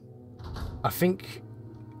 And I think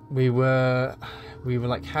we were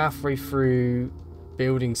like halfway through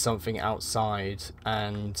building something outside,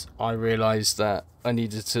 and I realized that I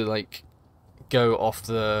needed to like go off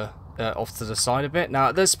to the side a bit. Now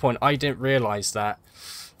at this point I didn't realize that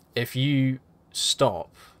if you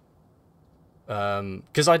stop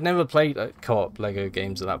because I'd never played co-op Lego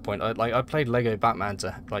games at that point. I played Lego Batman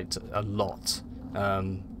a lot.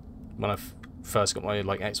 When I first got my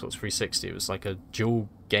Xbox 360, it was like a dual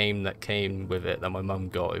game that came with it that my mum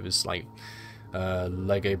got. It was like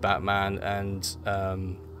Lego Batman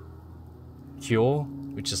and Cure,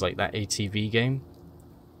 which is like that ATV game.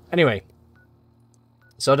 Anyway,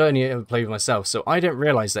 so I'd only ever played with myself, so I didn't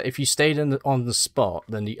realize that if you stayed on the spot,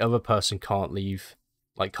 then the other person can't leave,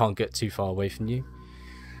 can't get too far away from you.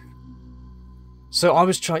 So I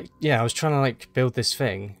was trying to build this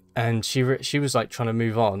thing, and she was trying to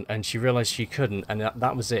move on, and she realized she couldn't, and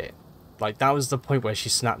that was it. That was the point where she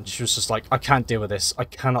snapped. She was just like, I can't deal with this. I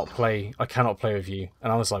cannot play with you.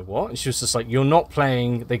 And I was like, what? And she was just like, you're not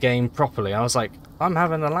playing the game properly. I was like, I'm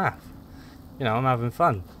having a laugh. I'm having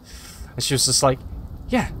fun. And she was just like,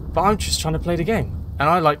 yeah, but I'm just trying to play the game. And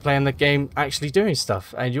I like playing the game actually doing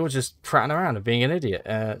stuff. And you're just prattling around and being an idiot.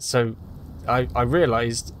 So I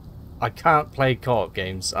realized I can't play co-op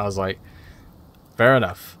games. I was like, fair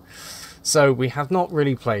enough. So we have not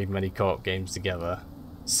really played many co-op games together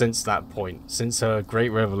since that point. Since her great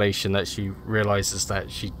revelation that she realizes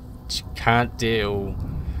that she can't deal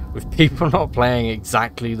with people not playing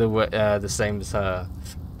exactly the same as her.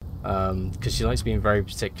 Because she likes being very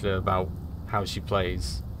particular about how she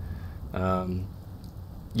plays.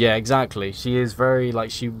 Yeah, exactly. She is very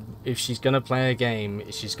if she's gonna play a game,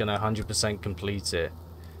 she's gonna 100% complete it.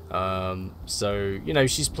 So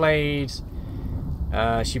she's played.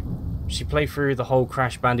 She played through the whole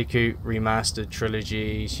Crash Bandicoot remastered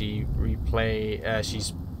trilogy. She's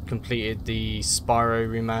completed the Spyro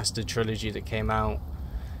remastered trilogy that came out.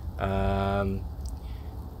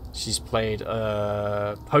 She's played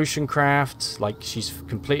Potion Craft, she's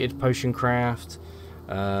completed Potion Craft,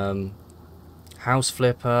 House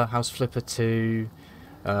Flipper 2.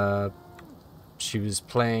 She was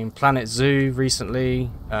playing Planet Zoo recently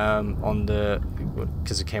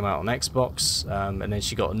because it came out on Xbox, and then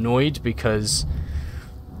she got annoyed because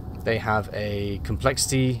they have a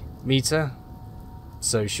complexity meter.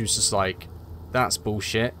 So she was just like, that's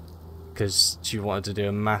bullshit, because she wanted to do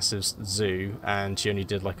a massive zoo and she only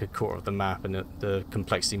did a quarter of the map, and the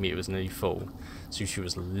complexity meter was nearly full. So she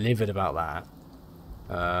was livid about that.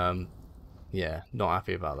 Yeah, not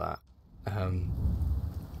happy about that.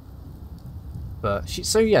 But she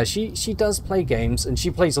does play games, and she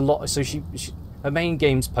plays a lot. So her main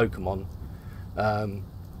game's Pokemon.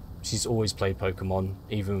 She's always played Pokemon,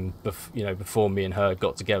 even before me and her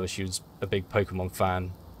got together. She was a big Pokemon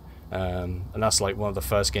fan, and that's one of the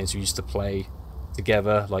first games we used to play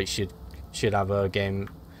together. She'd have her game,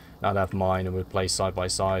 I'd have mine, and we'd play side by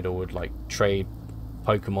side, or would trade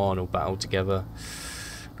Pokemon or battle together.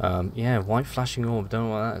 Yeah, white flashing orb. Don't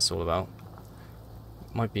know what that's all about.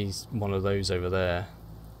 Might be one of those over there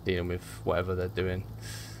dealing with whatever they're doing.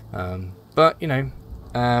 But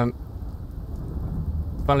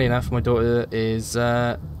funnily enough, my daughter is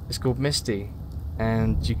called Misty,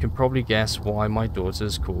 and you can probably guess why my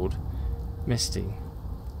daughter's called Misty.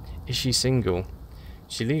 Is she single?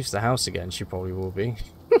 She leaves the house again. She probably will be.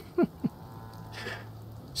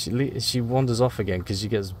 She wanders off again because she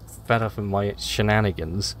gets fed up with my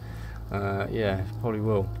shenanigans. Yeah, probably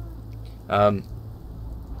will.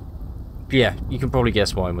 Yeah, you can probably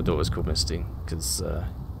guess why my daughter's called Misty, because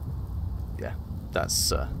yeah,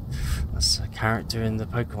 that's a character in the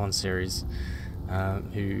Pokemon series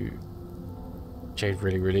who Jade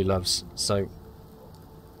really loves. So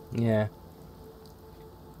yeah,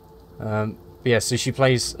 yeah. So she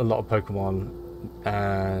plays a lot of Pokemon,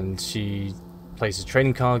 and she plays a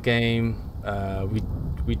trading card game.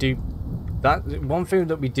 We do. That one thing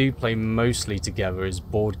that we do play mostly together is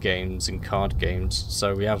board games and card games.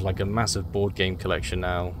 So we have a massive board game collection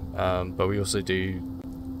now, but we also do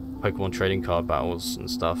Pokemon trading card battles and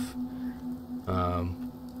stuff,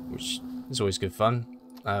 which is always good fun.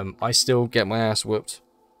 I still get my ass whooped.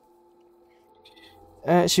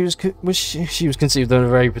 She was conceived in a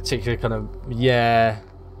very particular kind of yeah.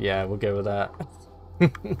 We'll go with that.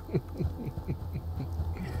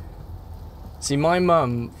 See, my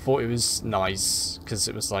mum thought it was nice because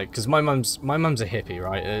it was because my mum's a hippie,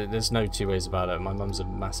 right? There's no two ways about it. My mum's a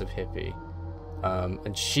massive hippie,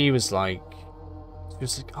 and she was like,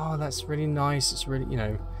 oh, that's really nice. It's really,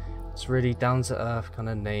 it's really down to earth kind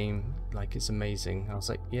of name. It's amazing. I was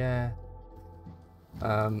like, yeah.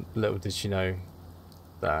 Little did she know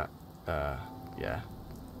that, yeah,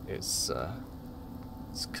 it's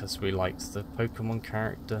because we liked the Pokemon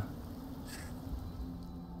character.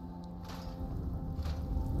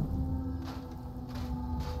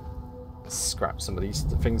 Scrap some of these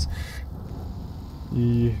things.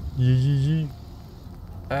 Yeah.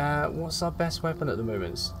 What's our best weapon at the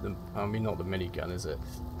moment? It's the, I mean, not the minigun, is it?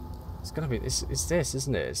 It's gonna be it's this,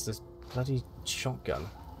 isn't it? It's this bloody shotgun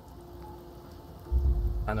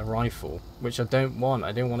and a rifle, which I don't want.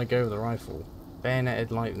 I don't want to go with a rifle.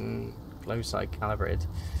 Bayoneted, light, and close sight calibrated.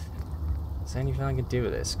 Is there anything I can do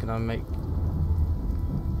with this? Can I make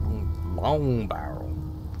long barrel,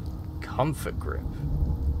 comfort grip?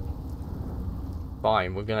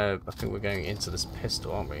 Fine. We're gonna. I think we're going into this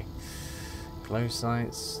pistol, aren't we? Close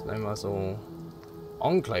sights, no muzzle,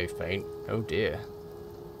 enclave paint. Oh dear.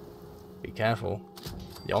 Be careful.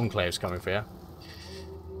 The enclave's coming for you.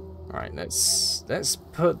 Alright, let's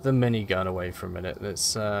put the minigun away for a minute.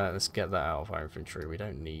 Let's get that out of our inventory. We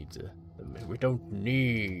don't need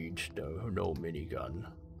no minigun.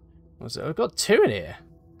 What's it? I've got two in here.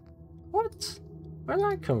 What? Where did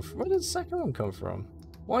that come from? Where did the second one come from?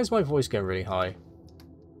 Why is my voice going really high?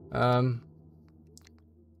 Where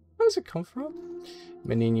does it come from?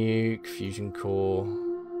 Mini nuke, fusion core.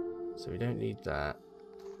 So we don't need that.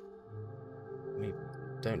 We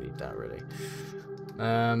don't need that really.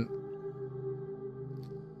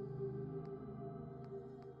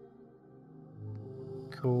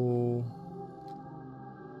 Cool.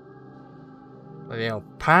 Bloody hell,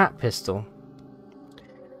 Pat pistol.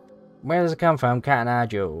 Where does it come from, Cat and I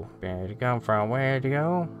Joe? Where did it come from? Where did it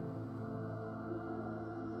go?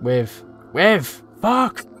 With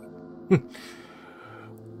fuck.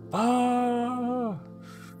 Ah.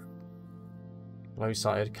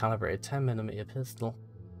 Low-sighted, calibrated 10mm pistol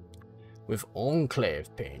with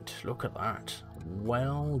enclave paint. Look at that.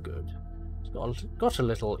 Well, good. It's got a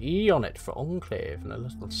little E on it for enclave and a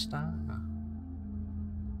little star.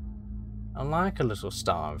 I like a little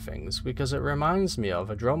star and things because it reminds me of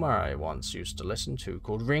a drummer I once used to listen to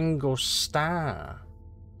called Ringo Starr.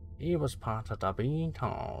 He was part of the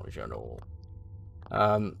Beatles, you know.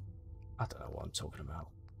 I don't know what I'm talking about.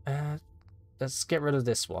 Let's get rid of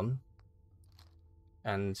this one.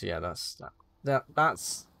 And yeah, that's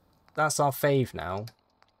our fave now.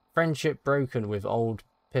 Friendship broken with old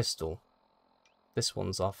pistol. This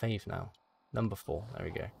one's our fave now. Number 4. There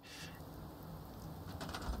we go.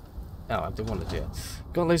 Oh, I did want to do it.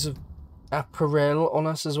 Got loads of apparel on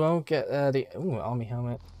us as well. Get the army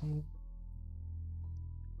helmet.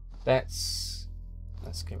 Let's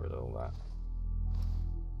get rid of all that.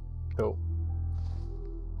 Cool.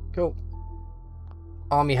 Cool.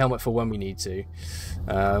 Army helmet for when we need to.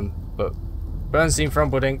 But Bernstein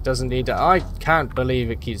Frumpledink doesn't need that. I can't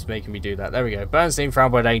believe it keeps making me do that. There we go. Bernstein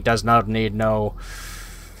Frumpledink does not need no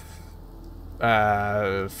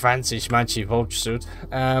fancy schmancy vulture suit.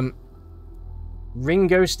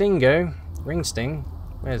 Ringo Stingo. Ring Sting.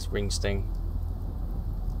 Where's Ring Sting?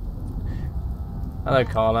 Hello,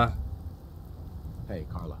 Carla. Hey,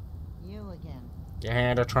 Carla. You again. You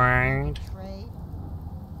had a trade? Trade?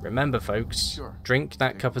 Remember, folks, Sure. drink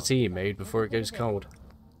that cup of tea you made before it goes cold.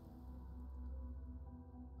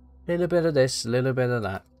 Little bit of this, little bit of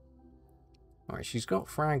that. Alright, she's got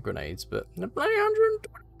frag grenades, but the bloody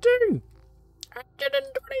 122!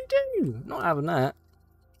 122! Not having that.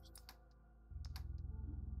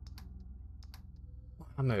 What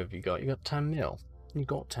ammo have you got? You got 10 mil. You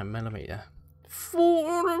got 10mm.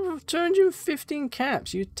 215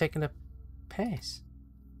 caps. You're taking a piss.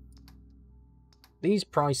 These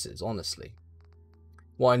prices, honestly.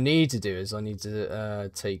 What I need to do is I need to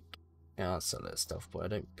take. Yeah, I'll sell that stealth boy. I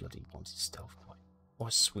don't bloody want a stealth boy. Or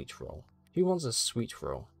a sweet roll. Who wants a sweet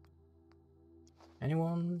roll?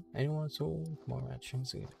 Anyone? Anyone at all? More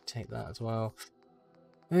actions. I'm gonna take that as well.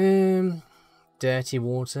 Dirty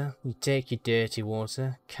water. You take your dirty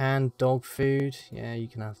water. Canned dog food. Yeah, you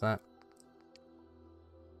can have that.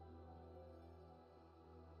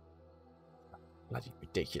 Bloody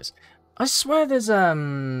ridiculous. I swear there's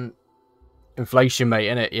inflation mate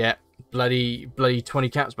in it, yeah. Bloody 20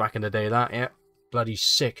 caps back in the day, that, yeah. Bloody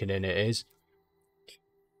sickening it is.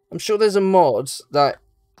 I'm sure there's a mod that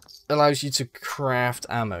allows you to craft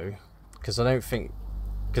ammo. Because I don't think,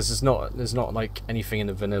 because there's not like anything in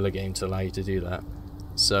the vanilla game to allow you to do that.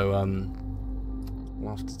 So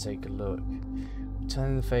we'll have to take a look.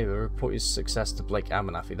 Return the favour, report your success to Blake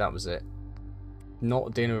Abernathy, that was it.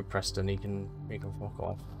 Not dealing with Preston, he can fuck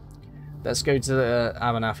off. Let's go to the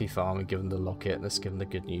Abernathy farm and give him the locket. Let's give him the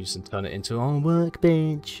good news and turn it into our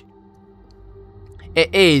workbench.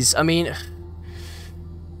 It is, I mean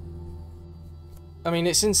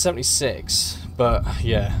it's in 76, but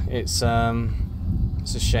yeah, it's a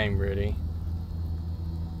shame really.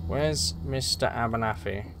 Where's Mr.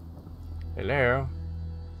 Abernathy? Hello?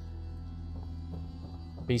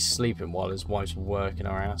 He's sleeping while his wife's working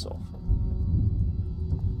her ass off.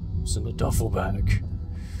 It's in the duffel bag.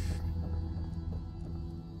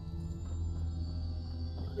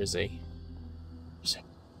 is he?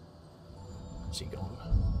 Where's he gone?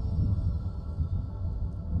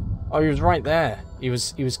 Oh, he was right there. He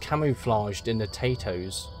was camouflaged in the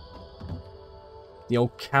potatoes. The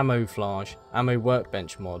old camouflage ammo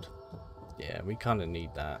workbench mod. Yeah, we kind of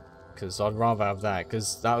need that because I'd rather have that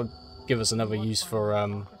because that would give us another use for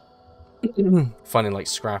finding like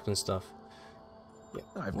scrap and stuff.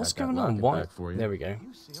 Yeah. What's going on? Why? There we go. Are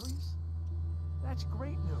you serious? That's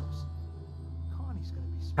great news. Connie's gonna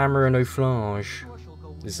be Hammer and O'Flage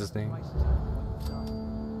is his name.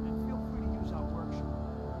 and feel free to use our workshop.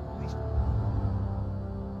 At least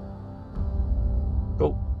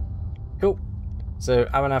Cool. Cool. So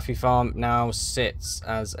Abernathy Farm now sits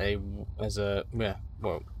as a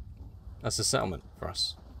settlement for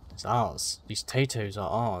us. It's ours. These potatoes are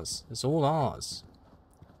ours. It's all ours.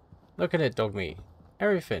 Look at it, dog meat.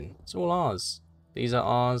 Everything. It's all ours. These are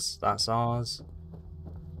ours. That's ours.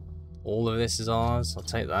 All of this is ours. I'll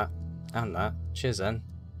take that. And that. Cheers then.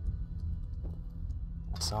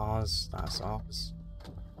 That's ours. That's ours.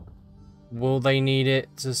 Will they need it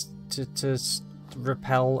to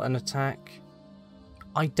repel an attack?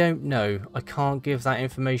 I don't know. I can't give that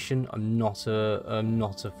information. I'm not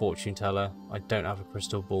a fortune teller. I don't have a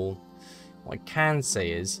crystal ball. What I can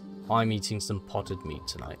say is I'm eating some potted meat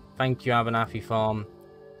tonight. Thank you, Abernathy Farm.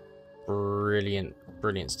 Brilliant,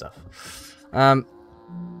 brilliant stuff. You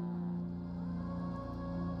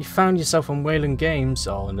found yourself on Wayland Games.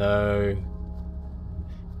 Oh no.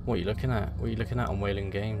 What are you looking at? What are you looking at on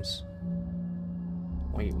Wayland Games?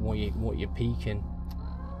 What are you peeking?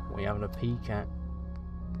 What are you having a peek at?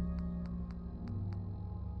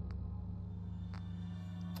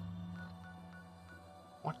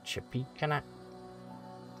 What you peeking at?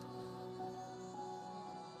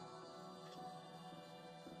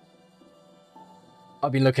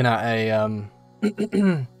 I've been looking at a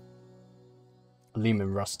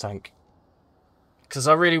Lehman Rust tank because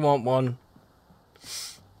I really want one,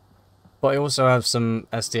 but I also have some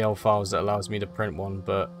STL files that allows me to print one.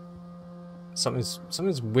 But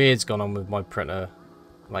something's weird's gone on with my printer.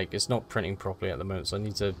 Like it's not printing properly at the moment, so I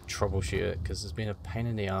need to troubleshoot it because it's been a pain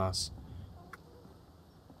in the ass.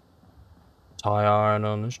 Tie iron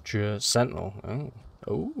on this shirt. Sentinel.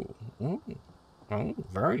 Oh,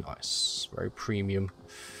 very nice. Very premium.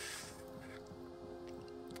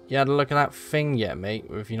 You had a look at that thing yet, mate?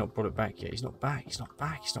 Or have you not brought it back yet? He's not back. He's not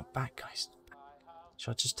back. He's not back, guys.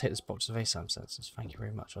 Shall I just take this box of ASAM sensors? Thank you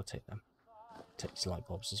very much. I'll take them. Take these light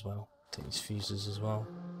bulbs as well. Take these fuses as well.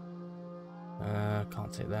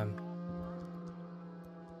 Can't take them.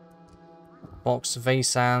 Box of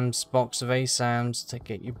ASAMs. Box of ASAMs.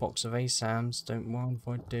 Get your box of ASAMs. Don't mind if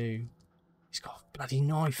I do. He's got a bloody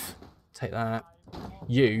knife. Take that.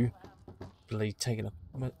 You bloody taking a...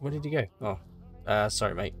 Where did he go? Oh,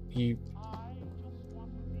 sorry, mate. You...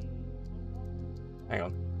 Hang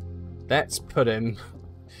on. Let's put him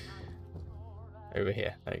over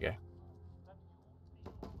here. There you go.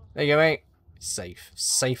 There you go, mate. Safe.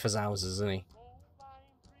 Safe as houses, isn't he?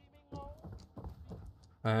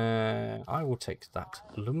 I will take that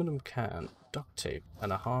aluminum can, duct tape,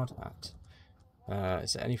 and a hard hat.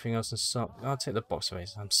 Is there anything else in stock? I'll take the box of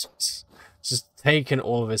ASAMs. I'm just taking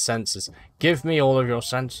all of his sensors. Give me all of your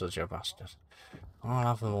sensors, you bastard. I'll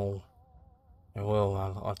have them all. I will.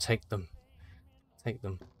 I'll take them. Take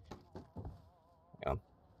them. Hang on.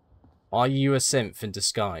 Are you a synth in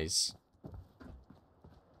disguise?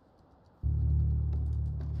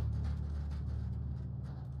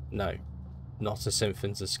 No. Not a synth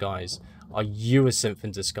in disguise. Are you a synth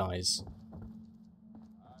in disguise?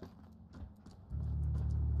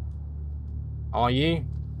 Are you?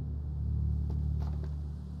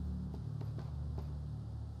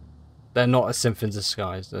 They're not a synth in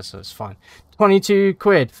disguise. That's fine. 22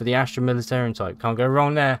 quid for the Astra Militarian type. Can't go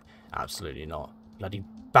wrong there. Absolutely not. Bloody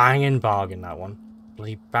banging bargain, that one.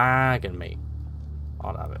 Bloody bargain, mate.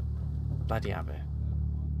 I'll have it. Bloody have it.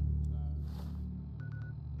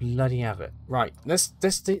 Bloody have it. Right, let's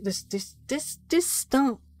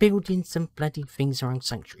start building some bloody things around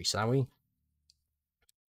Sanctuary, shall we?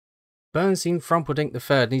 Bernstein Frumpledink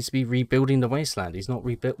III needs to be rebuilding the wasteland. He's not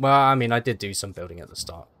rebuilt. Well, I mean, I did do some building at the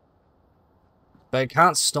start, but it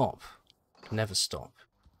can't stop. Never stop.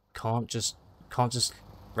 Can't just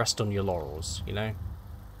rest on your laurels, you know.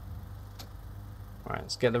 All right,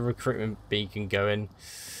 let's get the recruitment beacon going.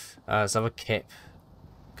 Let's have a kip.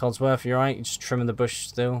 Codsworth, you alright? You're just trimming the bush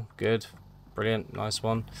still. Good. Brilliant. Nice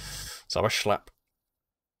one. Let's have a schlep.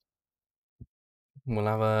 We'll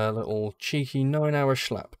have a little cheeky 9-hour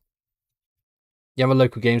schlep. You have a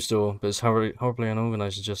local game store, but it's horribly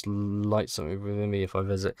unorganized to just light something within me if I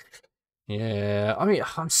visit. Yeah, I mean,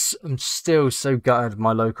 I'm still so gutted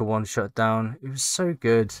my local one shut down. It was so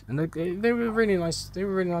good, and they were really nice. They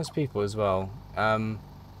were really nice people as well.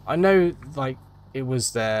 I know like it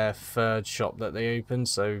was their third shop that they opened,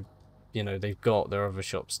 so you know they've got their other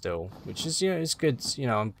shop still, which is it's good. You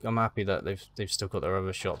know, I'm happy that they've still got their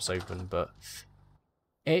other shops open, but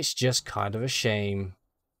it's just kind of a shame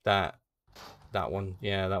that that one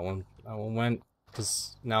went,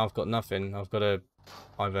 because now I've got nothing. I've got to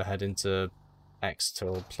either head into Exeter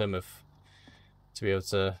or Plymouth to be able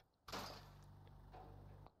to,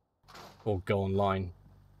 or go online,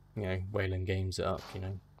 you know, Wayland Games it up, you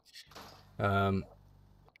know.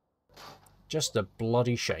 Just a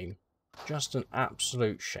bloody shame. Just an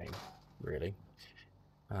absolute shame, really.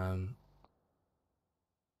 Look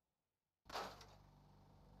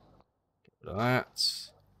at that.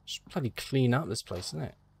 Just bloody clean up this place, isn't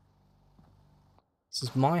it? This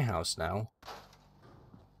is my house now.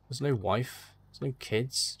 There's no wife. There's no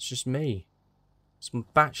kids. It's just me. It's my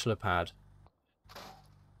bachelor pad.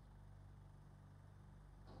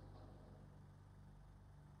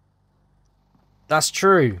 That's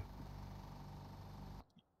true.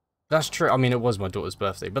 That's true. I mean, it was my daughter's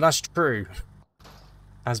birthday, but that's true.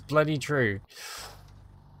 That's bloody true.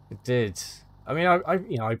 It did. I mean,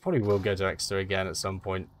 I probably will go to Exeter again at some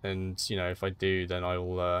point, and you know, if I do, then I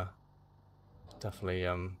will definitely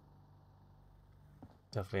have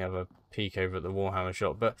a peek over at the Warhammer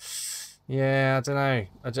shop. But yeah, I don't know.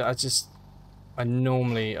 I just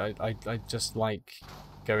like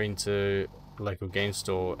going to the local game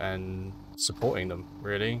store and supporting them.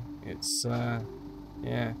 Really, it's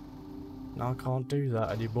yeah. No, I can't do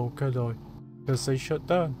that anymore, can I? Because they shut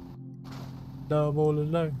down. Now I'm all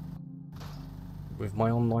alone with my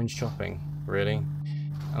online shopping, really.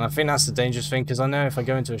 And I think that's the dangerous thing, because I know if I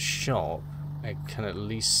go into a shop, I can at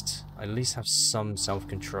least have some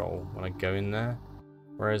self-control when I go in there.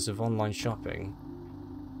 Whereas with online shopping,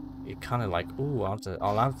 you're kind of like, oh,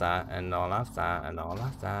 I'll have that, and I'll have that, and I'll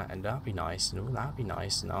have that, and that'll be nice, and oh, that'll be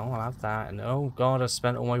nice, and oh, I'll have that, and oh god, I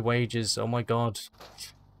spent all my wages, oh my god.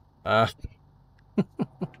 Oh,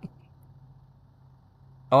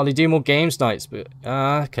 they do more games nights, but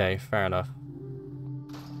okay, fair enough.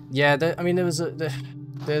 Yeah, I mean, there's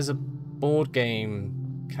a board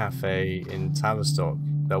game cafe in Tavistock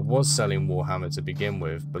that was selling Warhammer to begin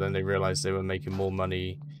with, but then they realized they were making more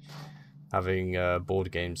money having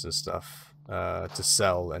board games and stuff to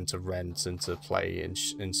sell and to rent and to play in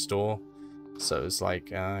store. So it's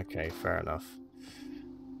like, okay, fair enough.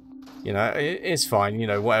 You know, it's fine. You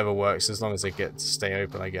know, whatever works as long as they get to stay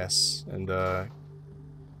open, I guess, and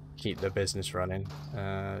keep their business running.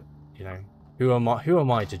 You know, who am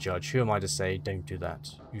I to judge? Who am I to say don't do that?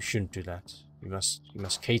 You shouldn't do that. You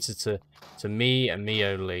must cater to me and me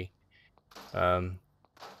only. But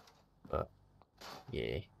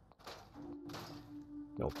yeah,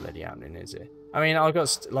 not bloody happening, is it? I mean, I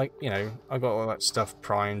got I got all that stuff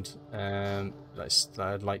primed. That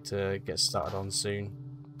I'd like to get started on soon.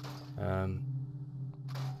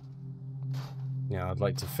 Yeah, I'd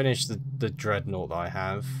like to finish the dreadnought that I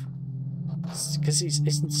have, because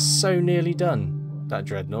it's so nearly done. That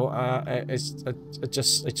dreadnought, I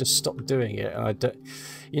just stopped doing it, and I don't.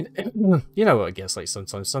 You know what it gets like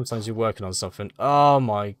sometimes. Sometimes you're working on something. Oh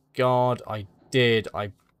my god, I did. Oh,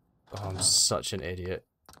 I'm such an idiot.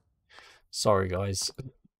 Sorry, guys.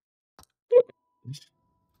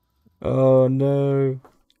 Oh no.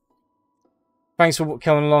 Thanks for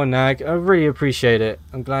coming along, Nag. I really appreciate it.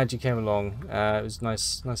 I'm glad you came along. It was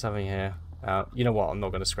nice having you here. You know what? I'm not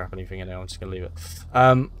going to scrap anything in there. I'm just going to leave it.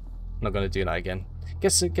 I'm not going to do that again.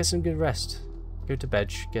 Get some good rest. Go to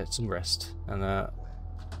bed, get some rest, and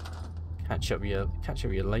catch up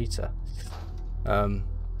with you later. I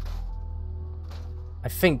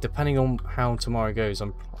think depending on how tomorrow goes,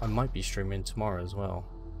 I might be streaming tomorrow as well.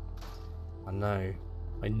 I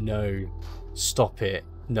know. Stop it.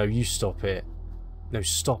 No, you stop it. No,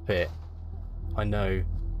 stop it. I know.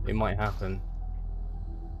 It might happen.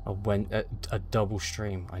 A double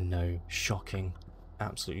stream. I know. Shocking.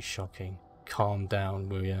 Absolutely shocking. Calm down,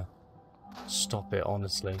 will ya? Stop it,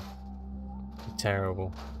 honestly.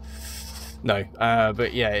 Terrible. No,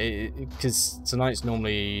 but yeah, because tonight's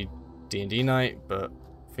normally D&D night, but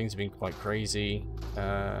things have been quite crazy.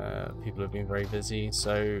 People have been very busy,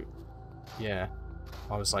 so yeah.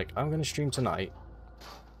 I was like, I'm going to stream tonight.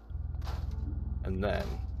 And then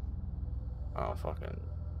I'll fucking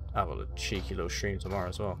have a cheeky little stream tomorrow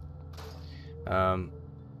as well.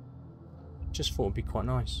 Just thought it'd be quite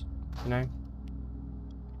nice, you know?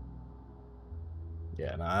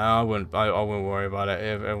 Yeah, no, I wouldn't worry about it.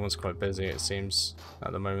 Everyone's quite busy, it seems,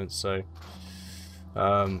 at the moment, so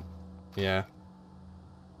yeah.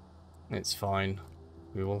 It's fine.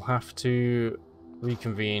 We will have to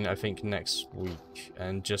reconvene, I think, next week,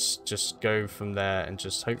 and just go from there, and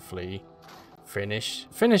just hopefully finish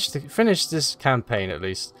this campaign at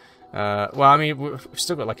least. Well, I mean, we've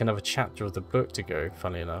still got like another chapter of the book to go,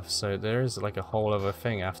 funny enough. So there is like a whole other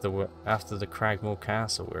thing after the Cragmore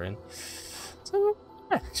Castle we're in. So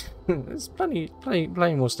yeah, there's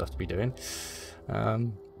plenty more stuff to be doing.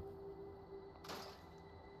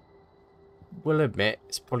 Will admit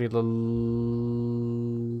it's probably the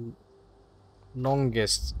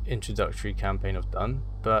longest introductory campaign I've done,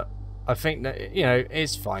 but I think that, you know,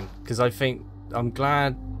 it's fine, because I think I'm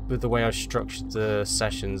glad with the way I structured the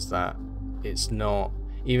sessions that it's not,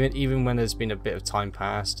 even when there's been a bit of time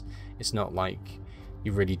passed, it's not like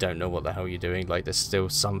you really don't know what the hell you're doing. Like, there's still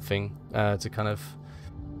something to kind of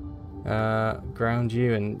ground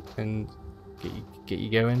you and get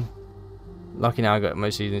you going. Lucky now I got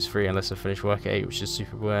most evenings free unless I finish work at 8, which is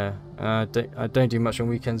super rare. I don't do much on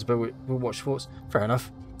weekends, but we'll watch sports. Fair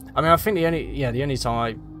enough. I mean, I think the only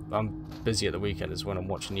time I'm busy at the weekend is when I'm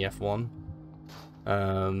watching the F1.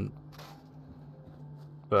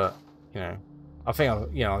 But you know, I think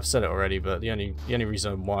I've said it already, but the only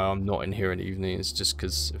reason why I'm not in here in the evening is just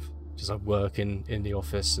because I work in the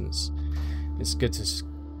office, and it's good to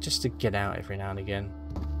just to get out every now and again.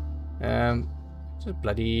 Just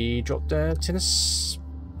bloody dropped a tin of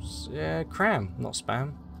cram, not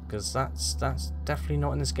spam, because that's definitely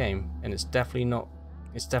not in this game, and it's definitely not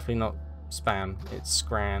spam. It's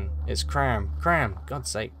scran. It's cram.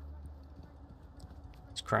 God's sake.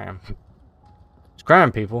 It's cram. It's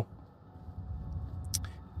cram, people.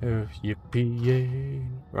 Oh, yippee!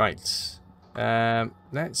 Right.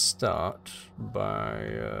 Let's start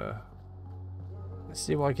by let's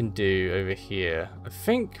see what I can do over here. I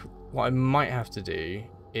think what I might have to do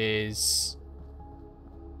is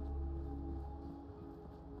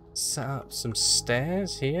set up some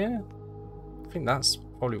stairs here. I think that's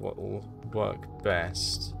probably what will work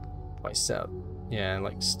best. Like set up, yeah,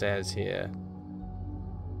 like stairs here.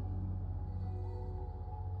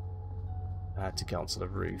 To get onto the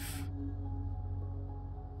roof.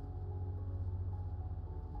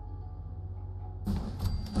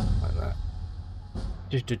 Like that.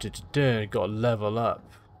 Got to level up.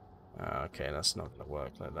 Okay, that's not going to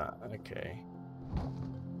work like that. Okay.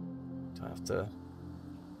 Do I have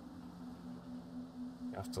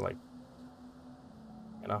to like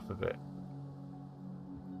get up a bit?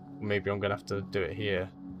 Maybe I'm going to have to do it here.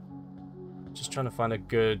 Just trying to find a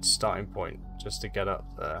good starting point just to get up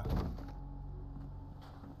there.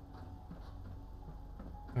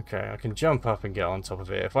 Okay, I can jump up and get on top of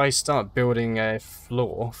it. If I start building a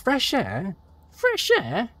floor... Fresh air? Fresh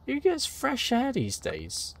air? Who gets fresh air these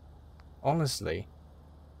days? Honestly.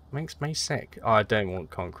 Makes me sick. Oh, I don't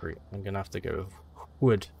want concrete. I'm going to have to go with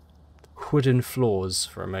wood. Wooden floors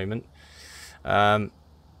for a moment. So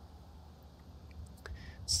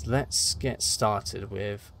let's get started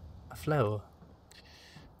with a floor.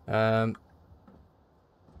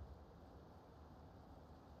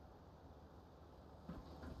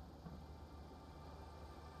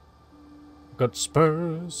 Got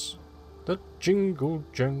spurs that jingle,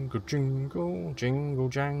 jangle, jingle, jingle,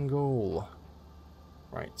 jangle.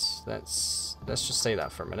 Right, let's just say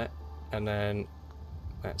that for a minute, and then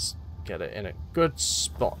let's get it in a good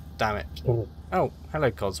spot. Damn it! Oh,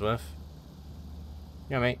 hello, Codsworth.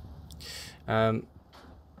 Yeah, mate.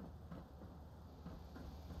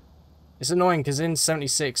 It's annoying because in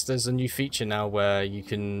 76 there's a new feature now where you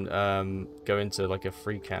can go into like a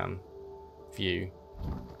free cam view,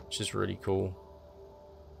 which is really cool.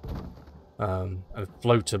 And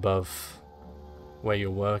float above where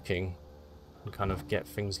you're working and kind of get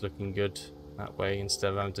things looking good that way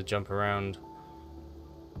instead of having to jump around,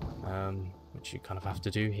 which you kind of have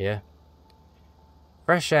to do here.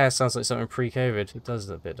 Fresh air sounds like something pre-COVID. It does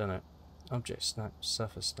a bit, doesn't it? Object snap,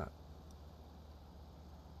 surface snap.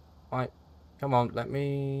 Right, come on, let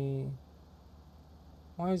me...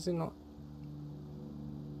 Why is it not...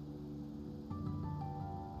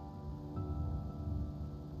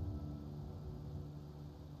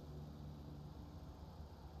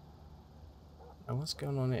 Oh, what's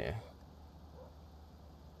going on here?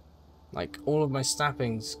 Like, all of my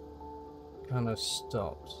snapping's kind of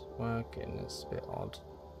stopped working. It's a bit odd.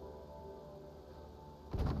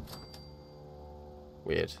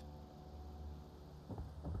 Weird.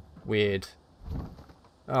 Weird.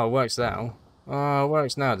 Oh, it works now. Oh, it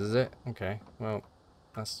works now, does it? Okay, well,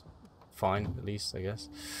 that's fine, at least, I guess.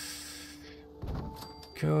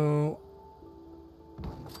 Cool.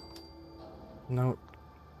 No.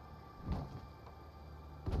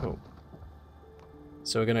 Cool.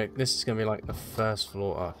 So we're gonna. This is gonna be like the first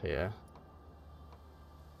floor up here.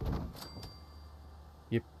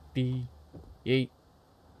 Yippee, yeet,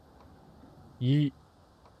 yeet.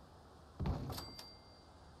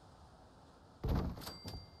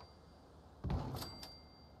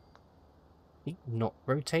 Not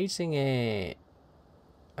rotating it.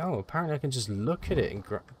 Oh, apparently I can just look at it and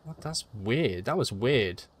what? That's weird. That was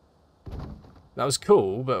weird. That was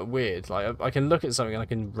cool, but weird. Like I can look at something and I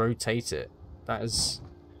can rotate it. That is.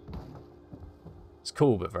 It's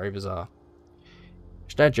cool, but very bizarre.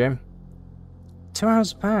 It's dead, Jim. 2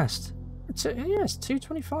 hours passed. Yes,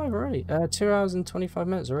 2:25 already. 2 hours and 25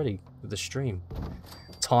 minutes already with the stream.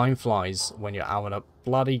 Time flies when you're having a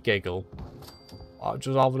bloody giggle.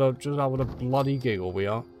 Just having a bloody giggle, we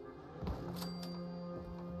are.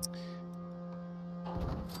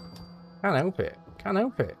 Can't help it. Can't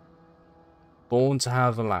help it. Born to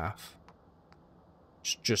have a laugh.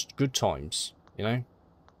 It's just good times, you know.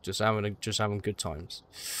 Just having good times.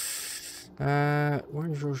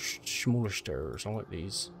 Where's your smaller stairs? I like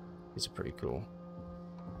these. These are pretty cool.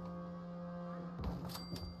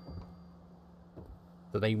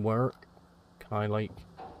 Do they work? Can I like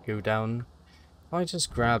go down? I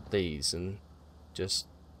just grab these and just.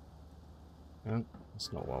 Oh,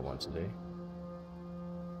 that's not what I want to do.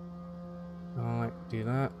 Alright, do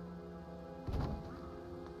that.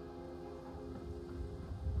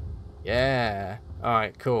 Yeah.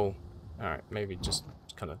 Alright, cool. Alright, maybe just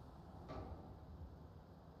kind of.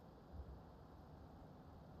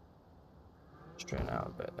 Straighten out a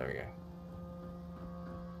bit. There we go.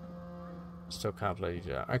 Still can't believe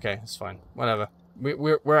that. Okay, that's fine. Whatever.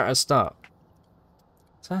 We're at a start.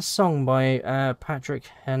 So that's a song by Patrick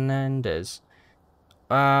Hernandez.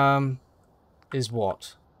 Is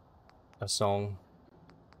what? A song.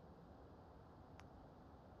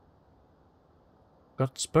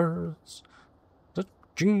 Got spurs that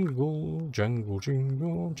jingle, jangle,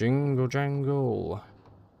 jingle, jingle, jangle.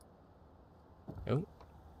 Oh.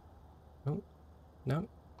 Oh. No.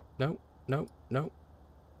 No. No. No.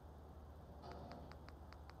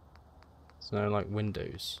 It's no like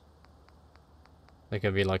windows. They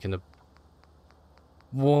could be like in the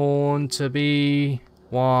want to be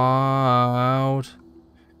wild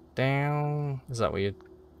down. Is that what you're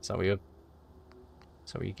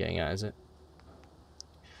getting at, is it?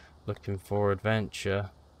 Looking for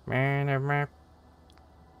adventure.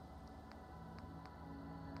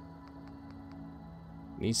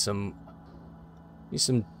 Need some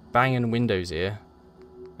banging windows here.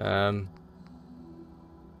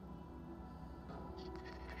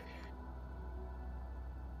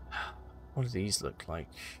 What do these look like?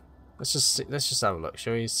 Let's just have a look.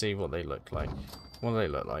 Shall we see what they look like? What do they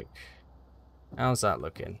look like? How's that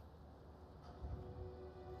looking?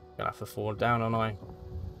 Gonna have to fall down, aren't I?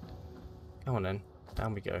 Come on then.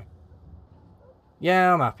 Down we go.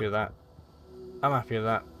 Yeah, I'm happy with that. I'm happy with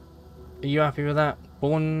that. Are you happy with that?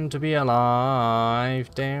 Born to be alive.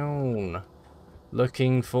 Down.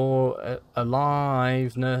 Looking for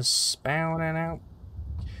aliveness. Spouting out.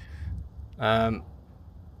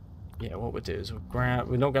 Yeah, what we'll do is we'll grab.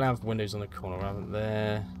 We're not gonna have windows on the corner. We'll have it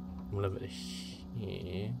there. We'll have it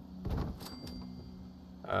here.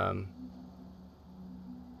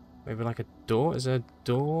 Maybe like a door. Is there a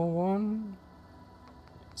door one?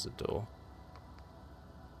 It's a door.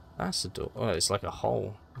 That's a door. Oh, it's like a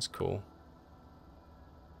hole. That's cool.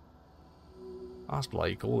 That's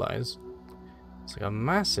bloody cool, that is. It's like a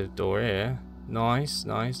massive door here. Nice,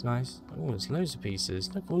 nice, nice. Oh, there's loads of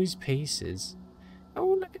pieces. Look at all these pieces.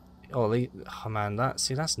 Oh, look at. Oh man,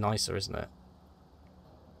 that's nicer, isn't it?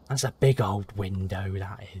 That's a big old window,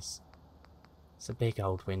 that is. It's a big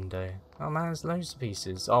old window. Oh man, there's loads of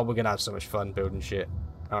pieces. Oh, we're gonna have so much fun building shit.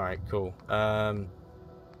 Alright, cool.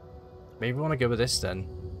 Maybe we want to go with this then.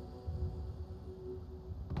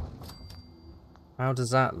 How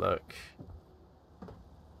does that look?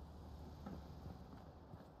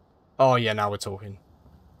 Oh yeah, now we're talking.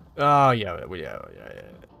 Oh yeah.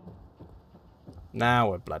 Now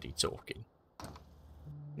we're bloody talking.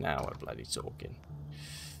 Now we're bloody talking.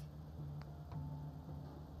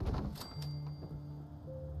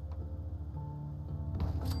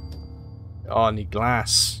 Oh, I need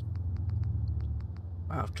glass.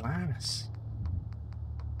 Wow, glass.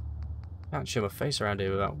 Can't show my face around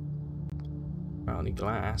here without. Well, I need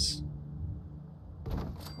glass.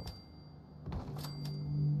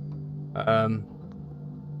 Tell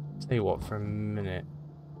you what, for a minute.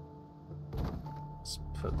 Let's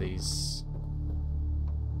put these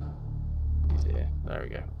here. There we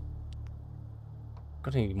go.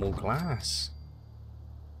 Gotta need more glass.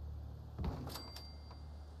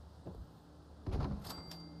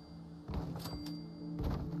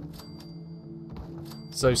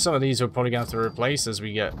 So some of these we're probably going to have to replace as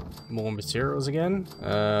we get more materials again.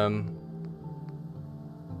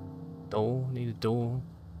 Door, need a door.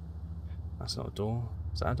 That's not a door.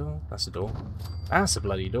 Is that a door? That's a door. That's a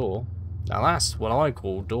bloody door. Now that's what I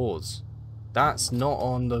call doors. That's not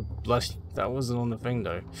on the bloody... That wasn't on the thing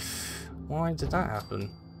though. Why did that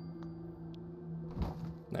happen?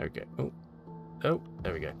 There we go. Oh. Oh,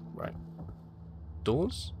 there we go. Right.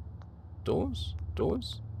 Doors? Doors?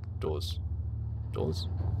 Doors? Doors. Doors?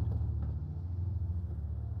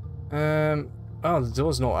 Oh, the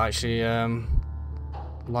door's not actually,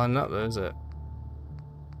 lining up there, is it?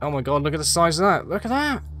 Oh my god, look at the size of that! Look at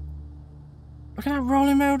that! Look at that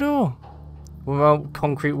rolling metal door! Without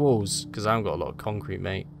concrete walls, because I haven't got a lot of concrete,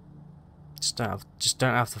 mate. Just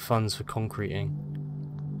don't have the funds for concreting.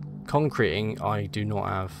 Concreting, I do not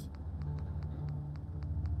have.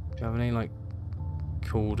 Do you have any, like,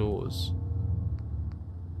 cool doors?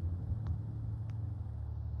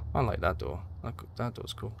 I like that door. That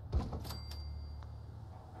door's cool.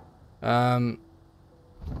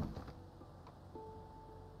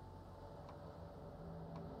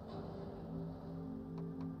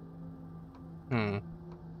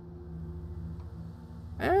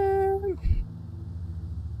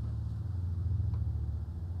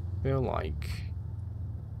 Feel like...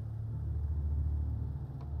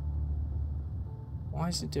 Why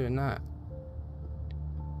is it doing that?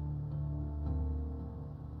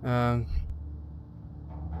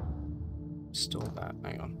 Store that.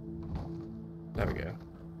 Hang on. There we go.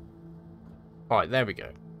 Alright, there we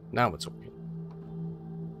go. Now we're talking.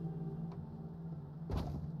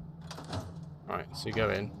 Alright, so you go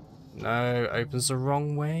in. No, opens the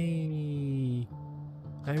wrong way.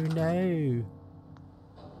 Oh no.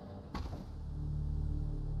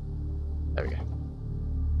 There we go.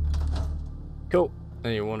 Cool.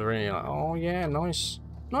 Then you're wondering, you're like, oh yeah, nice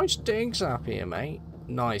digs up here, mate.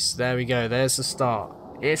 Nice. There we go. There's the start.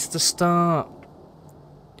 It's the start.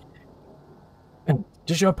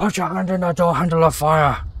 Did you put your hand in the door handle of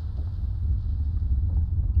fire?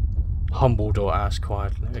 Humbledore asked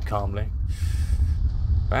quietly, calmly.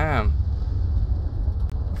 Bam.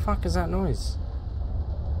 What the fuck is that noise?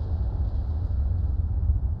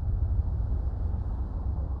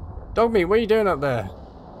 Dogmeat, what are you doing up there?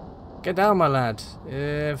 Get down, my lad.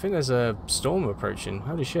 I think there's a storm approaching.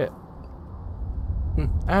 Holy shit.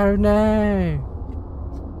 Oh no.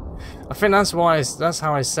 I think that's why that's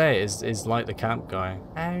how I say it, is like the camp guy.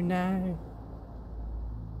 Oh no.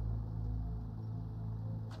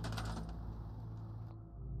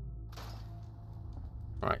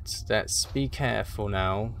 Right, let's be careful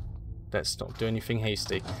now. Let's not do anything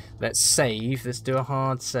hasty. Let's save. Let's do a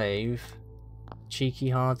hard save. Cheeky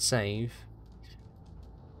hard save.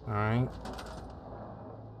 Alright.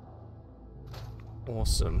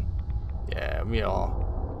 Awesome. Yeah, we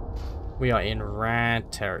are in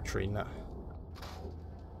rad territory now.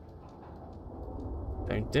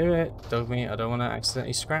 Don't do it, Dogmeat. I don't want to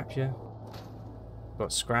accidentally scrap you.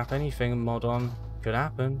 Got scrap anything mod on. Could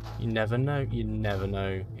happen. You never know. You never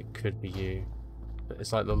know. It could be you. But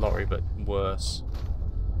it's like the lottery, but worse.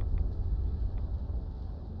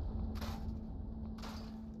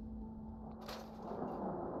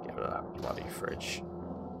 Get rid of that bloody fridge.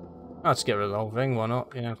 I'll just get rid of the whole thing. Why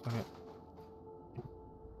not? Yeah, fuck it.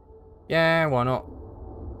 Yeah, why not?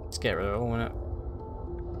 Let's get rid of it all, innit?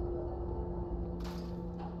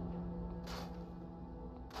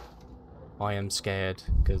 I am scared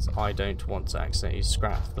because I don't want to accidentally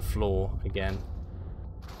scrap the floor again.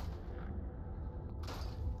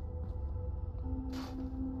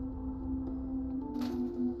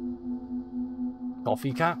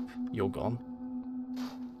 Coffee cap, you're gone.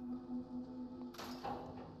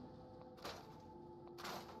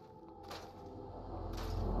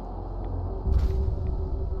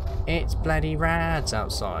 It's bloody rads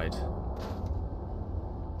outside.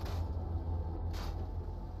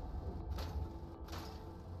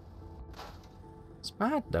 It's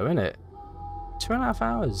mad though, isn't it? 2.5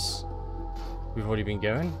 hours. We've already been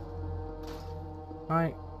going.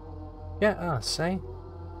 Right. Get us, say.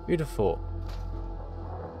 Who'd have thought?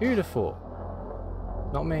 Who'd have thought?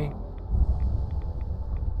 Not me.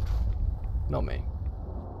 Not me.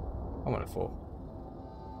 I would have thought.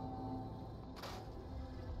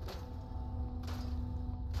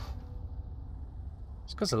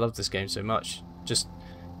 It's because I love this game so much. Just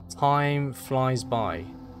time flies by.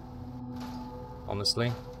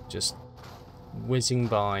 Honestly, just whizzing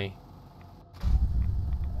by.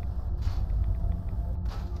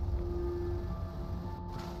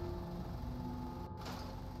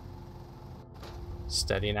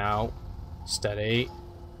 Steady now. Steady.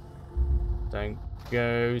 Don't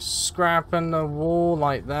go scrapping the wall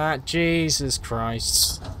like that. Jesus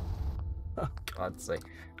Christ. Oh, God's sake.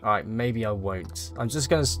 Alright, maybe I won't. I'm just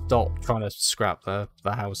going to stop trying to scrap the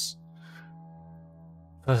house.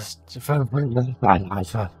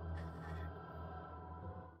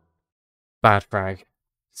 Bad frag.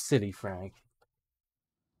 Silly frag.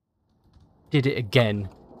 Did it again.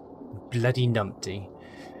 Bloody numpty.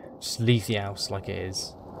 Just leave the house like it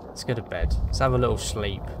is. Let's go to bed. Let's have a little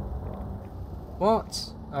sleep.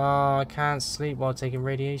 What? Oh, I can't sleep while taking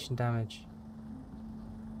radiation damage.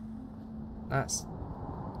 That's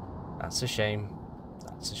a shame.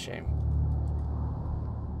 That's a shame.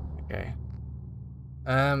 Okay.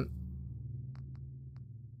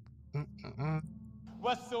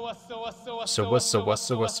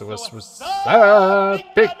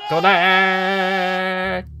 Pick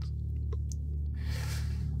connect.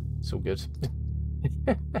 It's all good.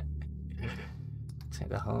 Take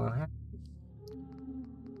the whole hat.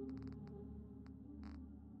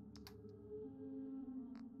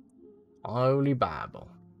 Holy Bible.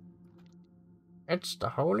 It's the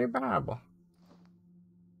Holy Bible.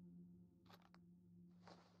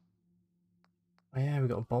 Oh yeah, we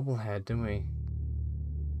got a bobblehead, didn't we?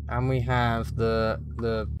 And we have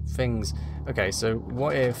the things. Okay, so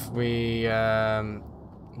what if we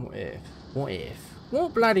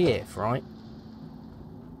what bloody if, right?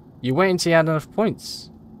 You wait until you had enough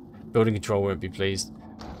points. Building control won't be pleased.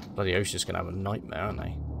 Bloody Ocean's gonna have a nightmare, aren't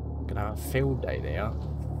they? Gonna have a field day they are.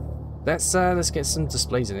 Let's get some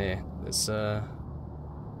displays in here. Let's what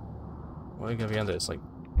are gonna be under? It's like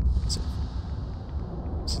it's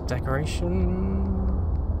a decoration.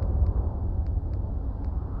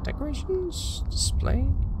 Decorations? Display?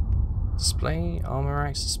 Display, armor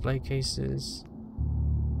racks, display cases.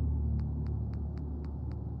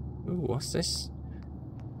 Ooh, what's this?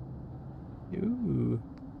 Ooh.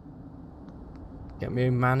 Get me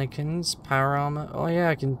mannequins, power armor. Oh yeah,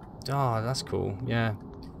 I can. Oh, that's cool. Yeah.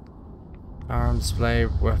 Power armor display,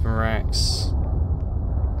 weapon racks.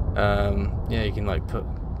 Yeah, you can like put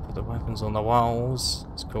the weapons on the walls.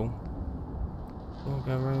 It's cool.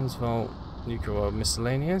 Organ rooms, vault, nuclear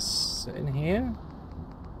miscellaneous in here.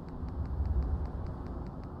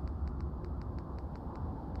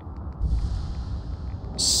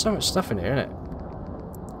 So much stuff in here, isn't it?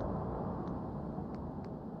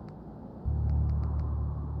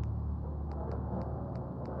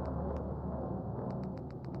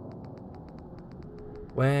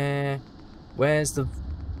 Where's the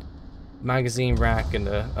magazine rack and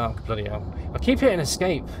the... Oh, bloody hell. I keep hitting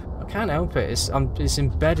escape. I can't help it. It's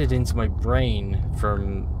embedded into my brain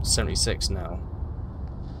from 76 now.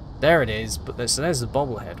 There it is, but there's the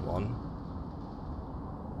bobblehead one.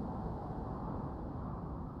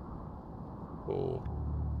 Cool.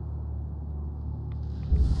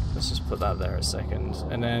 Let's just put that there a second.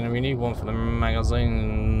 And then we need one for the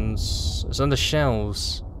magazines. It's on the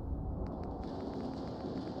shelves.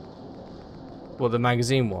 Well, the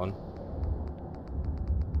magazine one.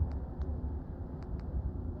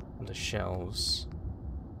 On the shelves.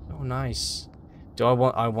 Oh, nice. I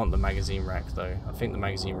want the magazine rack though. I think the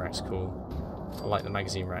magazine rack's cool. I like the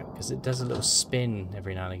magazine rack because it does a little spin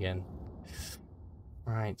every now and again.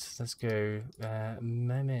 Right, let's go.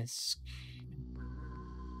 Memisk.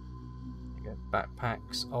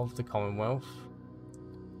 Backpacks of the Commonwealth.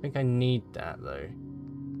 I think I need that though.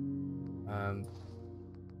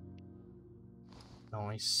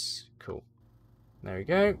 Nice, cool. There we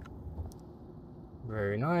go.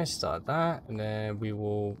 Very nice. Start that, and then we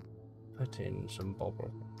will put in some bobble.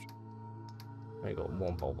 We got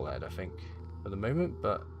one bobblehead, I think, for the moment,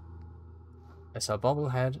 but it's a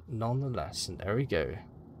bobblehead nonetheless. And there we go.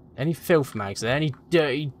 Any filth mags? Any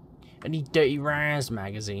dirty Raz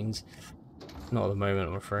magazines? Not at the moment,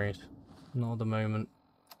 I'm afraid. Not at the moment.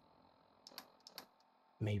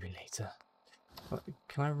 Maybe later.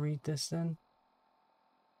 Can I read this then?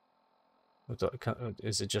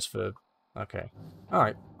 Is it just for? Okay. All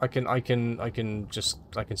right. I can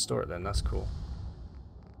store it then. That's cool.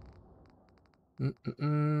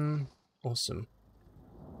 Awesome.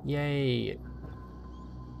 Yay.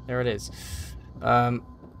 There it is.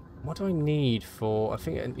 What do I need for? I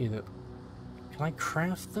think either. Can I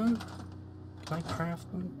craft them? Can I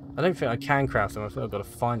craft them? I don't think I can craft them. I think I've got to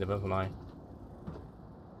find them, haven't I?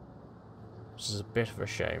 Which is a bit of a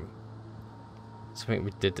shame. So I think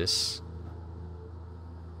we did this.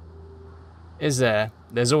 Is there?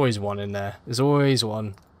 There's always one in there. There's always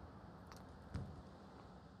one.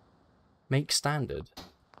 Make standard.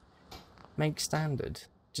 Make standard.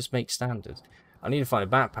 Just make standard. I need to find a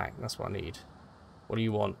backpack. That's what I need. What do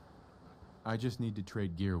you want? I just need to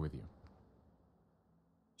trade gear with you.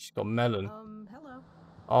 She's got melon.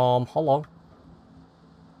 Hello. Hello.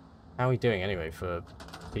 How are we doing anyway for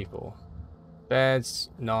people? Beds,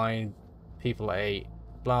 9. People, 8.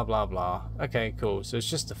 Blah, blah, blah. Okay, cool. So it's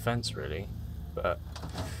just defense, really. But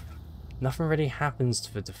nothing really happens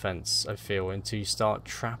to the defense, I feel, until you start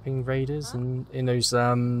trapping raiders in those,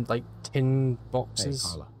 like, tin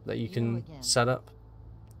boxes that you can set up.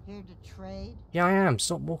 Here to trade? Yeah, I am.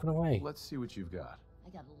 Stop walking away. Let's see what you've got. I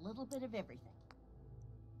got a little bit of everything.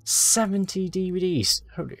 70 DVDs.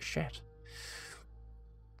 Holy shit.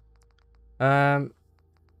 No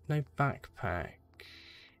backpack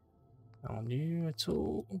on you at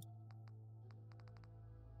all.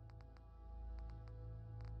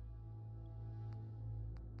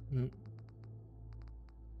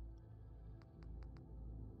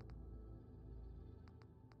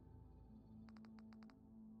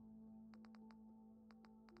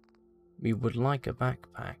 We would like a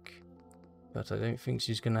backpack, but I don't think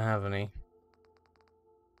she's going to have any.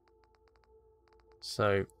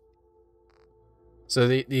 So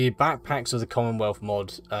the backpacks of the Commonwealth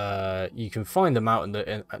mod, you can find them out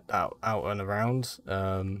out and around.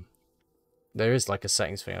 There is like a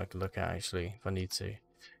settings thing I can look at actually if I need to.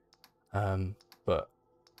 But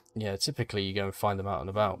yeah, typically you go and find them out and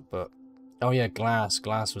about. But oh yeah, glass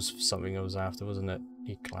was something I was after, wasn't it?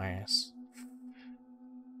 Need glass.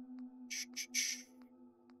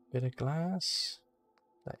 Bit of glass.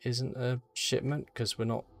 That isn't a shipment because we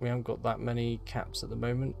haven't got that many caps at the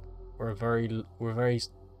moment. We're very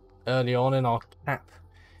early on in our cap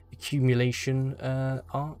accumulation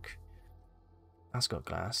arc. That's got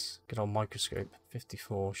glass. Good old microscope.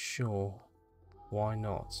 54. Sure. Why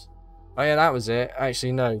not? Oh yeah, that was it.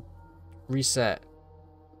 Actually, no. Reset.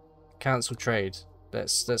 Cancel trade.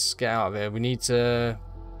 Let's get out of here. We need to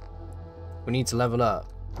level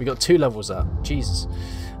up. We got 2 levels up. Jesus.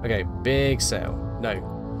 Okay, big sale. No.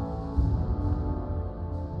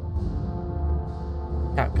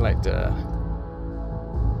 Cap collector.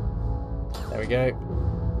 There we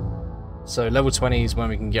go. So level 20 is when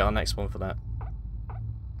we can get our next one for that.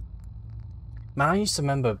 Man, I used to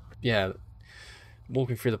remember, yeah,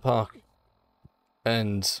 walking through the park,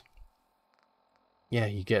 and yeah,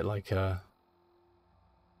 you get like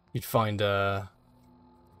you'd find a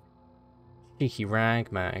cheeky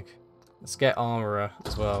rag mag. Let's get armorer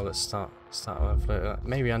as well. Let's start with that.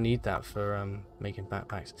 Maybe I need that for making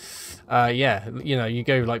backpacks. Yeah, you know, you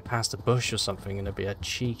go like past a bush or something and there'll be a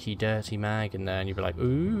cheeky dirty mag in there and you'll be like,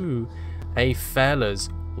 ooh, hey fellas,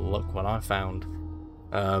 look what I found.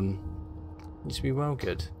 Used to be well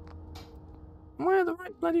good. Am I at the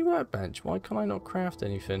right bloody workbench? Why can't I not craft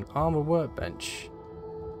anything? Armor workbench.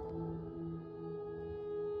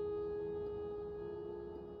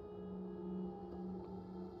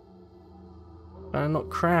 Can I not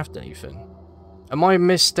craft anything? Am I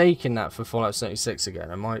mistaking that for Fallout 76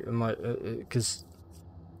 again? Am I, because,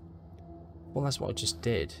 well, that's what I just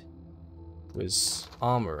did. Was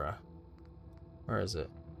armorer. Where is it?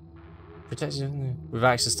 Protection with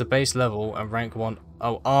access to base level and rank 1.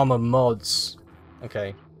 Oh, armor mods.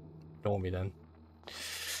 Okay. Ignore me then.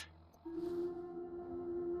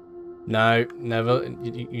 No, never.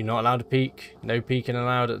 You're not allowed to peek. No peeking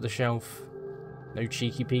allowed at the shelf. No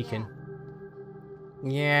cheeky peeking.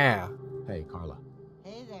 Yeah. Hey, Carla.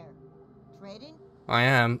 Hey there. Trading? I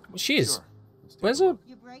am. She is. Sure. Where's a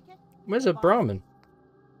You break it? Where's a Brahmin?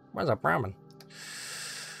 Where's a Brahmin?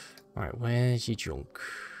 Alright, where's your junk?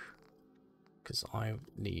 Because I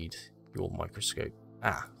need your microscope.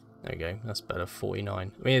 Ah, there we go. That's better.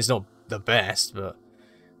 49. I mean, it's not the best, but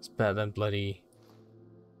it's better than bloody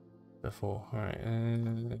before. Alright,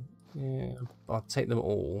 yeah, I'll take them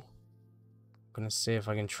all. I'm gonna see if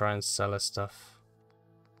I can try and sell her stuff.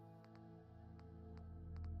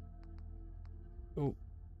 Oh.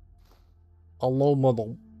 Hello,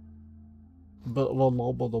 madam. Bit of a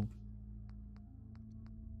low, madam.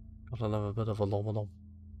 Got another bit of a low, madam.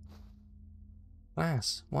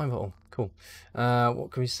 Glass. Wine bottle. Cool.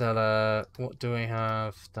 What can we sell? What do I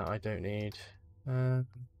have that I don't need?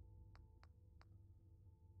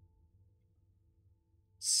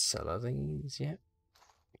 Sell these, yeah.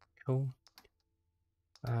 Cool.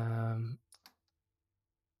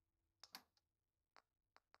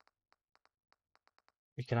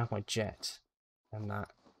 We can have my jet and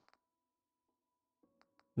that.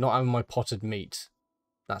 Not having my potted meat.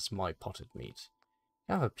 That's my potted meat.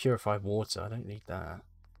 I have a purified water. I don't need that.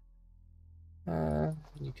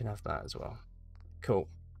 You can have that as well. Cool.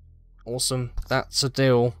 Awesome. That's a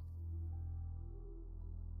deal.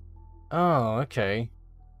 Oh, okay.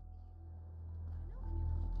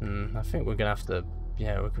 I think we're gonna have to.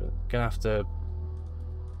 Yeah, we're gonna have to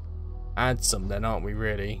add some then, aren't we,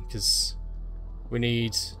 really? Because we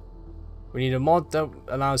need a mod that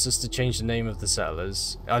allows us to change the name of the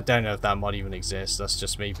settlers. I don't know if that mod even exists. That's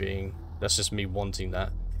just me wanting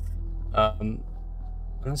that.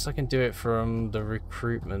 Unless I can do it from the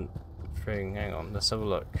recruitment thing. Hang on, let's have a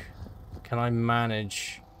look. Can I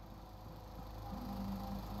manage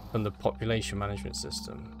from the population management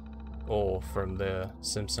system? Or from the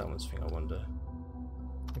sim settlements thing, I wonder.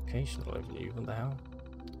 Locational overview, what the hell?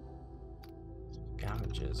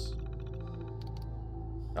 Scavengers.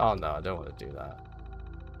 Oh no, I don't want to do that.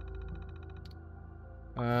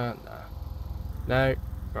 No. No.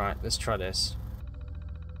 Right, let's try this.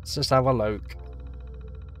 Let's just have a look.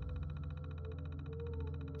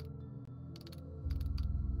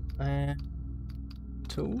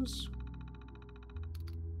 Tools?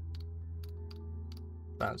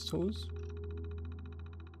 Advanced tools?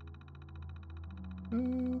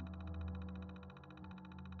 No.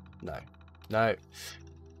 No.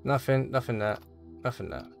 Nothing there. Nothing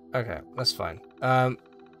there. Okay, that's fine.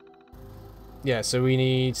 Yeah, so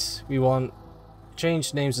we want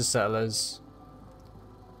change names of settlers,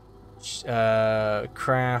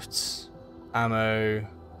 craft ammo,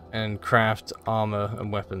 and craft armor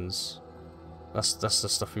and weapons. That's the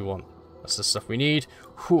stuff we want. That's the stuff we need.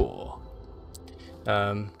 Whew.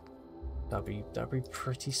 That'd be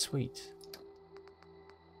pretty sweet.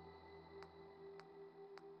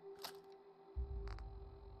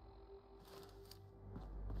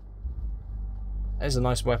 It's a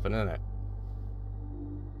nice weapon, isn't it?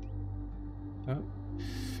 Oh.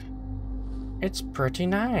 It's pretty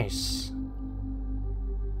nice.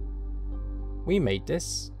 We made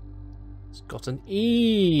this. It's got an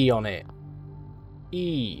E on it.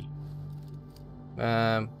 E.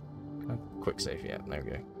 Quick save, yeah, there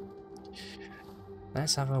we go.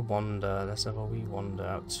 Let's have a wander. Let's have a wee wander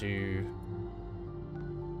out to.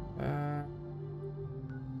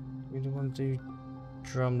 We don't want to do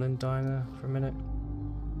Drumlin Diner for a minute.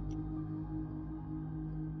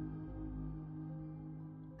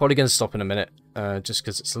 Probably going to stop in a minute, just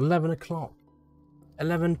because it's 11 o'clock.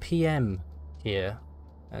 11 PM here.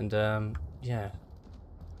 And, yeah.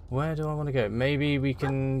 Where do I want to go? Maybe we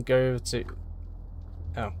can go to...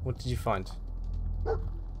 Oh, what did you find?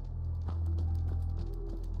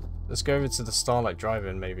 Let's go over to the Starlight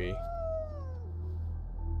Drive-In, maybe.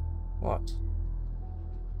 What?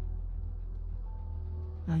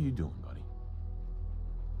 How you doing, buddy?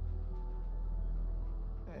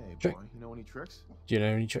 Hey, boy, you know any tricks? Do you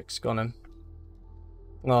know any tricks? Go on then.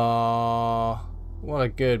 Aww, what a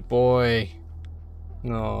good boy.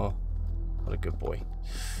 Oh, what a good boy.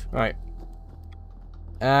 Right.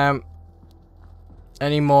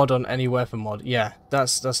 Any mod on any weapon mod? Yeah,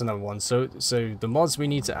 that's another one. So the mods we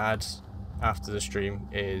need to add after the stream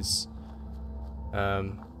is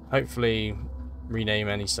hopefully rename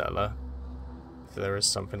any settler if there is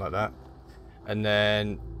something like that, and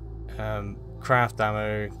then craft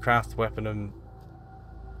ammo, craft weapon and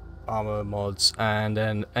armor mods, and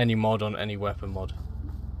then any mod on any weapon mod.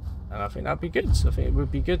 And I think that'd be good. I think it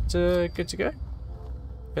would be good to go. I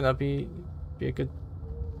think that'd be a good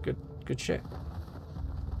shit.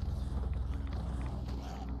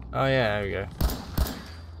 Oh yeah, there we go.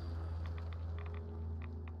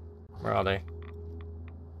 Where are they?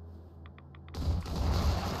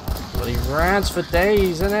 Bloody rads for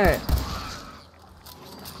days, isn't it?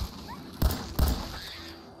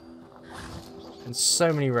 And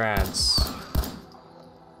so many rads.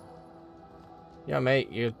 Yeah,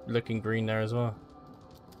 mate, you're looking green there as well.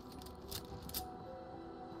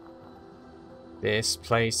 This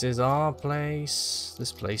place is our place.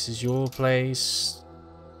 This place is your place.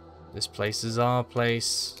 This place is our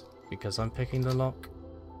place. Because I'm picking the lock.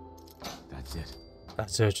 That's it.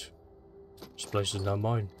 That's it. This place is now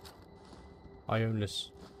mine. I own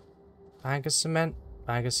this. Bag of cement.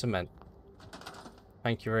 Bag of cement.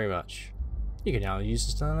 Thank you very much. You can now use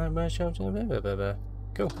the Starlight Workshop.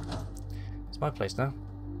 Cool. It's my place now.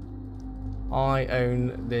 I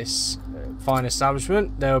own this fine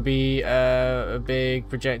establishment. There'll be a big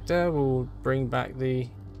projector. We'll bring back the...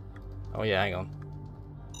 Oh yeah, hang on.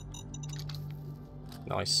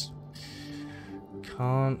 Nice.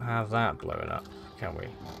 Can't have that blowing up, can we?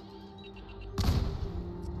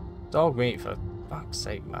 Dog meat, for fuck's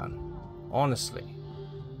sake, man. Honestly.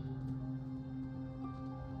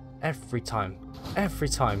 Every time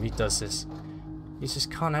he does this, he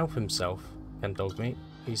just can't help himself. And dog meat.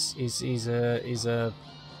 He's a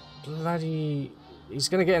bloody... He's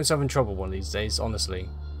gonna get himself in trouble one of these days, honestly.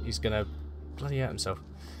 He's gonna bloody hurt himself.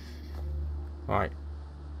 Right.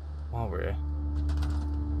 While we're here.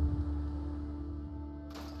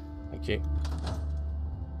 Thank you.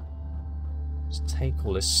 Let's take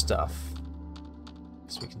all this stuff.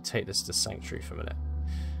 So we can take this to Sanctuary for a minute.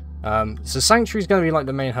 So Sanctuary is going to be like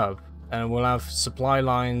the main hub. And we'll have supply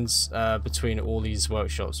lines between all these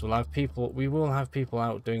workshops. We'll have people. We will have people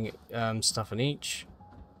out doing stuff in each.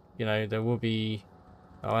 You know, there will be.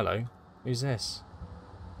 Oh, hello. Who's this?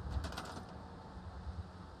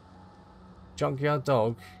 Junkyard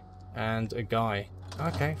dog and a guy.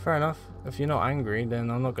 Okay, fair enough. If you're not angry, then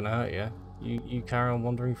I'm not gonna hurt you. You carry on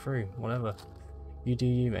wandering through. Whatever. You do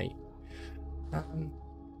you, mate.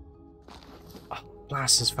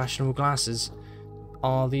 Glasses, fashionable glasses.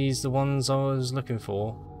 Are these the ones I was looking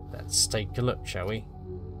for? Let's take a look, shall we?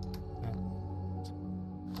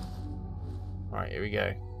 Right, here we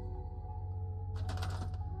go.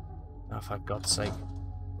 Oh, for God's sake.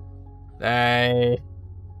 Hey!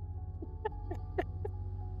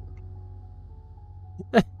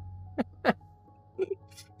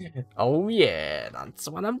 Oh yeah, that's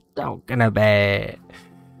what I'm talking about.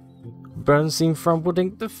 Bernstein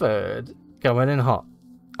Frumpledink the Third, coming in hot.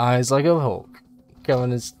 Eyes like a hawk.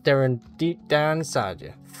 Going and staring deep down inside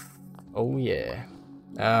you. Oh yeah.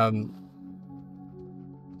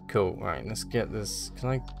 Cool. Right, let's get this. Can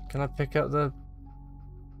I pick up the?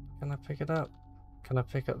 Can I pick it up? Can I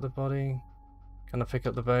pick up the body? Can I pick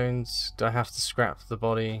up the bones? Do I have to scrap the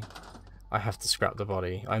body? I have to scrap the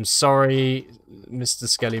body. I'm sorry, Mr.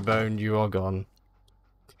 Skellybone, you are gone.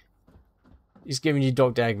 He's giving you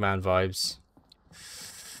Dr. Eggman vibes.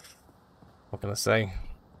 What can I say?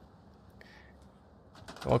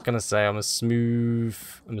 What can I say? I'm a smooth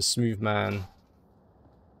man.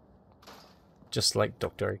 Just like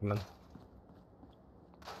Dr. Eggman.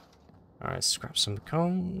 Alright, scrap some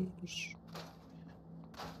cones.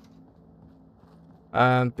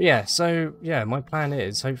 But yeah, so yeah, my plan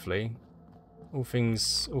is hopefully all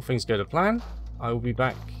things go to plan. I will be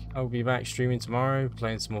back streaming tomorrow,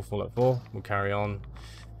 playing some more Fallout 4. We'll carry on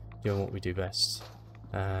doing what we do best.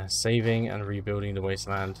 Saving and rebuilding the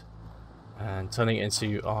wasteland. And turning it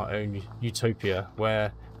into our own utopia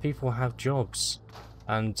where people have jobs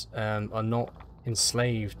and are not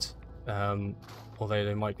enslaved, although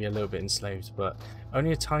they might be a little bit enslaved, but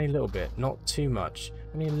only a tiny little bit, not too much,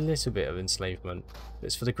 only a little bit of enslavement.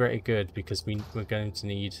 It's for the greater good because we're going to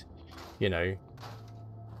need, you know,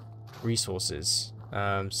 resources.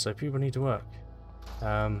 So people need to work.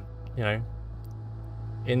 You know,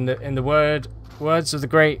 in the words of the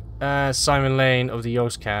great Simon Lane of the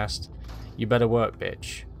Yoscast. You better work,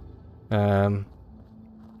 bitch. You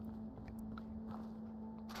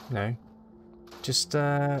know, just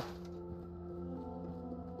doing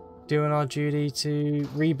our duty to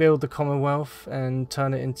rebuild the Commonwealth and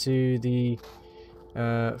turn it into the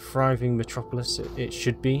thriving metropolis it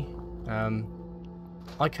should be. I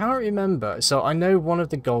can't remember. So I know one of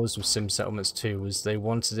the goals of Sim Settlements 2 was they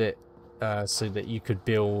wanted it so that you could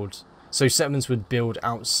build. So settlements would build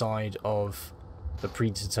outside of the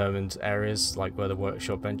predetermined areas, like where the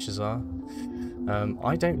workshop benches are.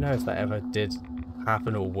 I don't know if that ever did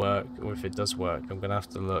happen or work, or if it does work. I'm gonna have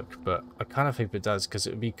to look, but I kind of think it does, because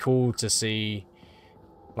it would be cool to see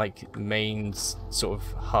like main sort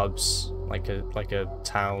of hubs, like a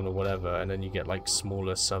town or whatever, and then you get like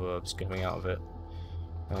smaller suburbs coming out of it,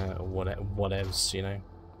 or whatevs, you know.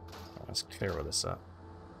 Let's clear all this up.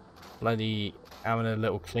 Bloody having a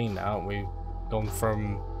little clean now, aren't we? Gone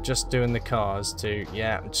from just doing the cars to,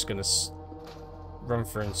 yeah, I'm just gonna run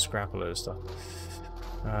through and scrap a load of stuff.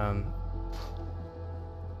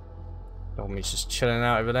 Dogmeat's just chilling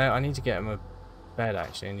out over there. I need to get him a bed,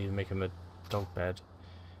 actually. I need to make him a dog bed.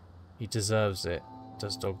 He deserves it.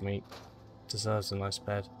 Does Dogmeat? Deserves a nice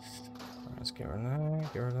bed. Right, let's get rid of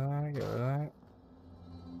that, get rid of that, get rid of that.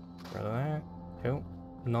 Get rid of that. Cool.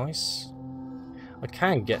 Nice. I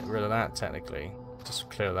can get rid of that, technically. Just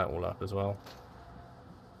clear that all up as well.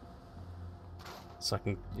 So I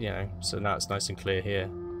can, you know, so now it's nice and clear here.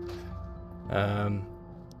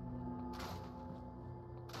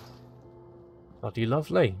 Bloody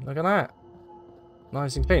lovely. Look at that.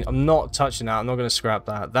 Nice and clean. I'm not touching that. I'm not going to scrap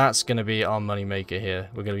that. That's going to be our money maker here.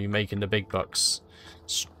 We're going to be making the big bucks.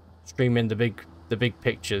 Streaming the big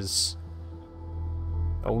pictures.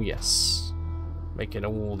 Oh yes. Making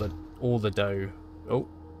all the dough. Oh.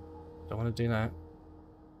 Don't want to do that.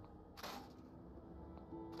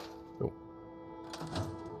 Cool.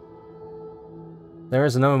 There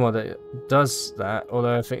is another mod that does that,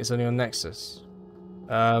 although I think it's only on Nexus.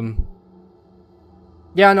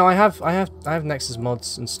 Yeah, no, I have Nexus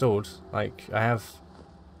mods installed. Like I have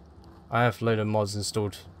a load of mods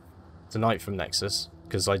installed tonight from Nexus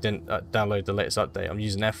because I didn't download the latest update. I'm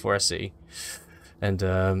using F4SE, and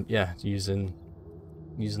yeah, using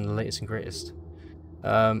the latest and greatest.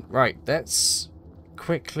 Right, let's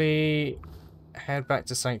quickly head back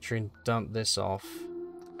to Sanctuary and dump this off.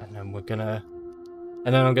 And then we're gonna...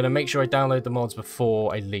 And then I'm gonna make sure I download the mods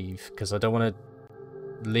before I leave, because I don't want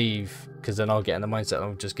to leave, because then I'll get in the mindset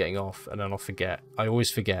of just getting off, and then I'll forget. I always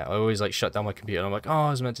forget. I always like shut down my computer, and I'm like, oh, I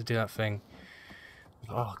was meant to do that thing.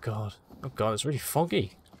 Oh god. Oh god, it's really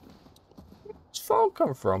foggy. Where's fog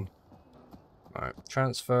come from? Alright,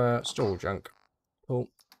 transfer, store junk. Cool.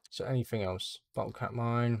 So anything else? Bottle cap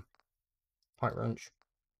mine. Pipe wrench.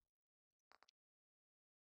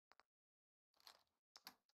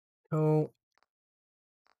 Cool.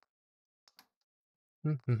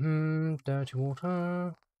 Dirty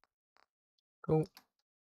water. Cool.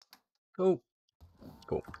 Cool.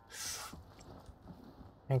 Cool.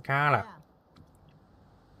 Hey, Carla.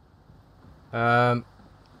 I'm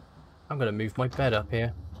gonna move my bed up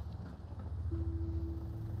here.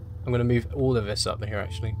 I'm gonna move all of this up here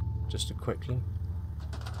actually, just to quickly.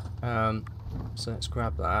 So let's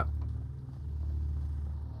grab that.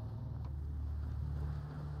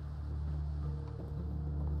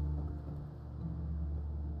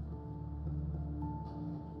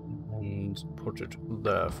 And put it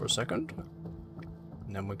there for a second.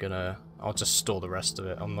 And then we're gonna... I'll just store the rest of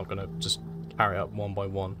it. I'm not gonna just carry up one by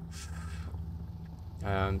one.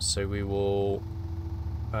 So we will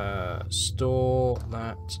store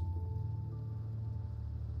that.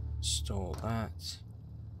 Store that.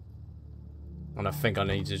 And I think I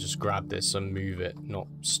need to just grab this and move it, not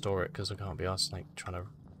store it, because I can't be asked like trying to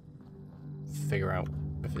figure out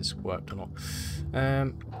if it's worked or not.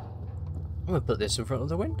 I'm gonna put this in front of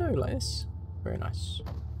the window like this. Very nice.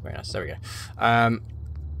 Very nice. There we go.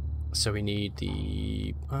 So we need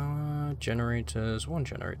the generators. One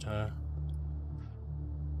generator.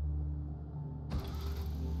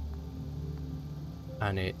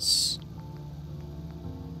 And it's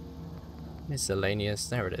miscellaneous.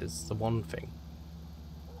 There it is. The one thing.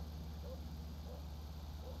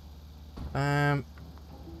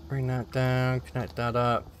 Bring that down. Connect that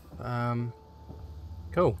up.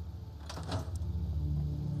 Cool.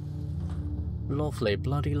 Lovely.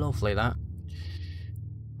 Bloody lovely, that.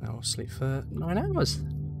 Now I'll sleep for 9 hours.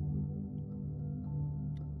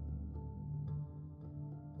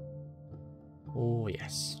 Oh,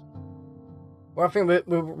 yes. Well, I think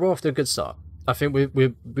we're off to a good start. I think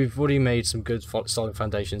we've already made some good solid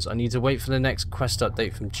foundations. I need to wait for the next quest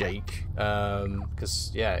update from Jake,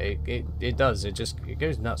 because yeah, it does. It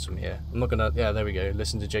goes nuts from here. I'm not gonna. Yeah, there we go.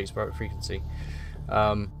 Listen to Jake's bright frequency.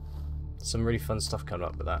 Some really fun stuff coming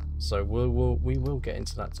up with that. So we will get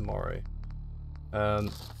into that tomorrow. Let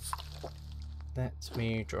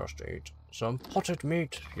me just eat some potted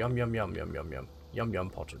meat. Yum yum yum yum yum yum yum yum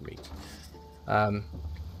potted meat.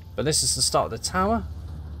 But this is the start of the tower.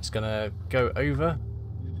 It's gonna go over.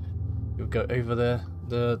 It'll go over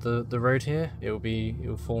the road here. It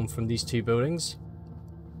will form from these two buildings.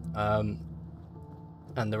 And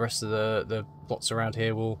the rest of the plots around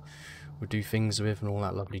here we'll do things with and all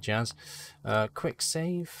that lovely jazz. Quick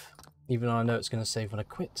save. Even though I know it's gonna save when I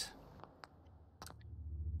quit.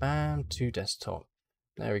 Bam, to desktop.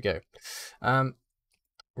 There we go.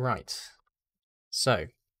 Right. So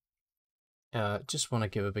just want to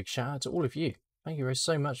give a big shout out to all of you. Thank you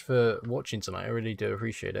so much for watching tonight. I really do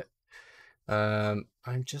appreciate it. I'm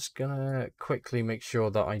just gonna quickly make sure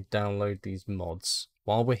that I download these mods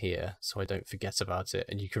while we're here, so I don't forget about it,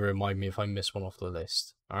 and you can remind me if I miss one off the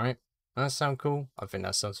list. Alright? That sound cool? I think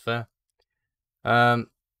that sounds fair.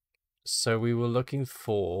 So we were looking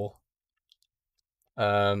for...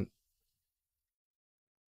 does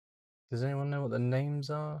anyone know what the names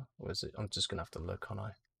are? Or is it... I'm just gonna have to look, aren't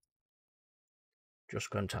I? Just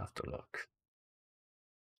going to have to look.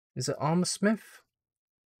 Is it Armor Smith?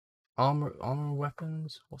 Armor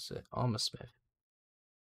weapons? What's it? Armor Smith.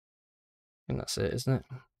 I think that's it, isn't it?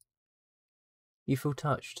 You feel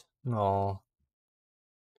touched. Aww.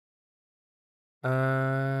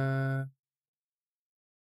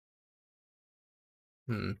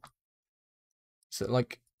 Is it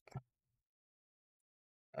like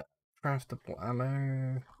craftable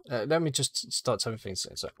ammo? Let me just start typing things.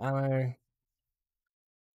 So ammo.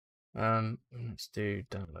 Let's do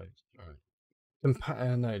download.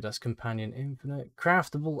 Alright. No, that's companion infinite.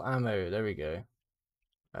 Craftable ammo. There we go.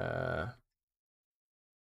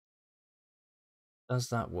 Does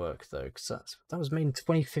that work though? Because that was made in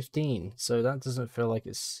 2015, so that doesn't feel like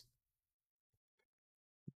it's.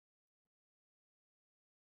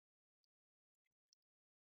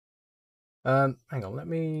 Hang on. Let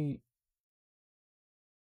me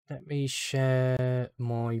share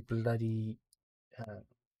my bloody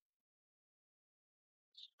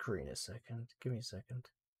screen a second. Give me a second.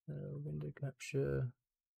 Window capture.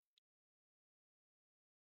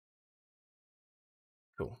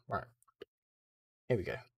 Cool. Right. Here we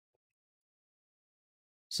go.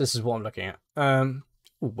 So this is what I'm looking at. Ooh,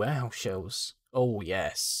 warehouse shelves. Oh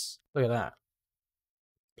yes. Look at that.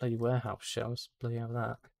 Bloody warehouse shelves. Bloody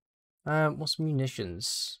hell that. What's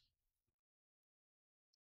munitions?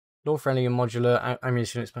 Law friendly and modular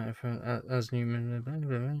ammunition expanded as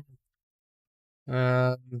new.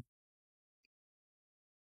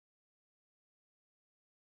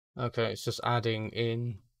 Okay, it's just adding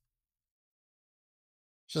in.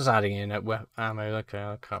 Just adding in at ammo. Okay,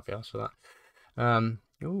 I can't be asked for that.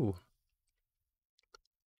 Ooh.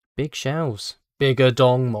 Big shelves. Bigger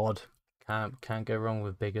dong mod. Can't go wrong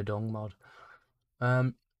with bigger dong mod.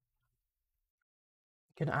 You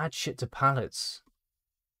can add shit to pallets.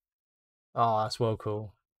 Oh, that's well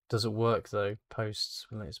cool. Does it work though? Posts,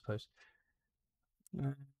 latest post.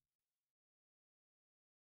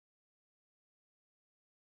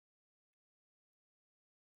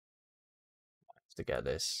 To get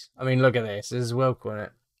this. I mean, look at this. This is well cool, isn't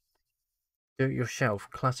it? Do it your shelf.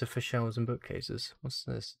 Clutter for shelves and bookcases. What's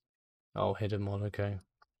this? Oh, hidden mod. Okay.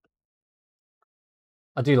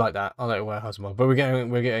 I do like that. I like a warehouse mod, but we're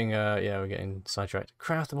getting sidetracked.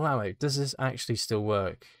 Craftable ammo. Does this actually still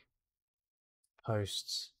work?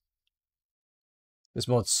 Posts. This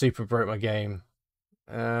mod super broke my game.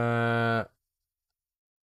 I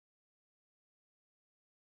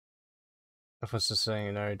was just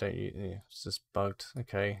saying no, don't you? Yeah, it's just bugged.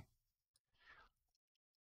 Okay.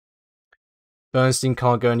 Bernstein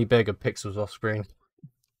can't go any bigger. Pixels off screen.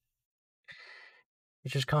 You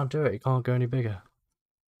just can't do it. You can't go any bigger.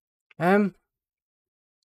 Not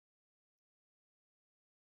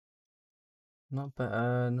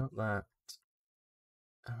better. Not that.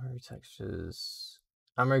 Ammo textures.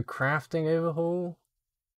 Ammo crafting overhaul.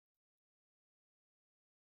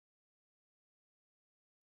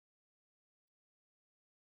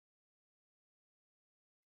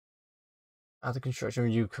 Add the construction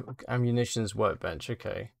review ammunitions workbench.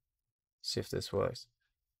 Okay. See if this works.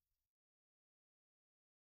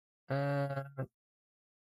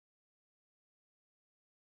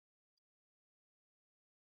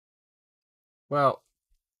 Well,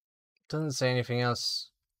 doesn't say anything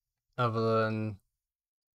else other than.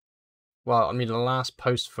 Well, I mean, the last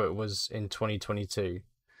post for it was in 2022.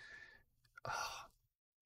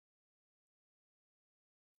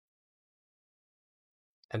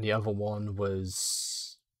 And the other one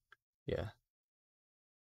was. Yeah.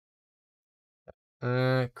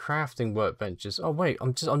 Crafting workbenches. Oh wait, I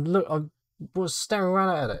was staring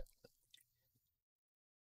around at it.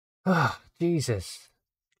 Ah, Jesus.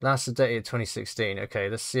 Last updated 2016. Okay,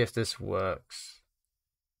 let's see if this works.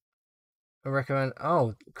 I recommend.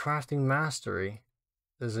 Oh, crafting mastery.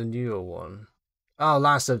 There's a newer one. Oh,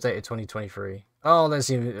 last updated 2023. Oh, let's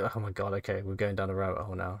see. Oh my god. Okay, we're going down the rabbit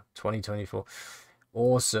hole now. 2024.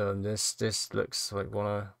 Awesome. This looks like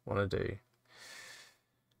wanna do.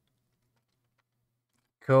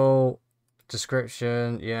 Cool.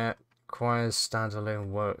 Description. Yeah. Requires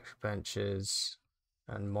standalone workbenches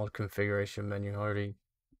and mod configuration menu. I already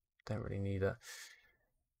don't really need that.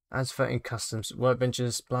 Adds 13 customs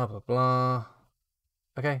workbenches. Blah blah blah.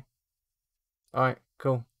 Okay. All right.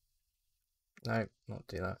 Cool. No, not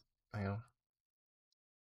do that. Hang on.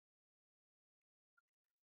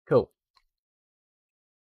 Cool.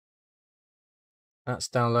 That's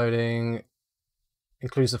downloading.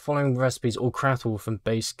 Includes the following recipes, all craftable from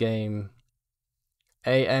base game.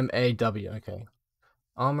 AMAW. Okay.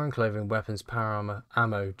 Armor and clothing, weapons, power armor,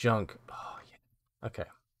 ammo, junk. Oh yeah. Okay.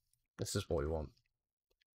 This is what we want.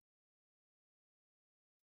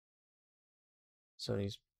 So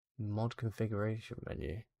these mod configuration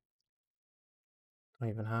menu. I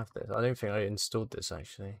don't even have this. I don't think I installed this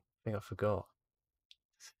actually. I think I forgot.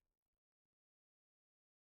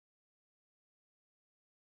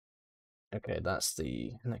 Okay, that's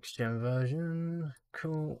the next gen version.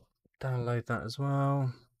 Cool. Download that as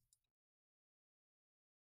well.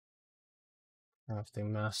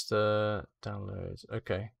 Crafting master downloads.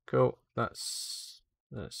 Okay, cool. Let's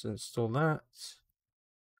install that.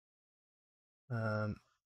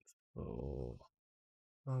 For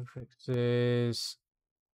fixes,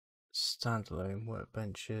 standalone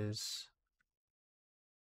workbenches,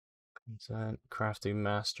 content, crafting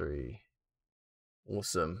mastery.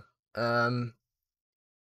 Awesome. Tunnel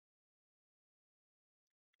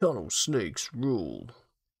snakes rule.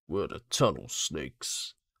 We're the tunnel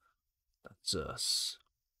snakes. That's us.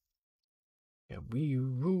 Yeah, we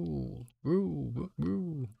rule.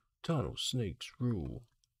 Rule. Tunnel snakes rule.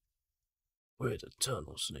 We're the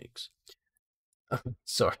tunnel snakes.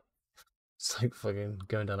 Sorry. It's like fucking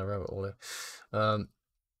going down a rabbit hole here.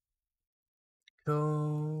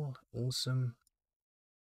 Cool. Awesome.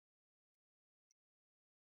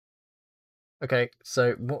 Okay,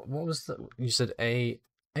 so what was the, you said AMAW.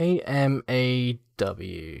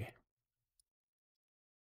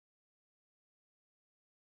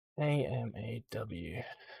 AMAW.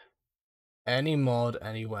 Any mod,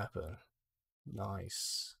 any weapon.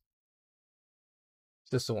 Nice.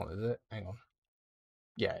 This the one, is it? Hang on.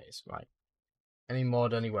 Yeah, it's right. Any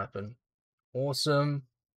mod, any weapon. Awesome.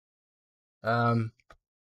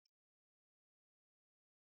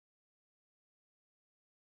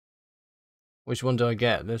 Which one do I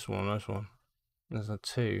get? This one, this one. There's a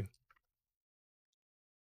 2.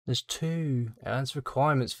 There's 2. It adds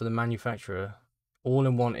requirements for the manufacturer.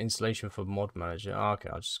 All-in-one installation for mod manager. Oh, okay,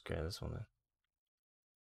 I'll just get this one then.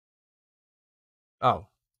 Oh,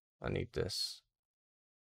 I need this.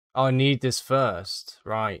 Oh, I need this first.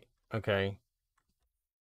 Right, okay.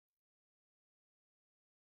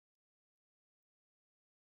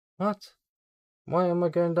 What? Why am I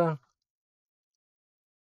going down?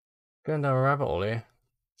 Going down a rabbit hole here.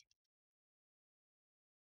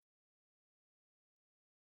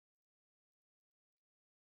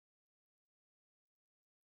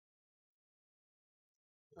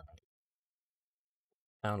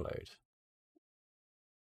 Download.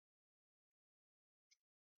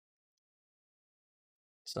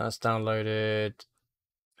 So that's downloaded.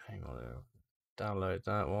 Hang on. Download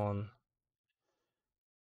that one.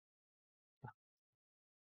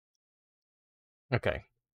 Okay.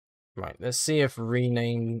 Right. Let's see if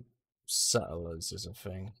rename settlers is a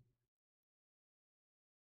thing.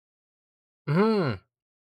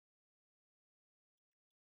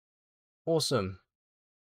 Awesome.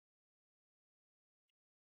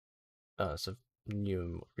 Oh, it's a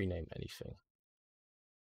new rename anything.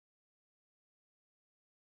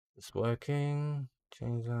 It's working.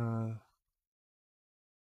 Change that.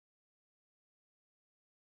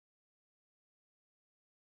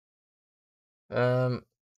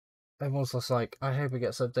 Everyone's just like, I hope it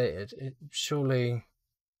gets updated. It surely.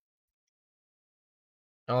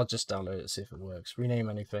 I'll just download it, see if it works. Rename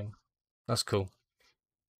anything. That's cool.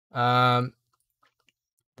 Let's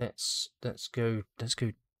go. Let's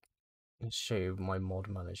show you my mod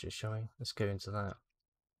manager, shall we? Let's go into that.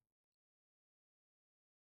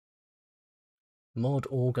 Mod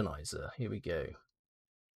organizer. Here we go.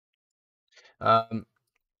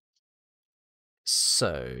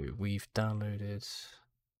 So we've downloaded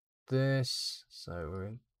this. So we're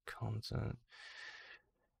in content.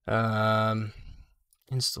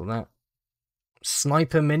 Install that.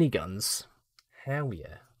 Sniper miniguns. Hell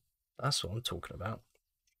yeah. That's what I'm talking about.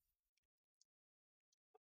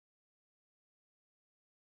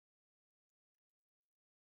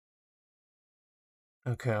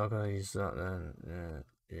 Okay, I'll go use that then.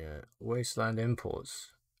 Yeah. Wasteland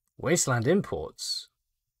imports. Wasteland imports?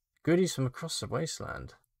 Goodies from across the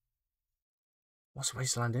wasteland. What's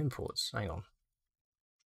wasteland imports? Hang on.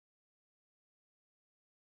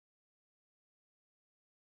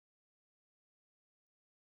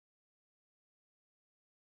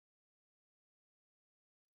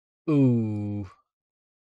 Ooh.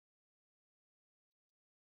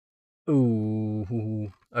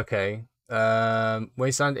 Ooh. Okay.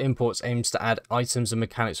 Wasteland Imports aims to add items and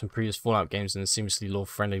mechanics from previous Fallout games in a seamlessly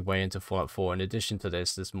lore-friendly way into Fallout 4. In addition to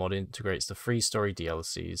this, this mod integrates the free story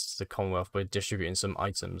DLCs to the Commonwealth by distributing some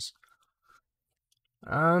items.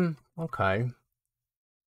 Okay.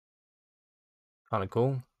 Kind of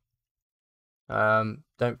cool.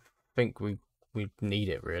 Don't think we need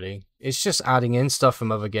it really. It's just adding in stuff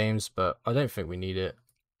from other games, but I don't think we need it.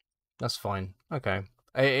 That's fine. Okay.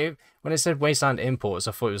 When it said Wasteland Imports,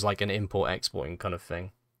 I thought it was like an import-exporting kind of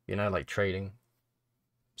thing. You know, like trading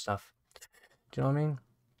stuff. Do you know what I mean?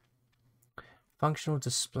 Functional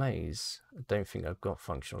displays. I don't think I've got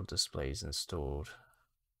functional displays installed.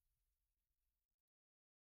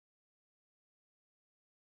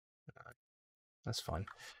 That's fine.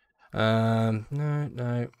 No.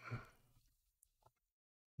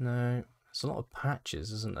 There's a lot of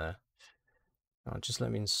patches, isn't there? Oh, just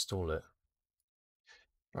let me install it.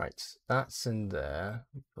 Right, that's in there.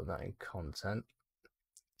 Put that in content.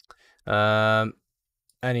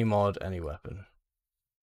 Any mod, any weapon.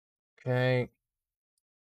 Okay.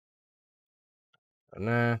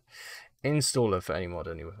 No. Installer for any mod,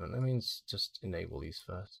 any weapon. That means just enable these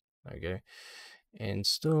first. There we go.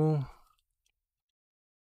 Install.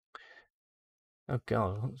 Oh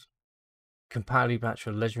god. Compatibility patch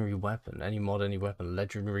for legendary weapon. Any mod, any weapon.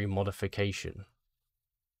 Legendary modification.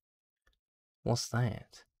 What's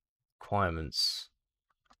that? Requirements.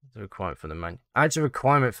 The requirement for the adds a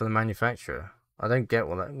requirement for the manufacturer. I don't get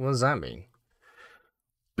what does that mean?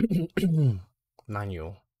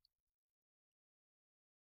 Manual.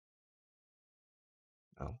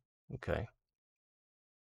 Oh, okay.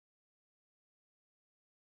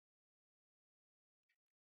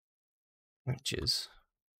 Matches.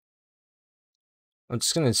 I'm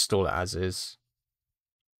just gonna install it as is.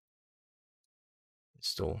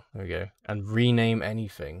 Install. There we go. And rename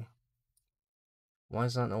anything. Why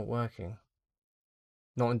is that not working?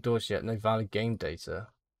 Not endorsed yet. No valid game data.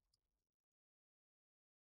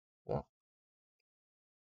 What?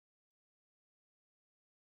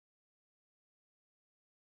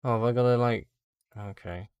 Oh, have I gotta like...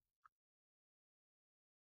 Okay.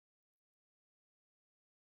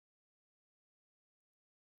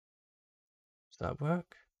 Does that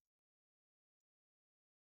work?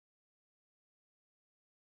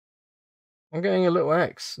 I'm getting a little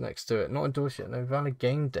X next to it. Not endorsed yet. No valid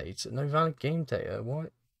game data. No valid game data.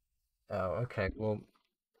 What? Oh, okay. Well...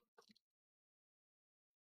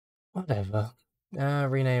 Whatever.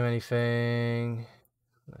 Rename anything.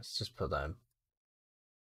 Let's just put that in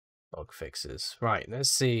bug fixes. Right, let's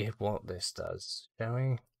see what this does, shall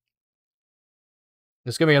we?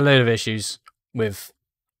 There's going to be a load of issues with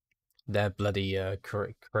their bloody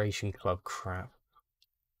Creation Club crap.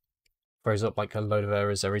 Throws up like a load of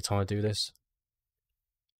errors every time I do this.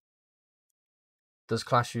 Does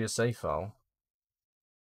clash with your save file?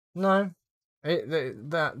 No.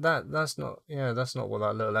 That's not that's not what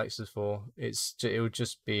that little X is for. It would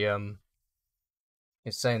just be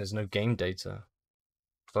it's saying there's no game data.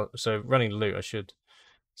 So running loot, I should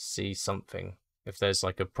see something if there's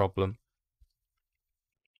like a problem.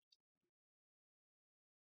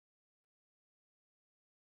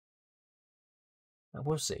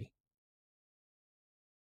 We'll see.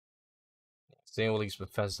 Seeing all these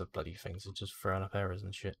Bethesda bloody things are just throwing up errors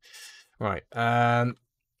and shit. Right. No.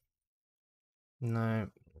 No.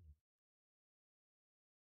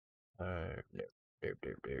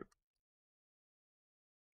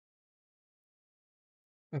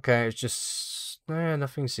 Okay, it's just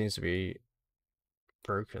nothing seems to be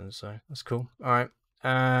broken, so that's cool. All right.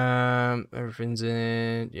 Everything's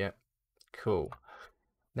in. Yeah. Cool.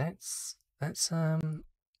 Let's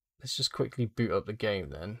just quickly boot up the game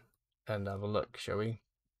then and have a look, shall we?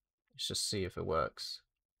 Let's just see if it works.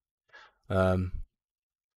 All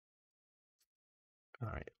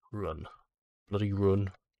right, run. Bloody run.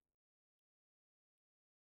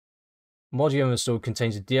 Module installed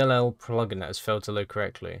contains a DLL plugin that has failed to load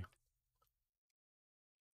correctly.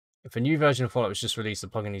 If a new version of Fallout was just released, the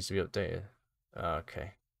plugin needs to be updated.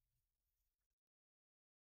 Okay.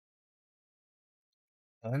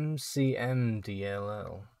 MCM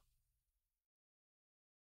DLL.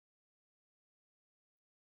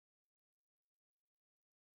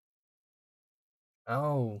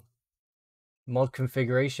 Oh. Mod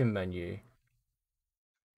configuration menu.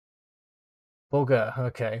 Bugger.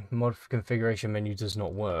 Okay. Mod configuration menu does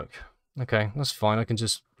not work. Okay, that's fine. I can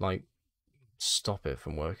just, like, stop it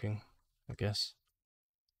from working, I guess.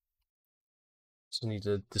 Just need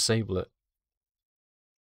to disable it.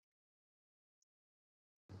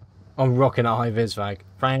 I'm rocking a high-vis Vag.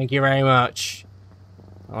 Thank you very much.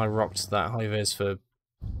 I rocked that high-vis for,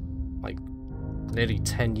 like, nearly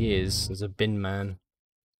 10 years as a bin man.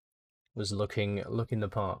 Was looking the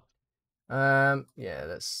part. Yeah,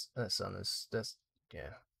 let's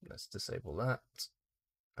disable that.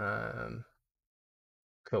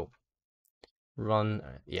 Cool. Run.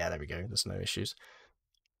 Yeah, there we go. There's no issues.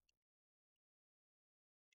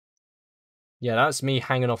 Yeah, that's me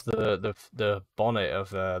hanging off the bonnet of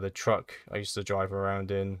the truck I used to drive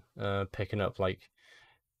around in, picking up like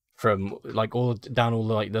from like all down all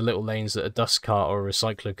like the little lanes that a dust cart or a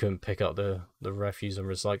recycler couldn't pick up the refuse and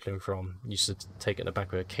recycling from. Used to take it in the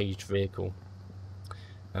back of a caged vehicle.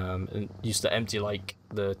 And used to empty like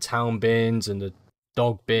the town bins and the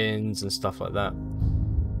dog bins and stuff like that.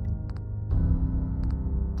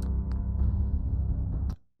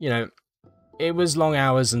 You know, it was long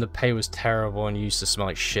hours and the pay was terrible and you used to smell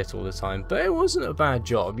like shit all the time, but it wasn't a bad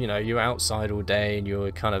job. You know, you were outside all day and you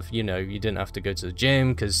were kind of, you know, you didn't have to go to the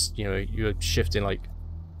gym because, you know, you were shifting like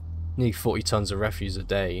nearly 40 tons of refuse a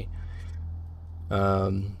day. You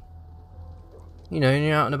know, and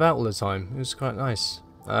you're out and about all the time. It was quite nice.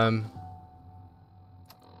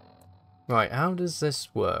 Right, how does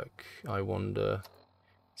this work? I wonder.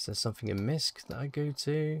 Is there something in MISC that I go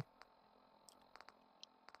to?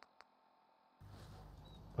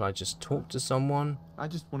 Can I just talk to someone? I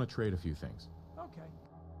just want to trade a few things. Okay.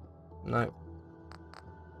 No.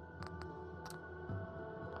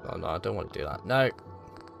 Oh no, I don't want to do that. No.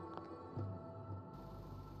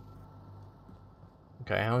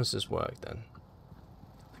 Okay, how does this work then?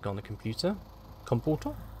 Click on the computer.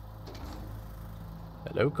 Computer?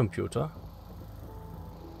 Hello, computer.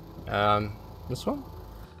 This one?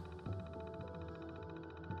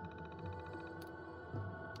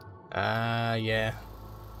 Yeah.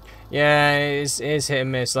 Yeah, it's hit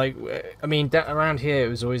and miss. Like, I mean, around here it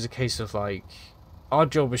was always a case of like, our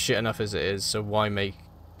job is shit enough as it is, so why make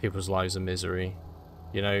people's lives a misery?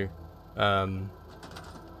 You know?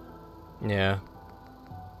 Yeah.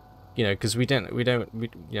 You know, because we were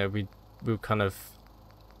kind of,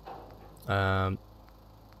 it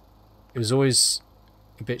was always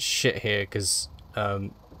a bit shit here because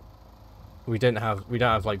we don't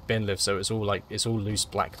have like bin lifts, so it's all loose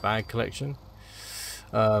black bag collection.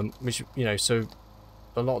 Which, you know, so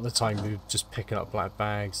a lot of the time we were just picking up black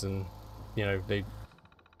bags, and you know, they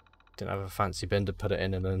didn't have a fancy bin to put it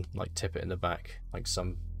in and then like tip it in the back like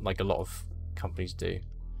a lot of companies do.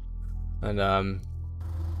 And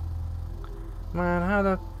man, how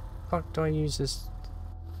the fuck do I use this?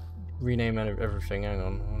 Rename everything. Hang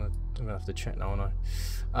on, I'm gonna have to check now, aren't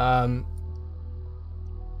I?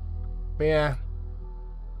 But yeah,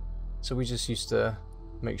 so we just used to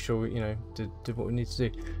make sure we, you know, did what we need to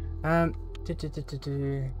do.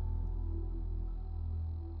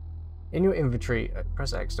 In your inventory,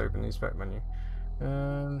 press X to open the inspect menu.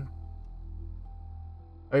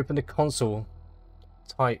 Open the console.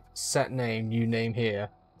 Type set name, new name here.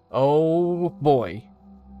 Oh boy.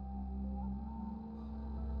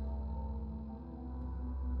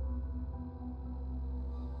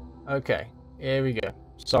 Okay, here we go.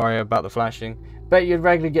 Sorry about the flashing. Bet you'd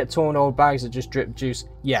regularly get torn old bags that just drip juice.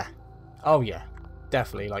 Yeah. Oh yeah.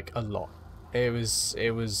 Definitely, like a lot. It was,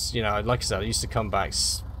 you know, like I said, I used to come back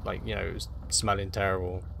like, you know, it was smelling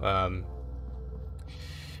terrible. I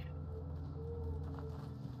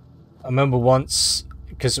remember once,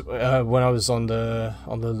 because when I was on the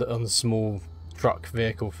small truck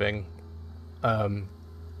vehicle thing,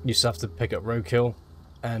 used to have to pick up roadkill,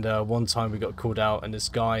 and one time we got called out, and this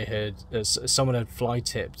guy had someone had fly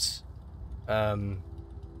tipped. How do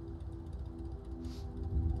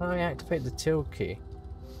I activate the till key?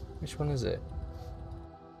 Which one is it?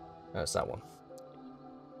 That's that one.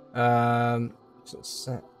 So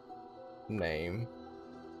set name.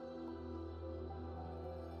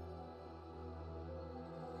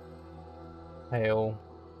 Hail.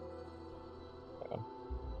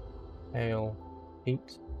 Hail.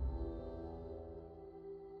 Heat.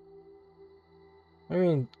 I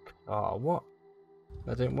mean, oh, what?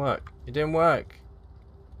 That didn't work. It didn't work.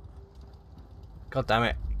 God damn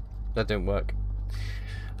it. That didn't work.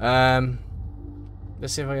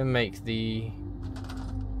 Let's see if I can make the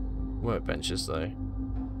workbenches though.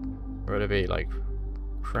 Or would it be like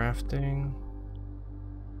crafting?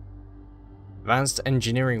 Advanced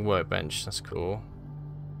engineering workbench, that's cool.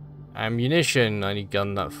 Ammunition, I need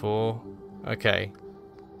gun nut for. Okay.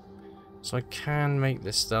 So I can make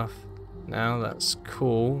this stuff. Now that's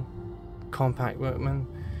cool. Compact workman.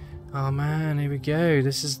 Oh man, here we go.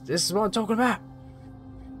 This is what I'm talking about.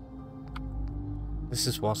 This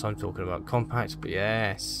is what I'm talking about. Compact, but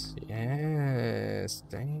yes. Yes.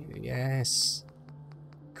 Dang it, yes.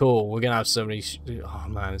 Cool. We're gonna have so many. Oh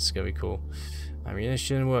man, this is gonna be cool.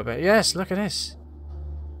 Ammunition, workbench. Yes, look at this.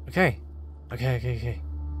 Okay. Okay.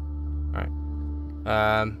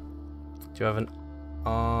 Alright. Do you have an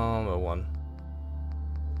armor one?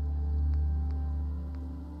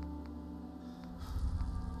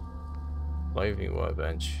 Clothing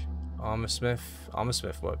workbench. Armor smith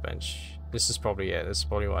workbench. This is probably it. This is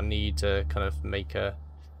probably what I need to kind of make a.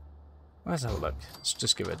 Let's have a look. Let's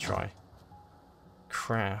just give it a try.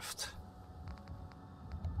 Craft.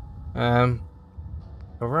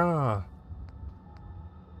 Hurrah!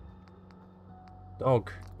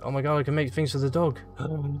 Dog. Oh my god, I can make things for the dog.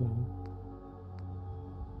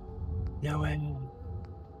 No way.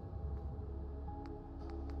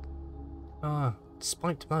 Ah,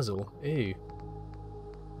 spiked muzzle. Ew.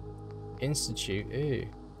 Institute. Ew.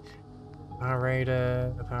 Power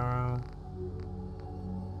Raider. Power.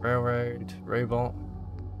 Railroad. Robot.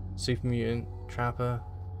 Super Mutant. Trapper.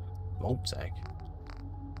 Moltec.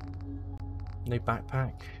 No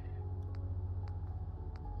backpack.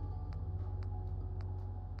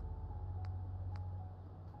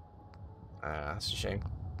 That's a shame.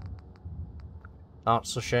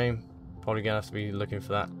 That's a shame. Probably gonna have to be looking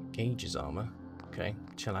for that. Gauges armor. Okay,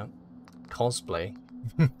 chill out. Cosplay.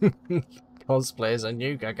 Cosplay is a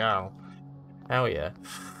new girl. Hell yeah.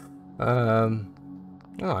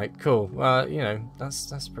 Alright, cool. Well, you know,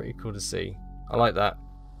 that's pretty cool to see. I like that.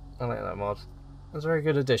 I like that mod. That's a very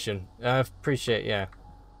good addition. I appreciate, yeah.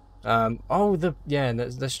 Oh, yeah.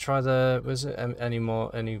 Let's try the. Was it any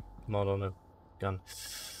mod on a gun?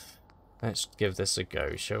 Let's give this a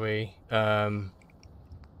go, shall we?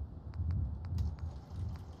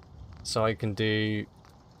 So I can do.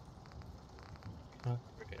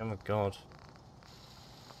 Oh my god.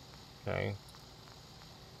 Okay.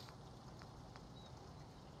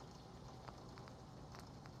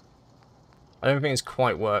 I don't think it's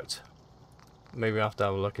quite worked. Maybe I have to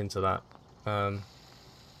have a look into that.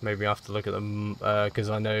 Maybe I have to look at them because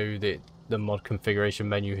I know that the mod configuration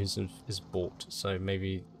menu is bought. So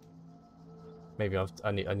maybe I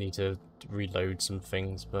need to reload some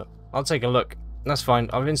things, but I'll take a look. That's fine.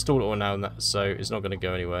 I've installed it all now, so it's not going to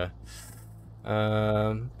go anywhere.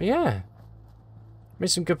 But yeah, made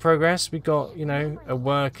some good progress. We got, you know, a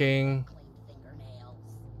working.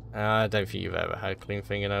 I don't think you've ever had clean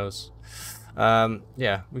fingernails.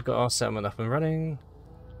 Yeah, we've got our settlement up and running.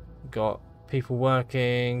 We've got people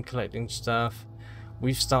working, collecting stuff.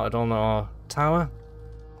 We've started on our tower.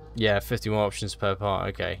 Yeah, 50 more options per part.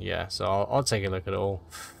 Okay, yeah, so I'll take a look at it all.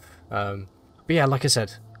 But yeah, like I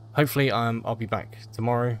said, hopefully I'll be back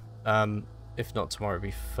tomorrow. If not tomorrow, it'll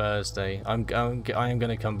be Thursday. I am going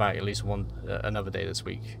to come back at least another day this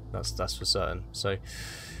week. That's for certain. So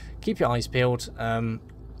keep your eyes peeled. I'll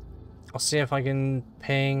see if I can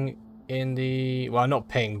ping in the... Well, not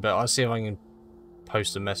ping, but I'll see if I can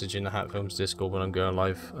post a message in the Hat Films Discord when I'm going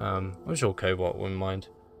live. I'm sure Cobalt wouldn't mind.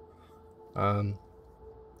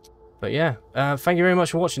 But yeah, thank you very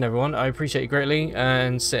much for watching, everyone. I appreciate it greatly,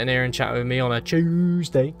 and sitting here and chatting with me on a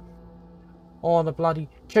Tuesday. On a bloody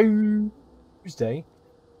Tuesday.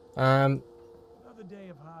 Another day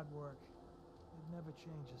of hard work. It never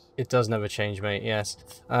changes. It does never change, mate, yes.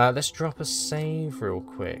 Let's drop a save real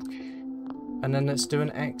quick. And then let's do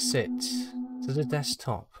an exit to the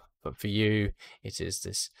desktop. But for you, it is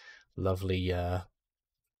this lovely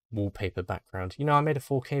wallpaper background. You know, I made a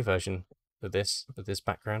 4K version of this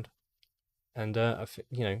background. And,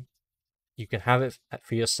 you know, you can have it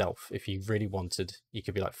for yourself if you really wanted. You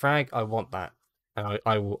could be like, Frag, I want that. And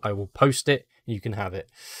I will post it. You can have it.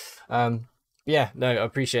 Yeah, no, I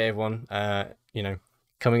appreciate everyone, you know,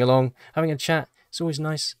 coming along, having a chat. It's always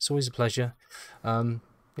nice. It's always a pleasure.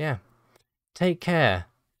 Yeah. Take care.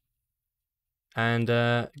 And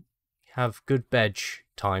have good veg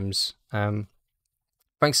times.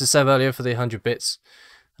 Thanks to Seb earlier for the 100 bits.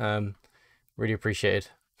 Really appreciated.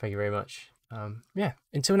 Thank you very much. Yeah,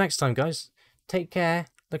 until next time, guys. Take care.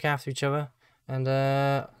 Look after each other.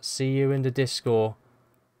 And see you in the Discord.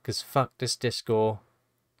 Because fuck this Discord.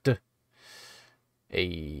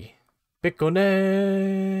 Hey. Big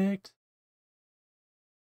connect.